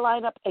Reality Star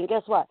lineup, and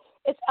guess what?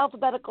 It's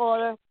alphabetical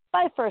order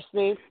by first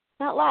name,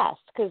 not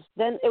last, because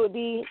then it would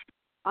be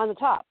on the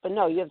top. But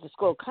no, you have to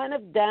scroll kind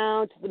of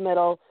down to the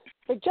middle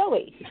for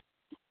Joey,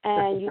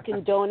 and you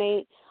can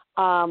donate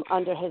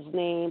under his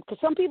name, because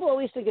some people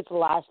always think it's the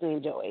last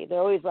name Joey. They're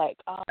always like,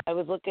 oh, I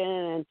was looking,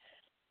 and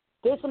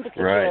this in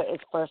particular Right. is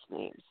first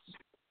names.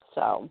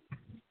 So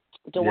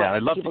don't Yeah, I'd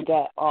want love people to to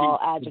get all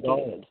keep it going.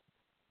 agitated.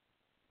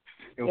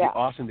 It would Yeah. be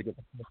awesome to get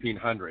to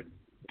 1,500.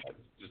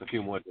 Just a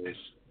few more days.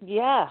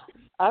 Yeah.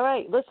 All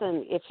right.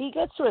 Listen, if he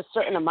gets to a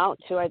certain amount,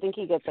 too, I think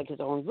he gets, his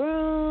own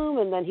room,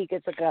 and then he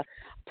gets, a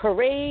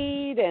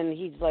parade, and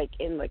he's,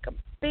 in, a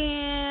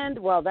band.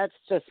 Well, that's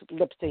just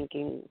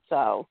lip-syncing.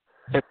 So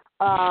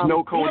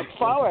No we look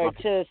forward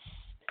to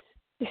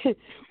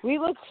we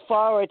look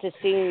forward to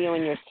seeing you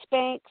in your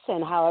Spanx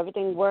and how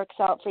everything works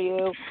out for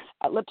you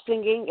at lip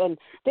syncing. And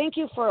thank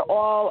you for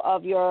all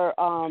of your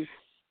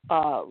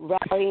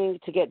rallying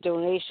to get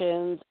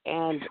donations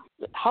and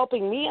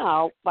helping me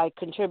out by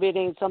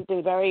contributing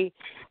something very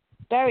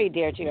very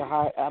dear to your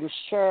heart. I'm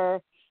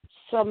sure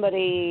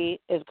somebody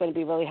is going to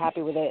be really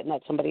happy with it, and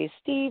that somebody is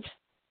Steve.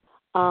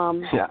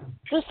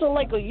 Just so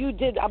like you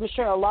did, I'm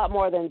sure a lot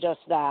more than just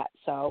that.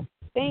 So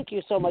thank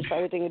you so much for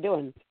everything you're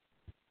doing.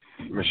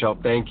 Michelle,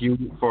 thank you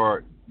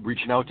for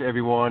reaching out to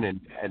everyone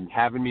and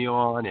having me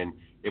on. And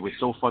it was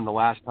so fun the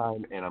last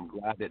time. And I'm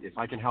glad that if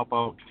I can help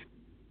out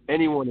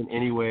anyone in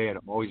any way, I'd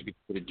always be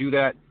happy to do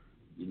that.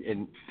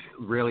 And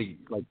really,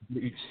 like,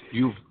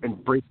 you've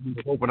embraced me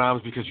with open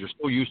arms because you're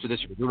so used to this.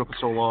 You've been doing it for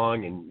so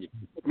long. And you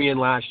put me in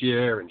last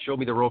year and showed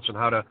me the ropes on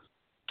how to,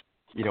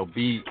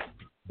 be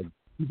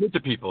good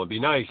to people and be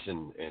nice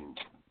and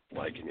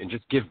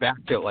just give back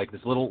to like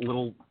this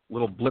little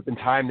blip in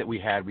time that we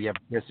had. We have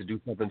a chance to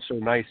do something so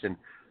nice, and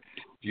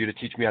for you to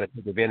teach me how to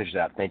take advantage of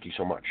that. Thank you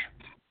so much.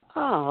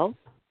 Oh,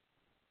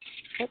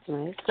 that's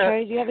nice.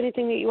 Terry, do you have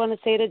anything that you want to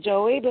say to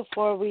Joey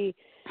before we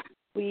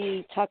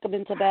tuck him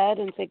into bed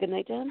and say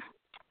goodnight to him?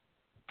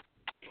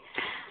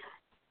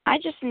 I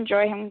just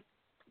enjoy him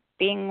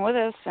being with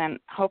us and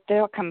hope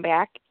they'll come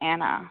back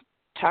and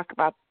talk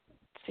about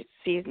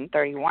season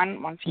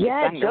 31 once he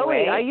gets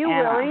underway. Joey, are you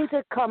willing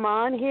to come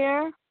on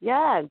here?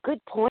 Yeah,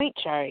 good point,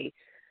 Cherry.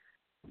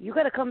 You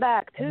got to come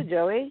back too,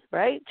 Joey,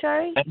 right,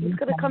 Cherry? He's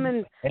going to come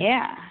and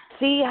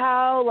see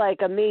how, like,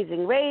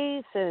 Amazing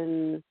Race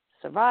and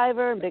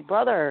Survivor and Big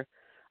Brother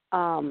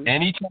are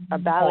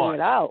battling it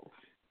out.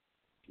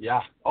 Yeah.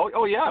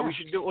 Oh yeah. We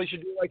should do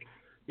like,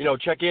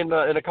 check in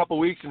a couple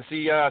weeks and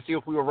see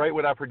if we were right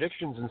with our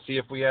predictions and see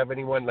if we have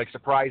anyone like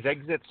surprise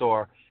exits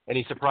or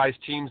any surprise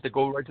teams that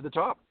go right to the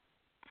top.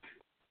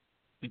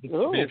 It'd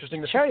be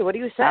interesting to see. Cherry, what do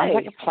you say? Sounds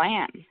like a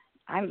plan.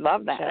 I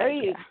love that.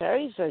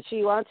 Cherry said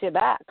she wants you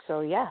back,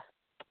 so yeah.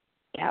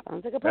 Yeah.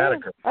 Sounds like a plan.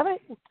 All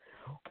right.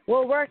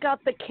 We'll work out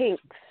the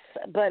kinks,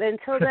 but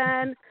until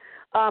then,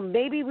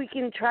 maybe we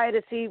can try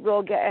to see.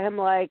 We'll get him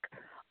like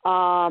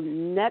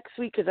next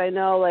week, because I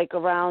know like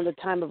around the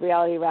time of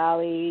Reality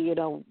Rally,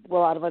 a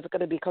lot of us are going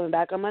to be coming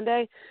back on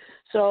Monday.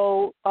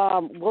 So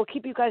we'll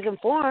keep you guys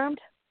informed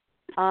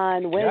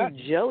on when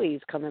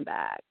Joey's coming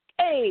back.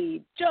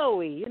 Hey,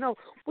 Joey,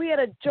 we had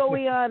a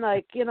Joey on,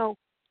 like,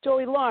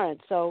 Joey Lawrence.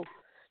 So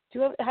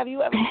has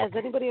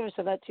anybody ever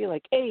said that to you?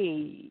 Like,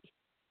 hey,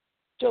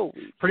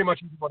 Joey. Pretty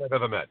much everyone I've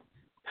ever met.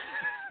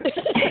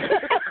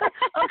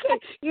 Okay,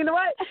 you know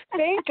what?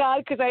 Thank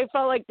God, because I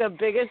felt like the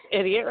biggest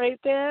idiot right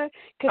there,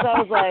 because I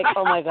was like,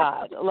 oh, my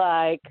God.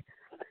 Like,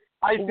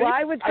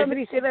 why would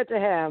somebody say that to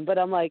him? But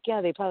I'm like,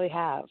 yeah, they probably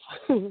have.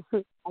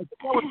 I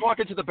think I was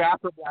walking to the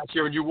bathroom last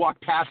year, and you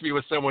walked past me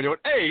with someone. You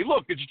went, hey,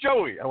 look, it's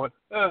Joey. I went,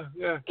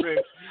 yeah, great.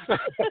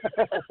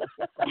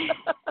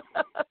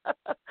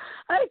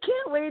 I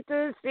can't wait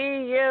to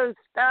see you.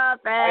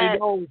 Stop it. I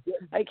know.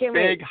 I can't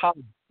wait. Big hug.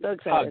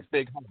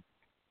 Big hug.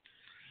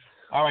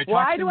 All right.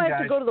 Why do I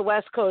have to go to the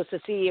West Coast to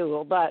see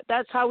you? But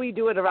that's how we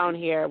do it around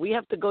here. We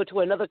have to go to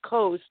another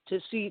coast to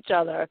see each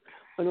other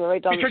when we're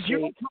right down the street. Because you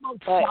don't come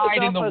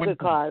outside in the winter. Good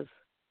cause.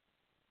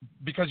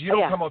 Because you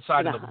don't come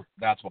outside in the winter.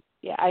 That's what.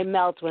 Yeah, I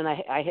melt when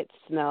I hit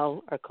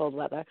snow or cold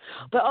weather.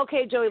 But,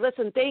 okay, Joey,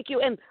 listen, thank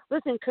you. And,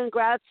 listen,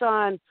 congrats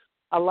on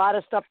a lot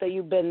of stuff that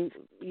you've been,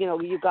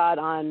 you got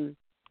on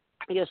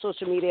your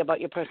social media about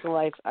your personal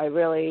life. I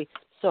really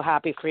so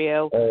happy for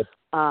you.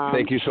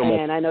 Thank you so much.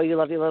 And I know you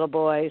love your little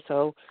boy,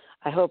 so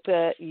I hope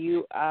that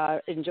you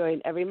are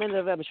enjoying every minute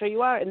of it. I'm sure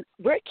you are. And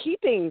we're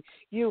keeping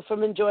you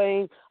from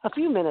enjoying a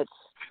few minutes.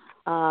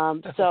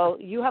 So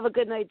you have a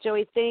good night,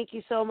 Joey. Thank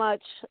you so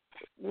much.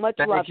 Much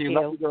love to you.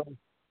 Love you, girl.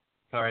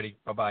 All righty.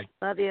 Bye-bye.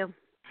 Love you.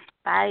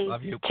 Bye.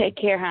 Love you. Take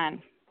care,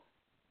 hon.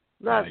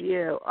 Love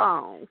you.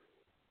 Oh.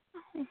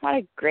 What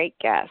a great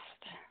guest.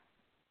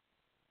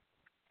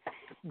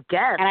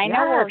 And I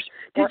know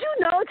Did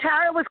you know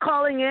Tara was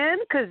calling in?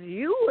 Because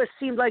you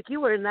seemed like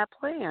you were in that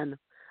plan,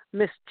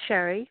 Miss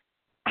Cherry.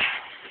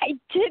 I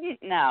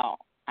didn't know.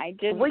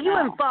 Were you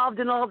involved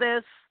in all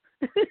this?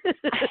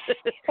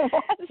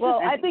 Well,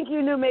 I think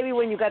you knew maybe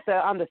when you got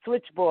on the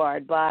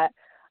switchboard, but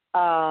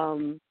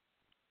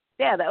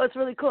yeah, that was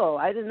really cool.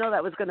 I didn't know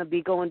that was going to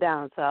be going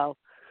down. So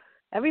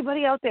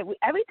everybody out there,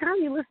 every time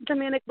you listen to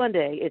Manic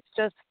Monday, it's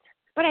just.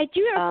 But I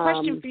do have a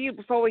question for you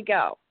before we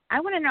go.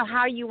 I want to know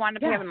how you wound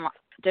up having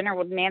dinner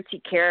with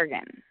Nancy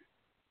Kerrigan.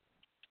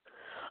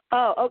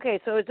 Oh, okay.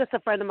 So it's just a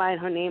friend of mine.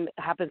 Her name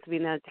happens to be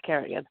Nancy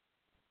Kerrigan.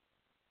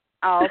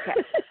 Oh,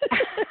 okay.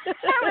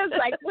 I was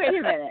like, wait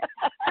a minute.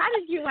 How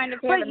did you wind up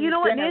having dinner? But you know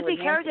what? Nancy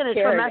Kerrigan is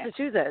from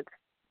Massachusetts.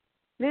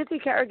 Nancy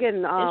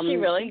Kerrigan. Is she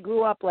really? She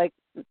grew up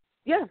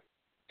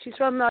she's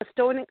from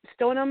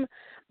Stoneham,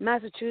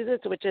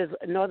 Massachusetts, which is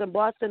northern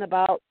Boston,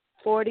 about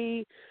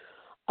 40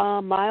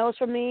 miles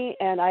from me.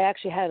 And I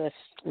actually had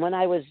when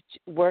I was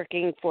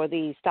working for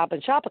the Stop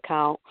and Shop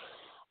account,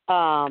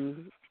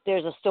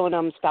 there's a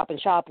Stoneham Stop and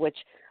Shop, which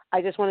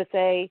I just want to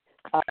say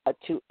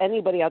to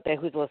anybody out there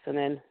who's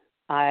listening,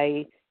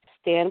 I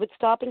stand with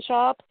Stop and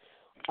Shop.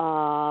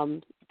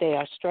 They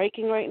are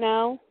striking right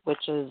now,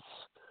 which is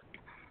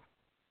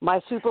my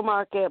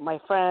supermarket, my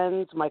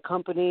friends, my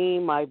company,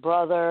 my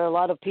brother, a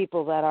lot of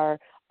people that are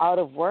out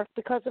of work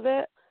because of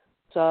it.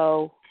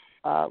 So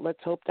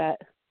let's hope that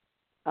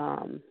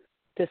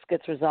this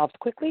gets resolved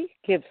quickly,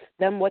 gives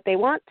them what they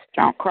want.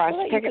 Don't cross so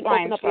that the picket you can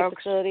lines, open up your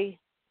folks. facility.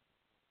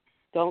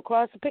 Don't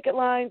cross the picket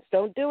lines.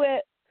 Don't do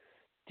it.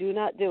 Do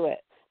not do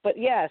it. But,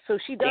 yeah, so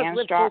she does Stand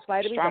live strong, close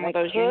by to me. strong with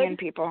those union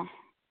people.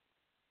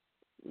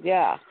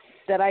 Yeah,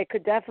 that I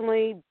could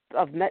definitely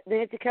have met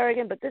Nancy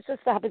Kerrigan, but this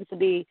just happens to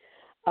be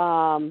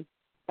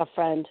a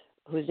friend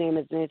whose name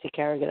is Nancy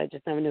Kerrigan. I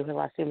just never knew her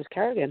last name was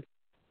Kerrigan.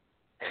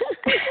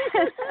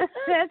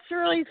 That's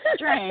really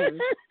strange.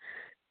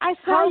 I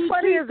saw How you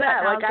funny tweet is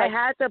that? and Like, I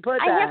had to put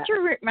that. I have to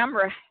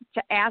remember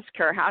to ask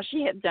her how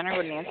she had dinner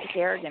with Nancy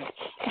Kerrigan.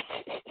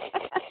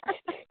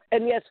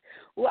 And yes,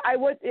 well,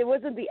 it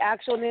wasn't the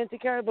actual Nancy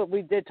Kerrigan, but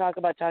we did talk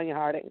about Tanya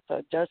Harding.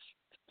 So just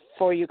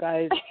for you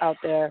guys out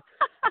there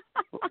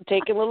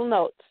taking little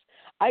notes,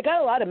 I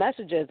got a lot of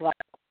messages like,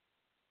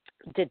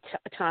 "Did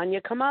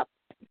Tanya come up?"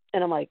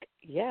 And I'm like,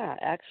 "Yeah,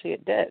 actually,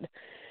 it did."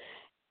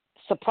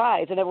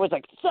 Surprise, and everyone's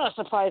like, "It's not a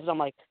surprise," and I'm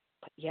like,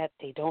 but yet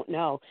they don't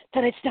know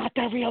that it's not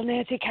the real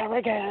Nancy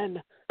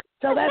Kerrigan.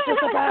 So that's a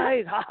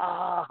surprise. Ha,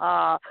 ha,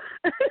 ha.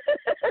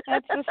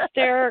 That's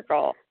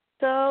hysterical.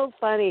 So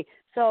funny.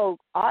 So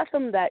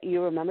awesome that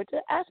you remembered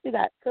to ask me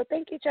that. So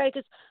thank you, Cherry,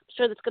 because I'm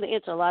sure that's going to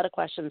answer a lot of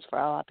questions for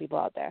a lot of people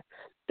out there.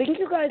 Thank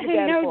you guys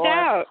again No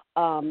doubt.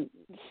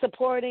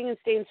 supporting and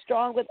staying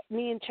strong with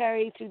me and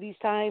Cherry through these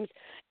times.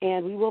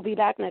 And we will be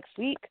back next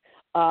week.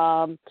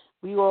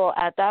 We will,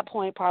 at that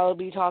point,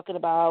 probably be talking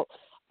about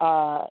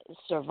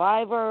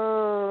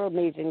Survivor,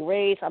 Amazing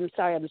Race. I'm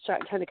sorry, I'm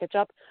trying to catch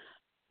up.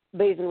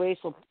 Amazing Race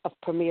will have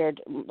premiered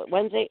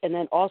Wednesday, and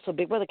then also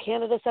Big Brother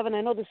Canada 7. I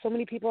know there's so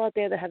many people out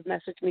there that have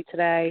messaged me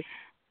today.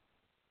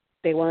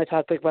 They want to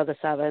talk Big Brother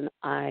 7.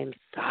 I'm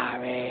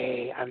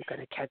sorry. I'm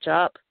going to catch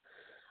up.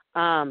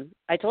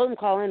 I told them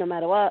call in no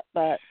matter what,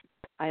 but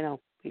I know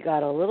we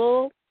got a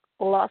little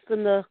lost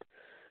in the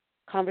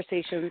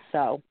conversation,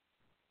 so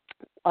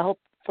I hope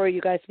for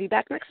you guys to be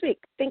back next week.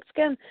 Thanks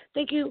again.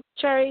 Thank you,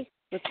 Cherry.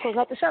 Let's close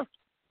out the show.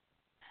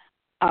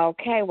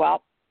 Okay,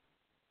 well,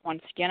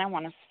 once again, I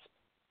want to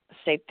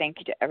say thank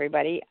you to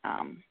everybody,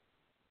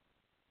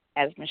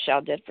 as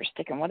Michelle did, for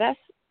sticking with us.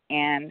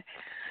 And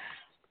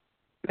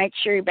make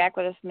sure you're back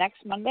with us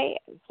next Monday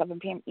at 7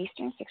 p.m.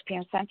 Eastern, 6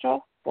 p.m.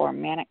 Central for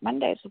Manic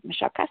Mondays with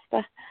Michelle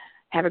Costa.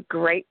 Have a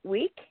great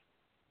week.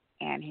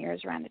 And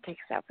here's Ron to take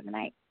us out for the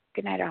night.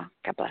 Good night, all.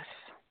 God bless.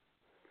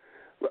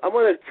 I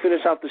want to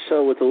finish off the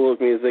show with a little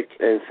music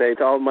and say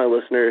to all of my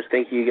listeners,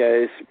 thank you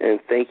guys, and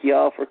thank you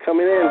all for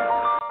coming in.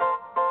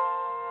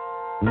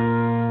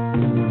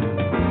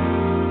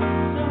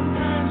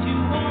 Sometimes you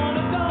want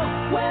to go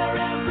where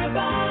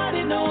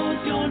everybody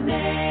knows your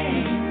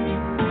name,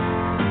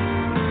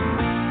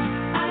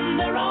 and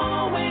they're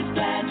always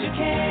glad you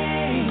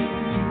came.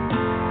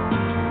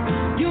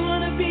 You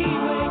want to be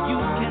where you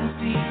can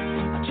see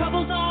our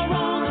troubles are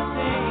all the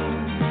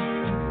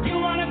same. You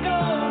want to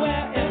go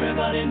where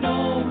everybody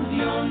knows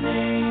your name.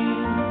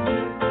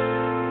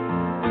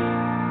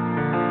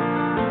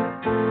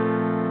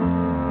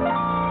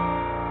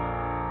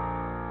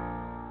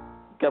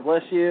 God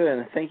bless you,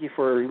 and thank you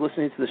for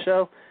listening to the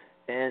show.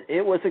 And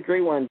it was a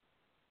great one.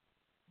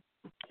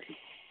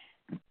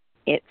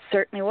 It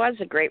certainly was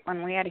a great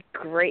one. We had a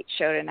great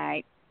show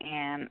tonight,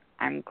 and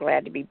I'm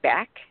glad to be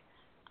back.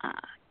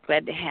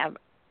 Glad to have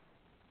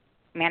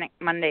Manic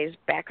Mondays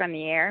back on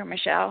the air,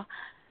 Michelle.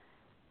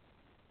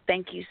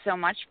 Thank you so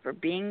much for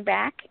being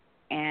back,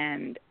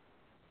 and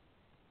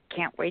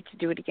can't wait to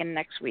do it again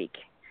next week.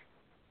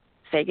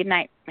 Say good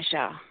night,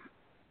 Michelle.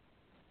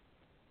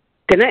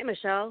 Good night,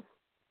 Michelle.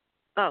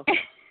 Oh,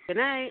 good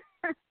night.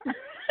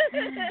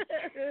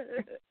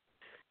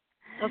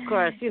 Of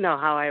course, you know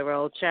how I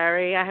roll,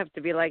 Cherry. I have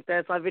to be like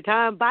this every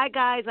time. Bye,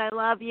 guys. I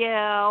love you.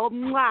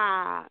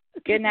 Mwah.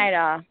 Good night,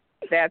 all.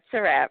 That's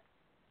a wrap.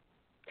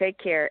 Take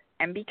care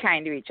and be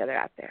kind to each other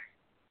out there.